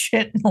that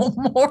shit no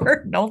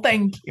more. No,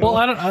 thank you. Well,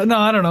 I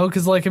don't know.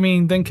 Cause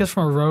then Kiss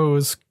from a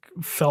Rose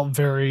felt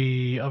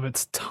very of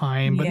its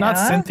time, but not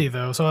synthy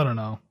though. So I don't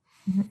know.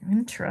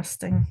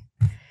 Interesting.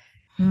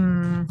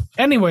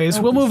 Anyways,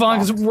 we'll move on,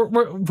 because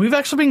we've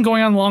actually been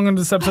going on longer in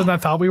this episode than I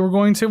thought we were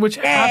going to, which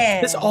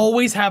this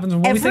always happens.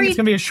 When we think it's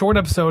going to be a short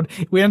episode,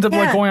 we end up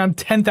like going on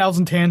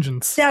 10,000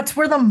 tangents. That's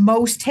where the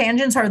most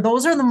tangents are.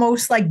 Those are the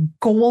most like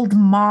gold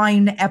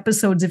mine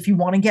episodes if you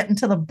want to get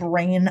into the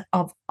brain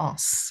of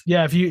us.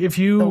 Yeah, if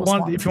you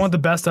want the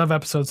best of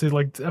episodes,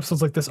 like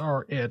episodes like this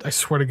are it. I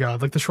swear to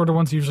God, like the shorter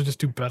ones usually just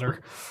do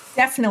better.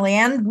 Definitely,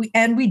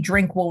 and we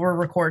drink while we're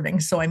recording,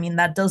 so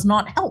that does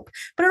not help,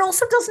 but it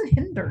also doesn't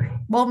hinder.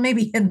 Well,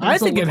 maybe hinders. I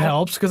think it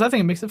helps, because I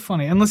think it makes it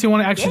funny. Unless you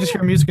want to actually just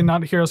hear music and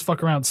not hear us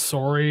fuck around.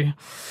 Sorry.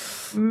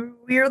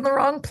 We're in the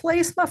wrong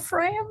place, my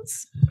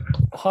friends.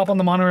 Hop on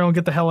the monorail and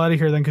get the hell out of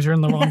here then, because you're in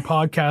the wrong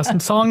podcast.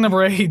 And song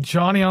number 8,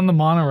 Johnny on the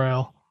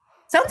Monorail.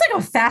 Sounds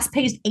like a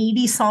fast-paced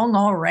 80s song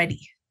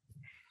already.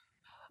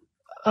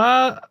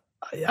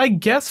 I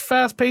guess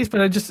fast-paced,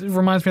 but it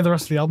reminds me of the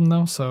rest of the album,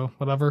 though, so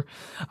whatever.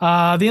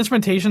 The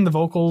instrumentation, the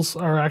vocals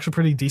are actually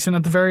pretty decent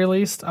at the very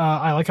least.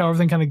 I like how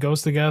everything kind of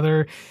goes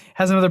together.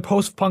 Has another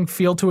post-punk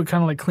feel to it,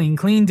 kind of like Clean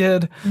Clean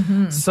did.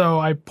 Mm-hmm. So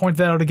I pointed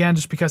that out again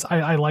just because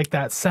I like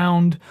that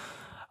sound.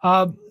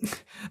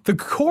 The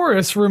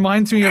chorus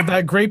reminds me of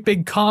that Great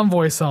Big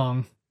Convoy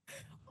song.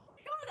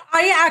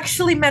 I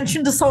actually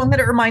mentioned a song that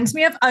it reminds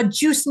me of,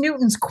 Juice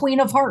Newton's Queen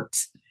of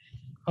Hearts.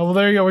 Oh, well,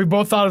 there you go. We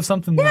both thought of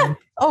something. Yeah. Then.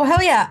 Oh,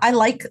 hell yeah. I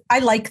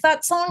like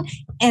that song.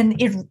 And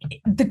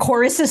the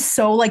chorus is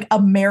so like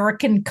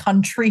American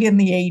country in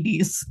the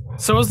 80s.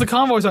 So is the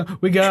convoy song.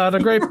 We got a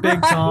great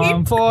big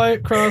convoy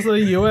across the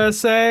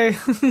USA.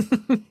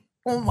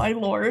 Oh, my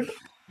Lord.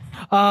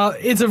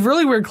 It's a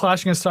really weird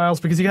clashing of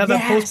styles, because you have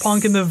that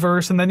post-punk in the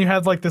verse, and then you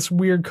have like this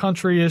weird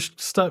country-ish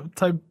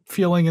type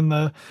feeling in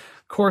the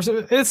chorus.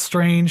 It's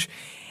strange.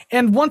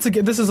 And once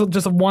again, this is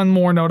just one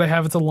more note I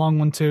have. It's a long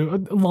one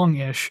too,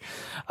 long-ish.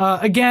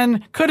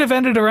 Again, could have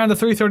ended around the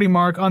 3:30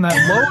 mark on that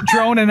low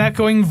drone and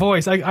echoing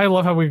voice. I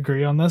love how we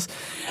agree on this.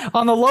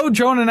 On the low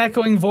drone and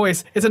echoing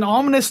voice, it's an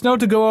ominous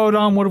note to go out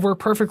on, would have worked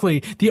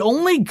perfectly. The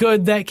only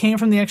good that came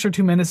from the extra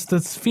 2 minutes is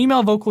this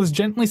female vocalist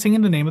gently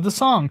singing the name of the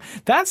song.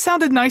 That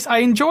sounded nice. I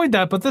enjoyed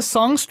that, but this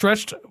song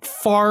stretched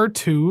far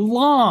too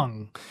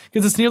long,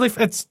 because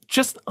it's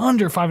just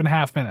under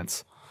 5.5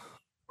 minutes.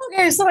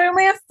 Okay, so I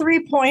only have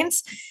 3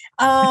 points.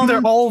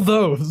 They're all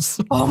those.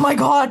 Oh my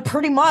God,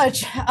 pretty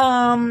much.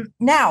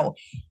 Now,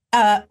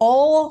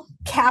 all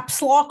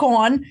caps lock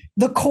on.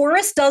 The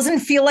chorus doesn't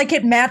feel like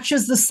it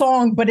matches the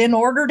song, but in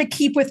order to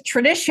keep with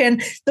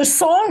tradition, the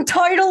song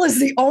title is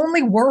the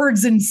only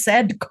words in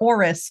said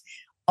chorus.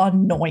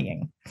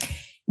 Annoying.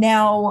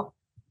 Now,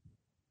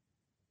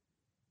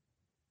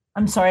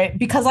 I'm sorry,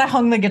 because I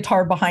hung the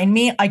guitar behind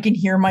me, I can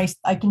hear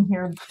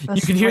the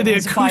You can hear the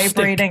acoustic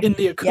vibrating in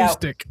the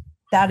acoustic. Yeah,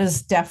 that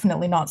is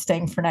definitely not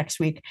staying for next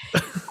week.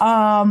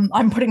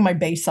 I'm putting my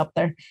bass up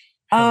there.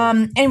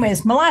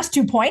 Anyways, my last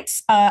 2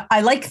 points.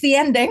 I like the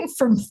ending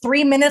from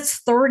 3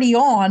 minutes 30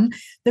 on.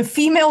 The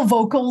female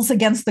vocals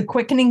against the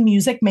quickening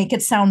music make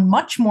it sound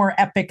much more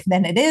epic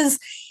than it is.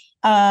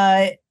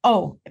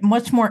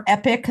 Much more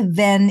epic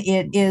than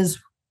it is.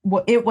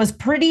 It was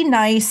pretty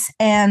nice.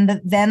 And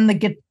then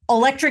the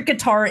electric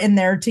guitar in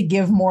there to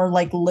give more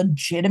like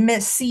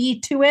legitimacy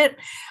to it.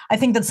 I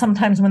think that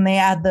sometimes when they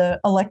add the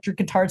electric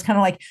guitar, it's kind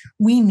of like,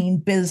 we mean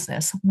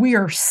business. We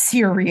are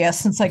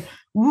serious. It's like,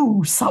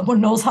 ooh,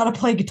 someone knows how to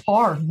play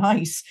guitar.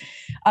 Nice.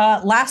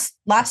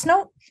 Last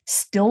note,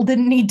 still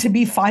didn't need to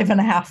be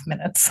 5.5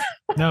 minutes.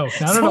 No,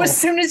 not at all. So as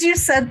soon as you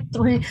said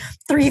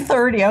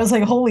 3:30, I was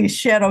like, holy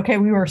shit. Okay,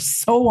 we were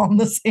so on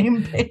the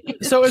same page.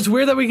 So it's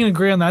weird that we can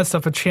agree on that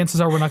stuff, but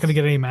chances are we're not going to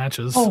get any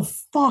matches. Oh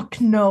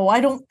fuck no! I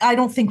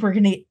don't think we're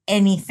going to get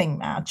anything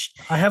matched.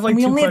 I have like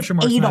 2 question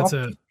marks, and that's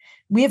it.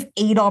 We have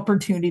 8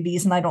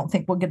 opportunities, and I don't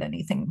think we'll get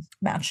anything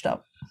matched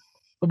up.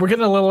 But we're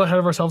getting a little ahead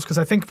of ourselves because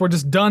I think we're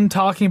just done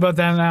talking about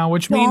that now,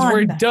 which means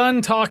we're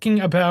done talking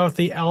about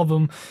the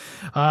album.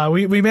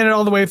 We made it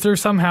all the way through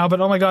somehow,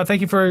 but oh my God,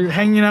 thank you for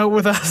hanging out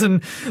with us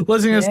and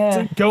listening to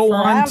us go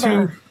on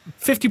to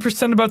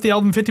 50% about the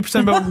album,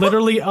 50% about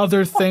literally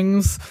other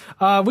things.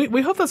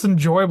 We hope that's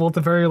enjoyable at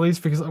the very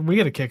least because we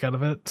get a kick out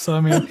of it. So,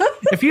 I mean,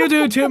 if you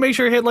do too, make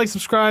sure you hit like,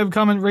 subscribe,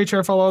 comment, rate,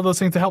 share, follow, all those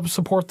things to help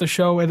support the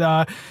show. It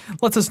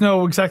lets us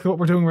know exactly what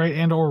we're doing right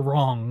and or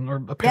wrong. Or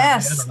apparently,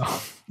 I don't know.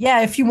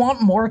 Yeah, if you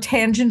want more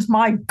tangents,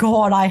 my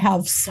God, I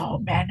have so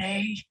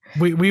many.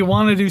 We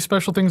want to do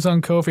special things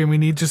on Ko-fi, and we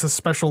need just a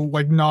special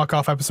like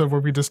knockoff episode where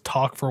we just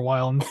talk for a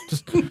while and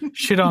just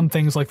shit on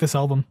things like this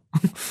album.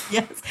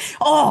 Yes.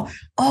 Oh,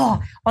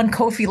 on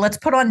Ko-fi, let's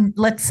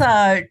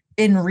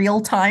in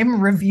real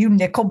time review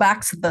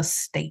Nickelback's The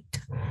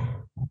State.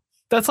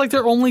 That's like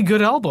their only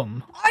good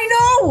album.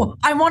 I know.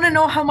 I want to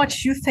know how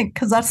much you think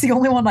because that's the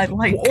only one I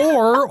like.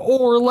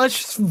 Or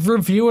let's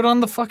review it on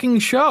the fucking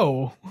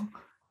show.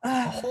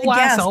 Whole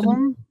ass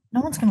album. No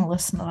one's gonna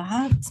listen to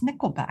that. It's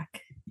Nickelback.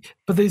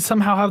 But they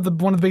somehow have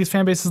one of the biggest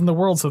fan bases in the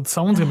world, so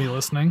someone's gonna be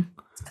listening.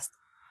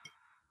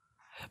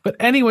 But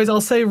anyways, I'll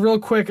say real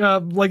quick,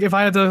 like if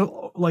I had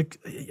to, like,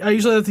 I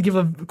usually have to give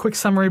a quick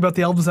summary about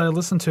the albums that I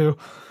listen to.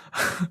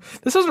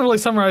 This doesn't really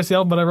summarize the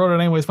album, but I wrote it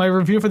anyways. My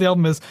review for the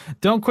album is,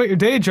 don't quit your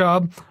day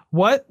job.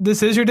 What?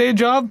 This is your day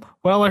job?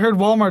 Well, I heard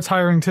Walmart's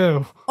hiring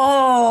too.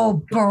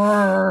 Oh,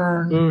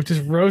 burn. Ooh,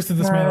 just roasted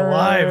this man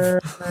alive.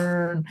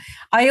 Burn.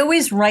 I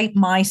always write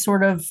my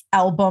sort of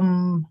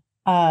album,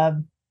 sort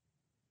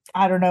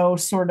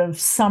of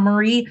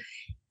summary,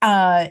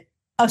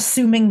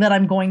 assuming that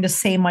I'm going to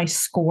say my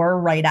score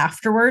right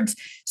afterwards.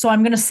 So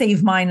I'm going to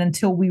save mine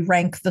until we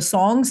rank the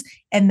songs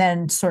and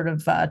then sort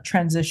of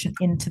transition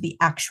into the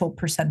actual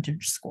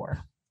percentage score.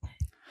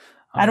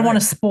 I don't want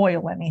to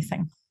spoil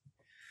anything.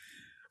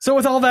 So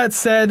with all that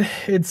said,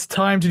 it's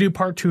time to do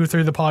part 2 or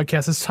 3 of the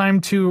podcast. It's time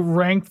to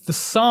rank the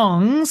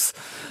songs.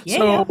 Yeah.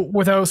 So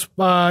without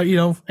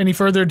any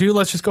further ado,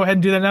 let's just go ahead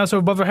and do that now. So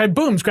above our head,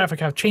 booms,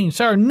 graphic have changed.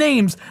 There are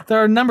names, there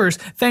are numbers.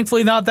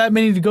 Thankfully, not that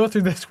many to go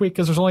through this week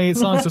because there's only 8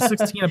 songs, so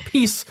 16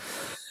 apiece.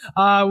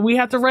 We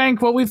have to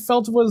rank what we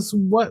felt was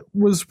what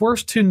was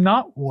worst to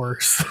not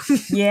worse.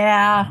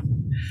 Yeah.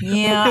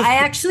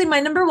 My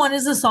number 1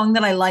 is a song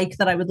that I like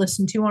that I would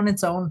listen to on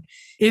its own.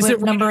 Is it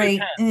number 8?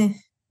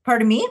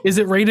 Pardon me? Is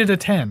it rated a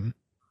 10?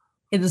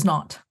 It is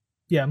not.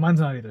 Yeah, mine's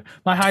not either.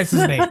 My highest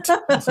is an 8.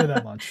 I'll say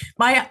that much.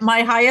 My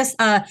highest,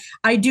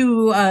 I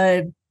do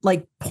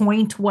like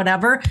point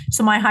whatever.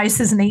 So my highest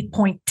is an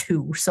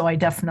 8.2. So I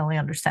definitely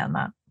understand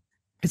that.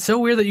 It's so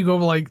weird that you go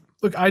like,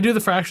 look, I do the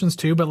fractions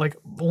too, but like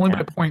only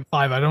by 0.5.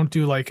 I don't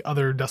do like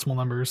other decimal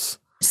numbers.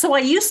 So I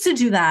used to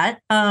do that.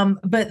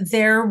 But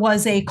there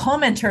was a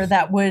commenter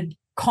that would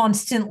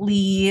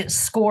constantly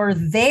score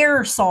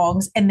their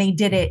songs and they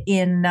did it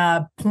in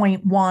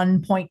 0.1,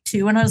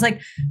 0.2. And I was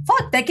like,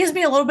 fuck, that gives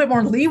me a little bit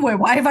more leeway.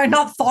 Why have I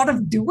not thought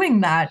of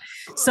doing that?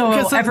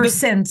 So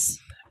since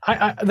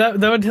that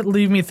would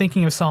leave me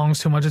thinking of songs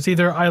too much. It's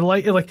either I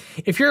like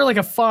if you're like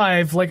a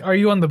 5, like are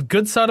you on the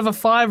good side of a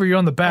 5 or are you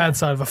on the bad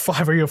side of a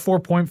 5? Are you a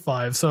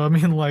 4.5? So I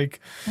mean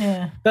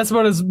that's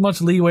about as much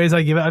leeway as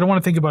I give it. I don't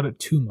want to think about it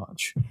too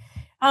much.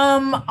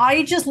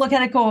 I just look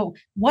at it, go,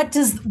 what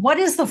is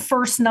the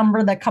first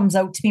number that comes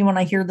out to me when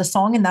I hear the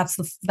song? And that's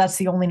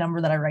the only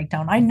number that I write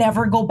down. I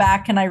never go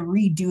back and I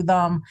redo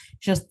them.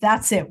 Just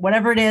that's it,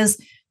 whatever it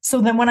is.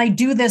 So then when I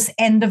do this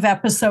end of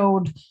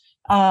episode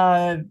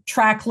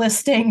track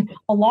listing,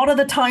 a lot of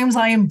the times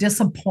I am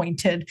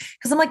disappointed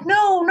because I'm like,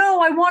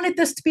 no, I wanted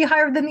this to be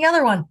higher than the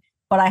other one,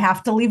 but I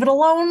have to leave it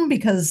alone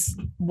because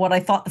what I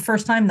thought the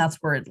first time, that's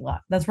where it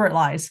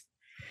lies.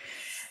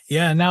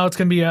 Yeah, now it's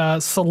going to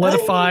be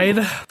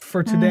solidified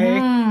for today.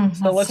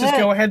 So let's just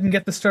go ahead and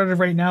get this started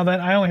right now.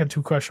 Then I only have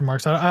 2 question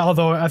marks.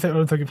 Although I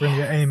don't think we're going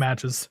to get any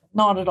matches.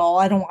 Not at all.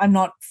 I'm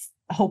not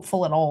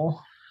hopeful at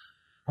all.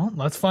 Well,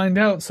 let's find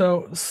out.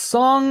 So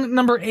song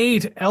number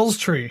 8,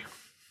 Elstree.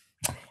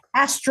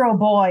 Astro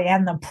Boy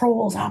and the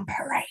Proles on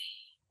Parade.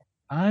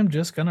 I'm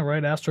just gonna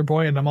write Astro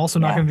Boy, and I'm also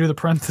not gonna do the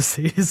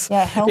parentheses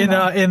in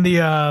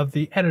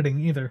the editing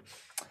either.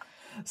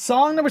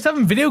 Song number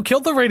 7, Video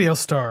Killed the Radio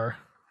Star.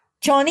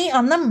 Johnny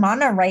on the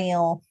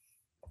Monorail.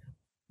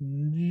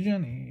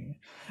 Johnny.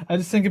 I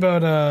just think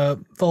about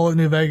Fallout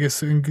New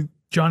Vegas and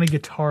Johnny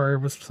Guitar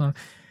was the song.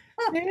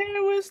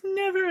 There was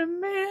never a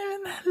man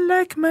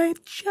like my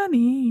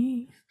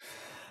Johnny.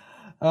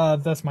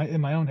 That's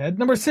in my own head.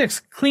 Number 6,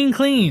 Clean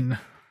Clean.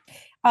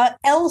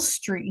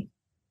 Elstree.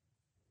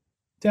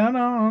 Down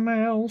on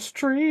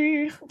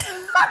Elstree.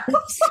 Who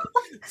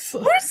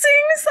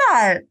sings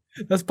that?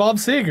 That's Bob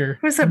Seger.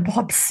 Who's it?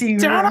 Bob Seger.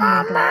 Down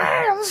on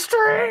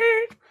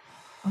Elstree.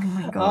 Oh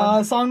my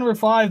god. Song number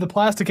 5, The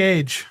Plastic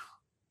Age.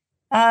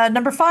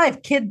 Number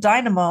 5, Kid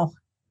Dynamo.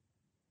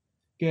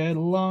 Get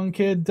along,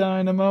 Kid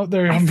Dynamo.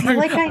 There,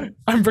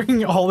 I'm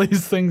bringing all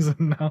these things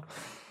in now.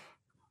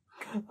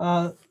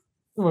 What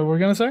we're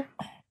gonna say?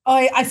 Oh,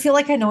 I feel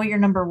like I know what your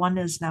number 1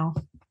 is now.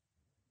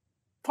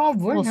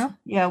 Probably.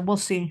 Yeah, we'll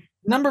see.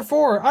 Number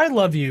 4, I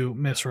Love You,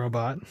 Miss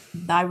Robot.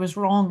 I was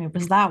wrong. It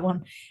was that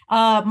one.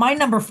 My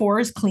number 4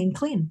 is Clean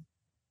Clean.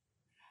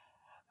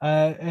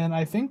 And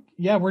I think,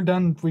 we're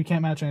done. We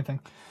can't match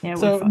anything. Yeah,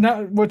 so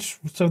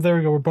there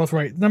we go. We're both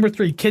right. Number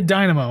 3, Kid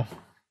Dynamo.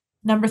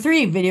 Number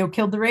 3, Video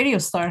Killed the Radio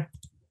Star.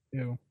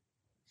 Ew.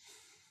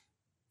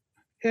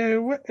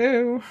 Ew,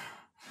 ew.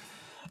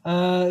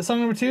 Song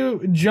number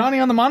 2, Johnny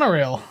on the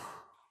Monorail.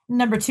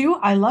 Number 2,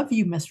 I Love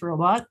You, Miss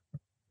Robot.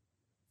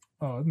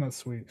 Oh, isn't that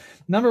sweet?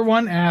 Number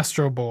 1,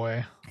 Astro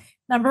Boy.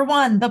 Number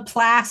 1, The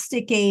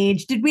Plastic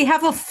Age. Did we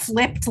have a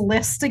flipped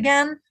list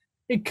again?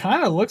 It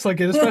kind of looks like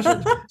it,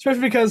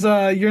 especially because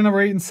your number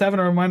 8 and 7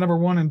 are my number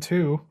 1 and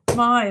 2.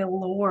 My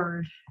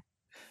lord.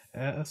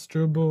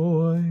 Astro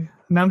Boy.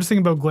 Now I'm just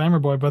thinking about Glamour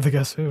Boy by the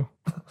Guess Who.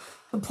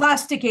 The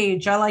Plastic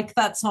Age. I like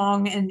that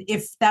song. And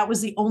if that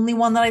was the only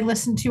one that I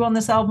listened to on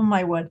this album,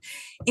 I would.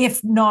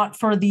 If not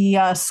for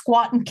the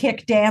squat and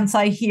kick dance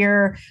I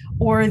hear,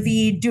 or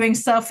the doing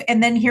stuff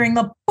and then hearing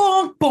the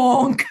bonk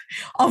bonk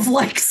of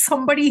like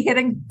somebody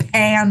hitting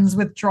pans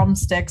with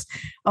drumsticks.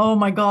 Oh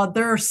my God.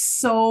 There are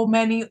so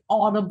many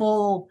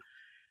audible,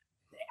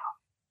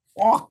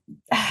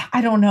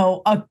 I don't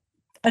know,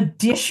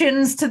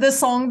 additions to the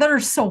song that are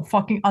so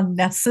fucking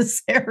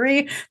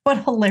unnecessary,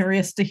 but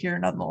hilarious to hear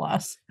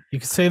nonetheless. You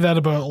can say that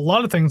about a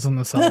lot of things on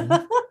this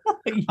album.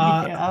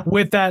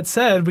 With that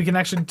said, we can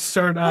actually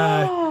start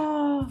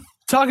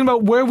talking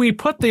about where we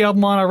put the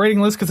album on our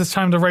rating list because it's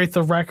time to rate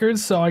the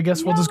records. So I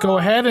guess we'll just go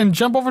ahead and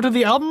jump over to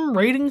the album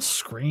rating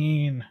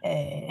screen.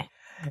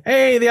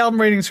 Hey, the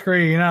album rating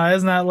screen.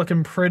 Isn't that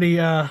looking pretty?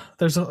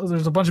 There's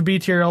a bunch of B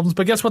tier albums,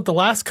 but guess what? The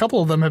last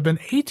couple of them have been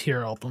A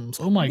tier albums.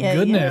 Oh my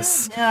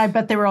goodness. Yeah, I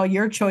bet they were all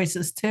your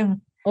choices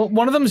too. Well,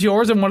 one of them's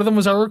yours, and one of them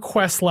was our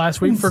request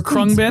last week for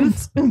Krungbin.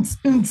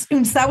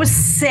 That was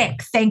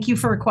sick. Thank you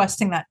for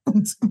requesting that.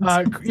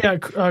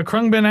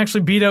 Krungbin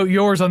actually beat out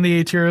yours on the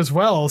A tier as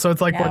well. So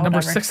it's like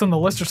number 6 on the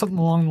list or something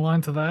along the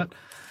line to that.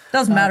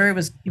 Doesn't matter. It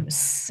was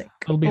sick.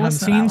 Little behind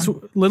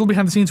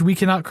the scenes, we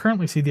cannot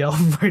currently see the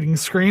album rating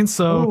screen,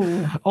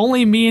 so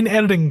only me and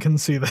editing can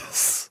see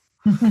this.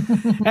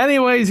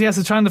 Anyways, yes,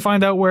 it's trying to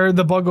find out where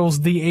the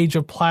Buggles' The Age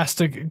of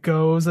Plastic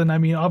goes. And I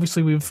mean,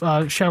 obviously, we've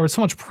showered so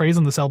much praise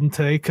on this album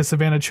today because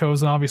Savannah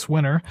chose an obvious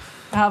winner.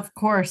 Of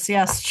course,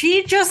 yes.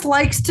 She just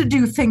likes to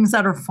do things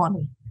that are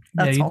funny.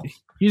 That's all.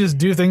 You just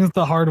do things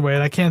the hard way,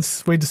 and I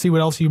can't wait to see what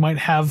else you might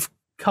have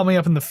coming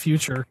up in the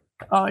future.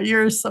 Oh,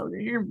 you're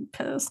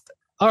pissed.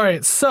 All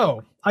right,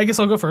 so I guess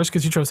I'll go first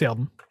because you chose the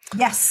album.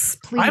 Yes,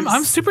 please.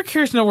 I'm super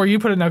curious to know where you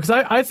put it now because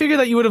I figured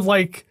that you would have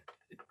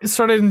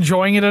started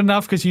enjoying it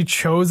enough because you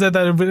chose it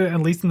that it would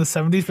at least in the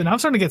 70s, but now I'm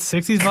starting to get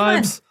 60s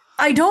vibes.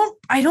 I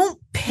don't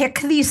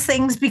pick these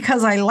things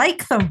because I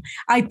like them.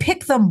 I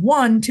pick them,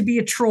 1, to be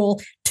a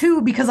troll,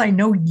 2, because I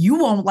know you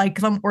won't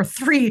like them, or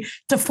 3,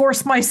 to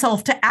force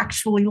myself to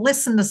actually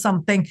listen to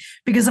something,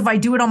 because if I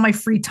do it on my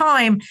free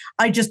time,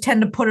 I just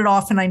tend to put it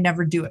off and I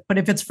never do it. But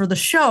if it's for the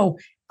show,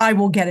 I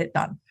will get it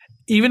done.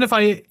 Even if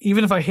I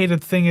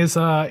hated the thing is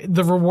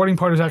the rewarding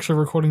part is actually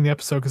recording the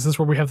episode because this is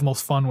where we have the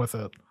most fun with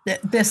it.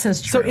 This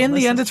is true. So in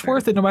the end, it's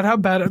worth it no matter how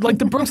bad. Like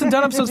the Brooks and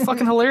Dunn episode is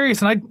fucking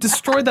hilarious, and I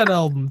destroyed that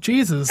album.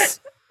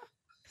 Jesus.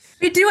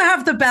 We do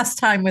have the best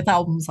time with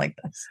albums like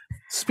this.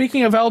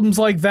 Speaking of albums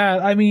like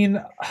that, I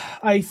mean,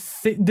 I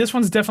think this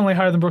one's definitely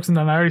higher than Brooks and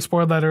Dunn. I already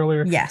spoiled that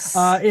earlier. Yes.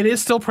 It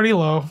is still pretty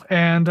low,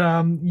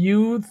 and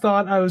you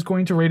thought I was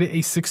going to rate it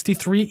a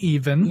 63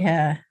 even.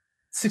 Yeah.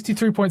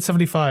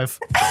 63.75.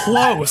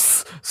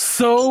 Close.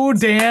 So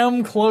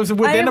damn close.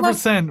 Within a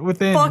percent.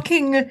 Within.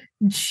 Fucking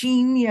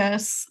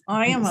genius.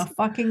 I am a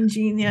fucking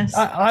genius.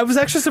 I was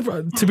actually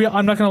surprised.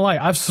 I'm not gonna lie.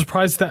 I was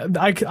surprised that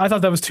I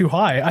thought that was too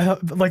high.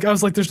 I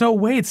was like, there's no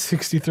way it's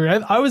 63.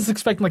 I was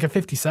expecting like a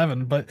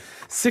 57, but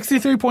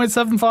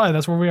 63.75.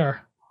 That's where we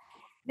are.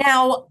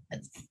 Now,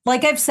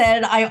 like I've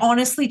said, I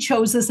honestly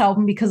chose this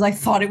album because I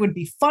thought it would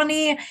be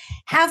funny.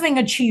 Having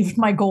achieved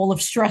my goal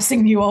of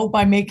stressing you out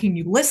by making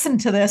you listen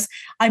to this,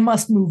 I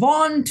must move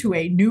on to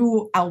a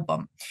new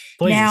album.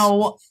 Please.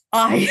 Now,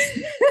 I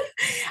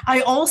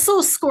also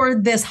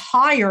scored this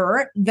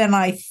higher than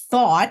I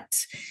thought,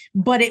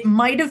 but it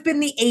might have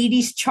been the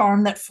 80s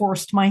charm that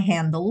forced my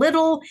hand a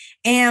little,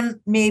 and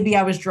maybe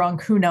I was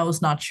drunk. Who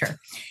knows? Not sure.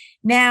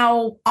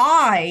 Now,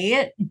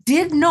 I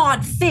did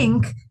not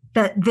think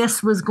that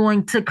this was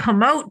going to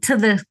come out to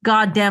the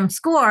goddamn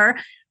score,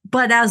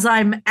 but as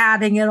I'm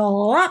adding it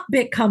all up,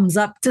 it comes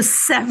up to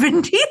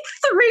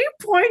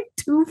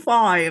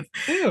 73.25.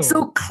 Ew.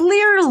 So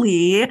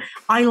clearly,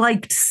 I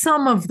liked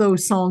some of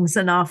those songs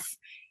enough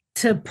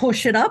to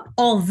push it up,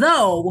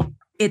 although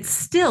it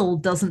still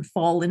doesn't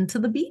fall into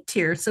the B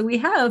tier. So we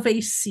have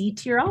a C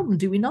tier album,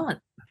 do we not?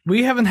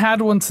 We haven't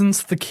had one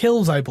since The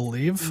Kills, I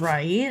believe.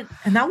 Right.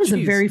 And that was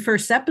the very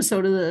first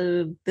episode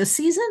of this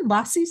season,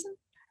 last season?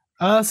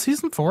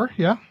 Season 4,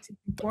 yeah.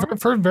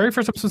 For very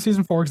first episode of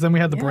season 4, because then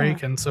we had the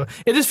break, and so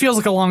it just feels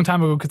like a long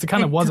time ago because it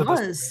kind of was. It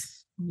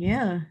does,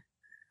 yeah.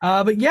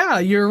 But yeah,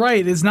 you're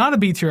right. It's not a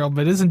B tier album.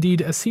 It is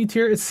indeed a C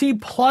tier. It's C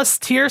plus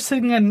tier,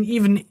 sitting at an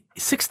even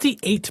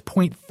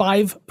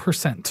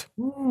 68.5%.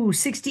 Ooh,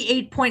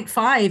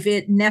 68.5.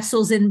 It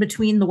nestles in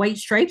between the White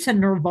Stripes and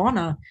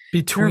Nirvana.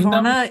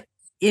 Nirvana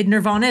is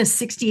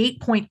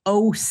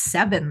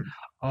 68.07.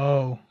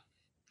 Oh,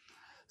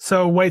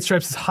 so White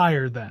Stripes is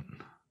higher then.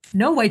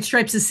 No, White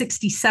Stripes is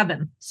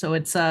 67. So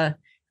it's in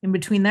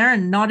between there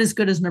and not as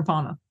good as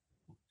Nirvana.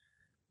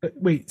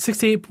 Wait,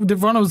 68.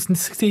 Nirvana was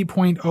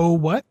 68.0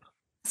 what?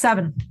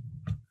 7.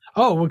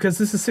 Oh, because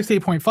this is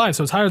 68.5,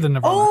 so it's higher than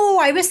Nirvana. Oh,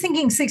 I was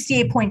thinking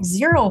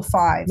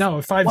 68.05.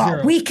 No, 50.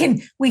 Well, we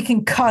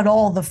can cut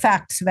all the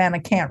facts Savannah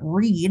can't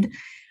read.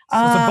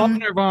 So it's above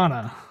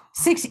Nirvana.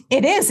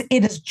 It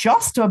is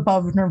just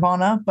above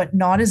Nirvana, but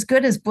not as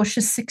good as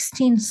Bush's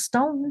 16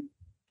 Stone,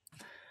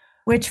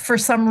 which for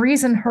some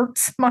reason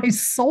hurts my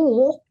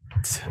soul.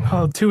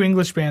 Oh, two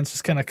English bands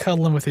just kind of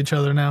cuddling with each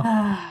other now.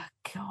 Oh,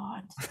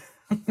 God.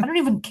 I don't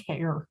even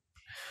care.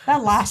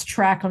 That last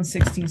track on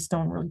 16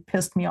 Stone really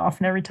pissed me off.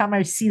 And every time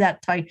I see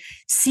that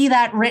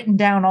written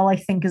down, all I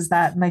think is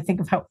that. And I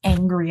think of how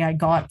angry I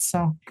got.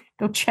 So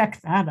go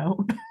check that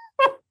out.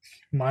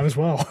 Might as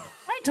well.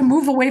 I had to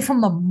move away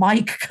from the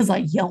mic because I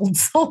yelled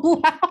so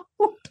loud.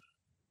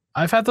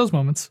 I've had those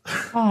moments.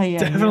 Oh, yeah.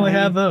 Definitely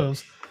had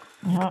those.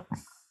 Yeah.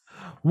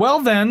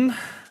 Well, then,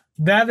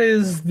 that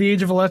is the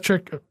age of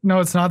electric. No,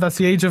 it's not. That's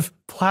the age of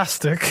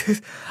plastic.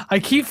 I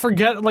keep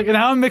forgetting. Like,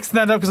 now I'm mixing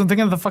that up because I'm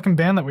thinking of the fucking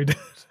band that we did.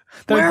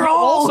 We're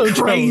all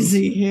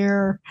crazy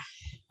here.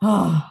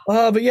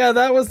 But yeah,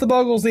 that was the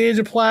Buggles, the age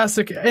of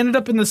plastic. Ended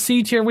up in the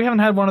C tier. We haven't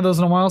had one of those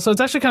in a while, so it's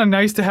actually kind of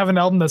nice to have an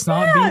album that's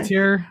not B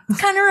tier. It's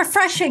kind of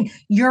refreshing.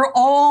 You're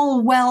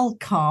all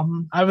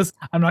welcome. I'm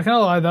not gonna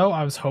lie though,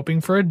 I was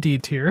hoping for a D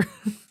tier.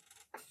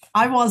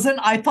 I wasn't.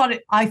 I thought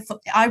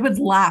I would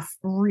laugh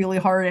really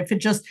hard if it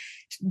just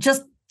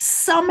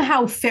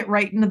somehow fit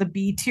right into the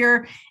B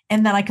tier,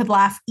 and then I could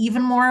laugh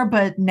even more.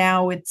 But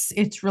now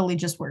it's really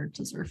just where it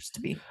deserves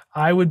to be.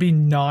 I would be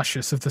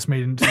nauseous if this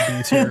made it into the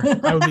B tier.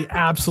 I would be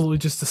absolutely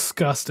just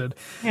disgusted.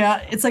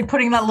 Yeah, it's like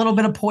putting that little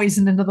bit of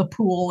poison into the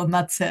pool, and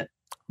that's it.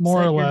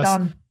 More or less.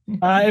 Done.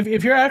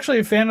 If you're actually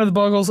a fan of the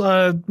Buggles,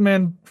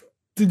 man,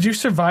 did you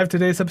survive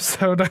today's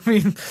episode? I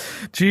mean,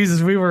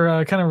 Jesus, we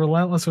were kind of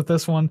relentless with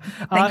this one.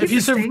 Thank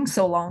you for staying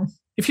so long.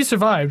 If you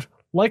survived,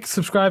 like,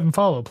 subscribe, and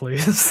follow,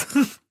 please.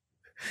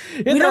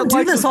 We don't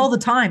do this all the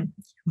time.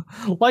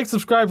 Like,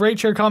 subscribe, rate,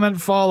 share, comment,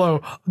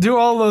 follow. Do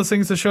all those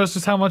things to show us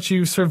just how much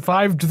you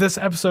survived this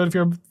episode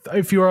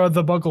if you are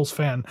the Buggles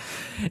fan.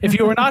 If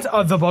you are not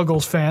the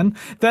Buggles fan,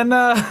 then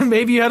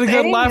maybe you had a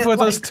good laugh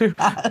with us too.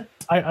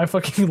 I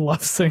fucking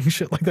love saying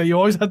shit like that. You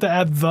always have to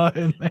add the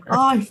in there.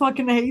 Oh, I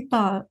fucking hate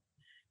that.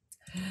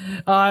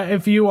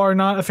 If you are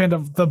not a fan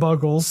of the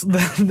Buggles,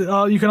 then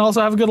you can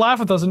also have a good laugh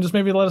with us and just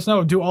maybe let us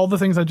know. Do all the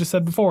things I just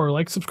said before,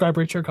 like subscribe,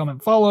 rate, share,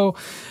 comment, follow.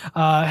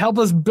 Help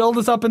us build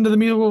us up into the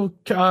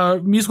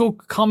musical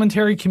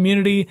commentary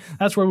community.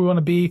 That's where we want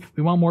to be.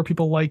 We want more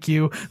people like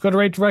you. Go to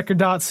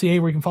raterecord.ca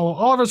where you can follow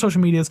all of our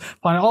social medias,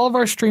 find all of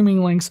our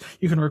streaming links.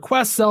 You can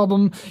request the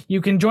album.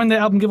 You can join the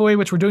album giveaway,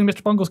 which we're doing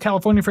Mr. Buggles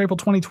California for April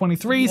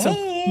 2023. So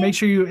make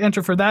sure you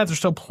enter for that. There's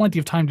still plenty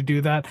of time to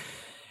do that.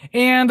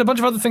 And a bunch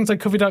of other things like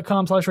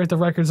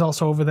kofi.com/ratetherecord is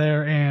also over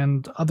there,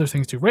 and other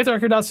things too.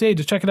 Ratetherecord.ca,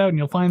 just check it out and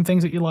you'll find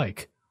things that you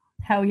like.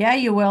 Hell yeah,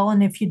 you will.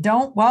 And if you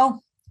don't,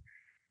 well,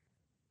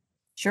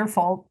 it's your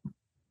fault.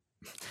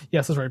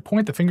 Yes, that's right.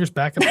 Point the fingers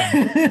back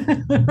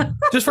at them.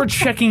 Just for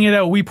checking it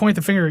out, we point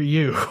the finger at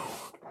you.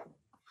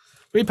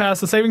 We pass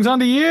the savings on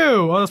to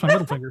you. Oh, that's my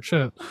middle finger.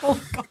 Shit.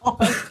 Oh,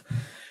 God.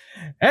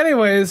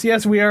 Anyways,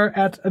 yes, we are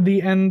at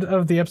the end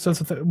of the episode.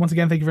 So once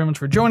again, thank you very much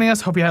for joining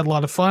us. Hope you had a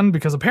lot of fun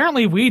because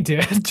apparently we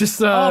did.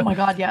 Just oh my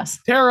god, yes.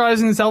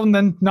 Terrorizing this album,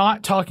 then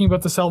not talking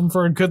about this album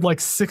for a good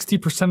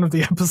 60% of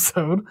the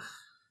episode.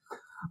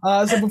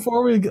 So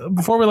before we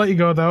let you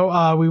go,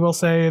 though, we will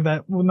say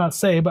that, well, not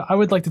say, but I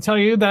would like to tell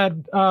you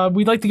that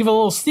we'd like to give a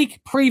little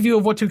sneak preview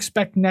of what to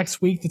expect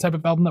next week, the type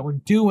of album that we're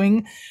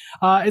doing.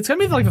 It's going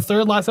to be the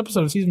third last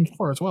episode of season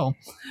 4 as well.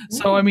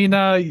 So, I mean,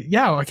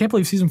 yeah, I can't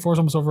believe season 4 is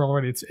almost over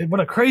already.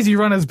 What a crazy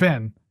run has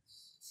been.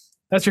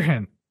 That's your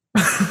hint.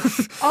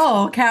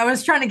 Oh, okay. I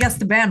was trying to guess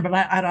the band, but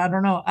I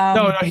don't know.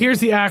 No, here's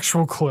the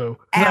actual clue.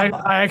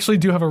 I actually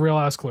do have a real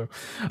ass clue.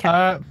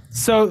 Okay.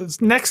 So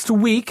next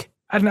week,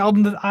 at an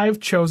album that I've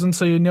chosen,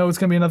 so you know it's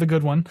going to be another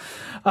good one,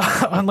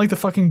 unlike the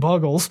fucking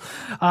Buggles.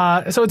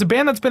 So it's a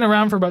band that's been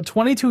around for about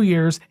 22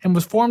 years and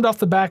was formed off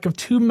the back of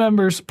 2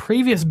 members'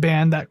 previous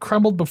band that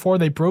crumbled before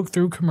they broke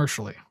through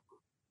commercially.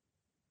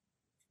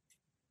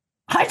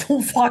 I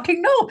don't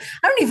fucking know.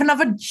 I don't even have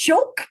a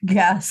joke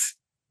guess.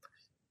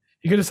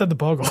 You could have said the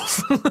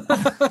Buggles.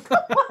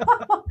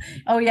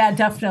 Oh, yeah,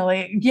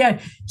 definitely.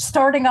 Yeah,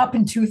 starting up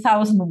in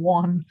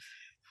 2001.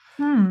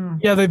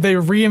 Yeah, they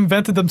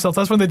reinvented themselves.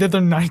 That's when they did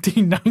their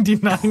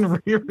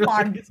 1999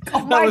 re-release.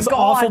 That was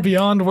awful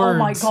beyond words. Oh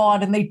my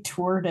god, and they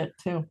toured it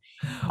too.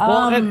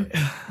 Yeah,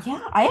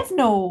 I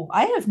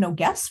have no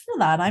guess for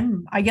that.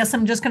 I guess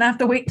I'm just gonna have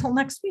to wait till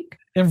next week.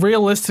 And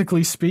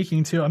realistically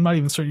speaking, too, I'm not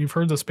even certain you've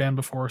heard this band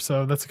before,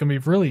 so that's gonna be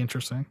really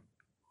interesting.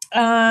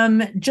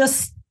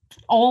 Just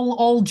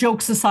all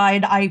jokes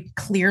aside, I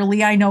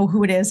know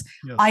who it is.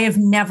 Yes. I have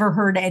never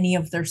heard any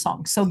of their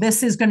songs, so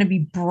this is going to be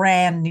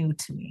brand new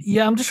to me.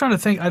 Yeah, I'm just trying to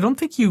think. I don't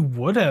think you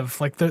would have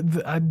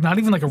not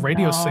even a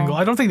radio single.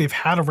 I don't think they've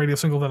had a radio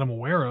single that I'm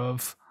aware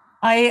of.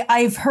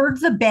 I've heard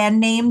the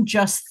band name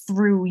just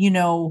through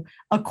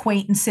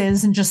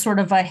acquaintances and just sort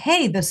of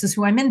hey, this is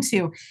who I'm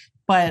into.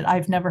 But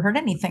I've never heard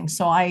anything,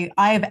 so I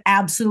have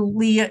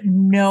absolutely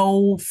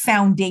no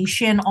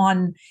foundation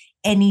on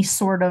any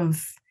sort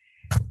of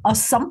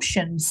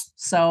assumptions.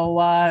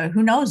 So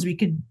who knows? We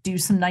could do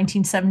some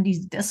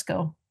 1970s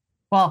disco.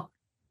 Well,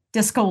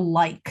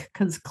 disco-like,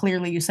 because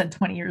clearly you said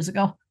 20 years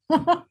ago.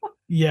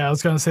 Yeah, I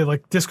was gonna say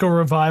disco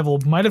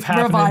revival might have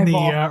happened in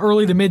the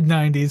early to mid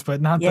 90s,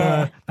 but not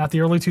the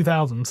early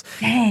 2000s.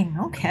 Dang.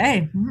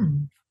 Okay.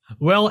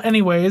 Well,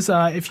 anyways,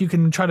 if you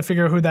can try to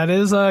figure out who that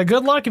is,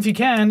 good luck if you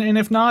can. And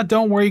if not,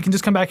 don't worry. You can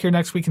just come back here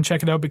next week and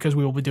check it out because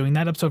we will be doing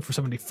that episode for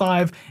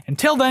 75.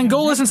 Until then,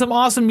 go listen to some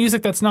awesome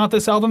music that's not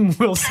this album.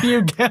 We'll see you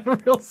again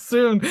real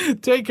soon.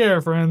 Take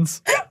care,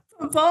 friends.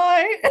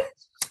 Bye.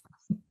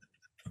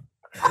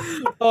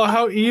 Oh,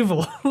 how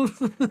evil.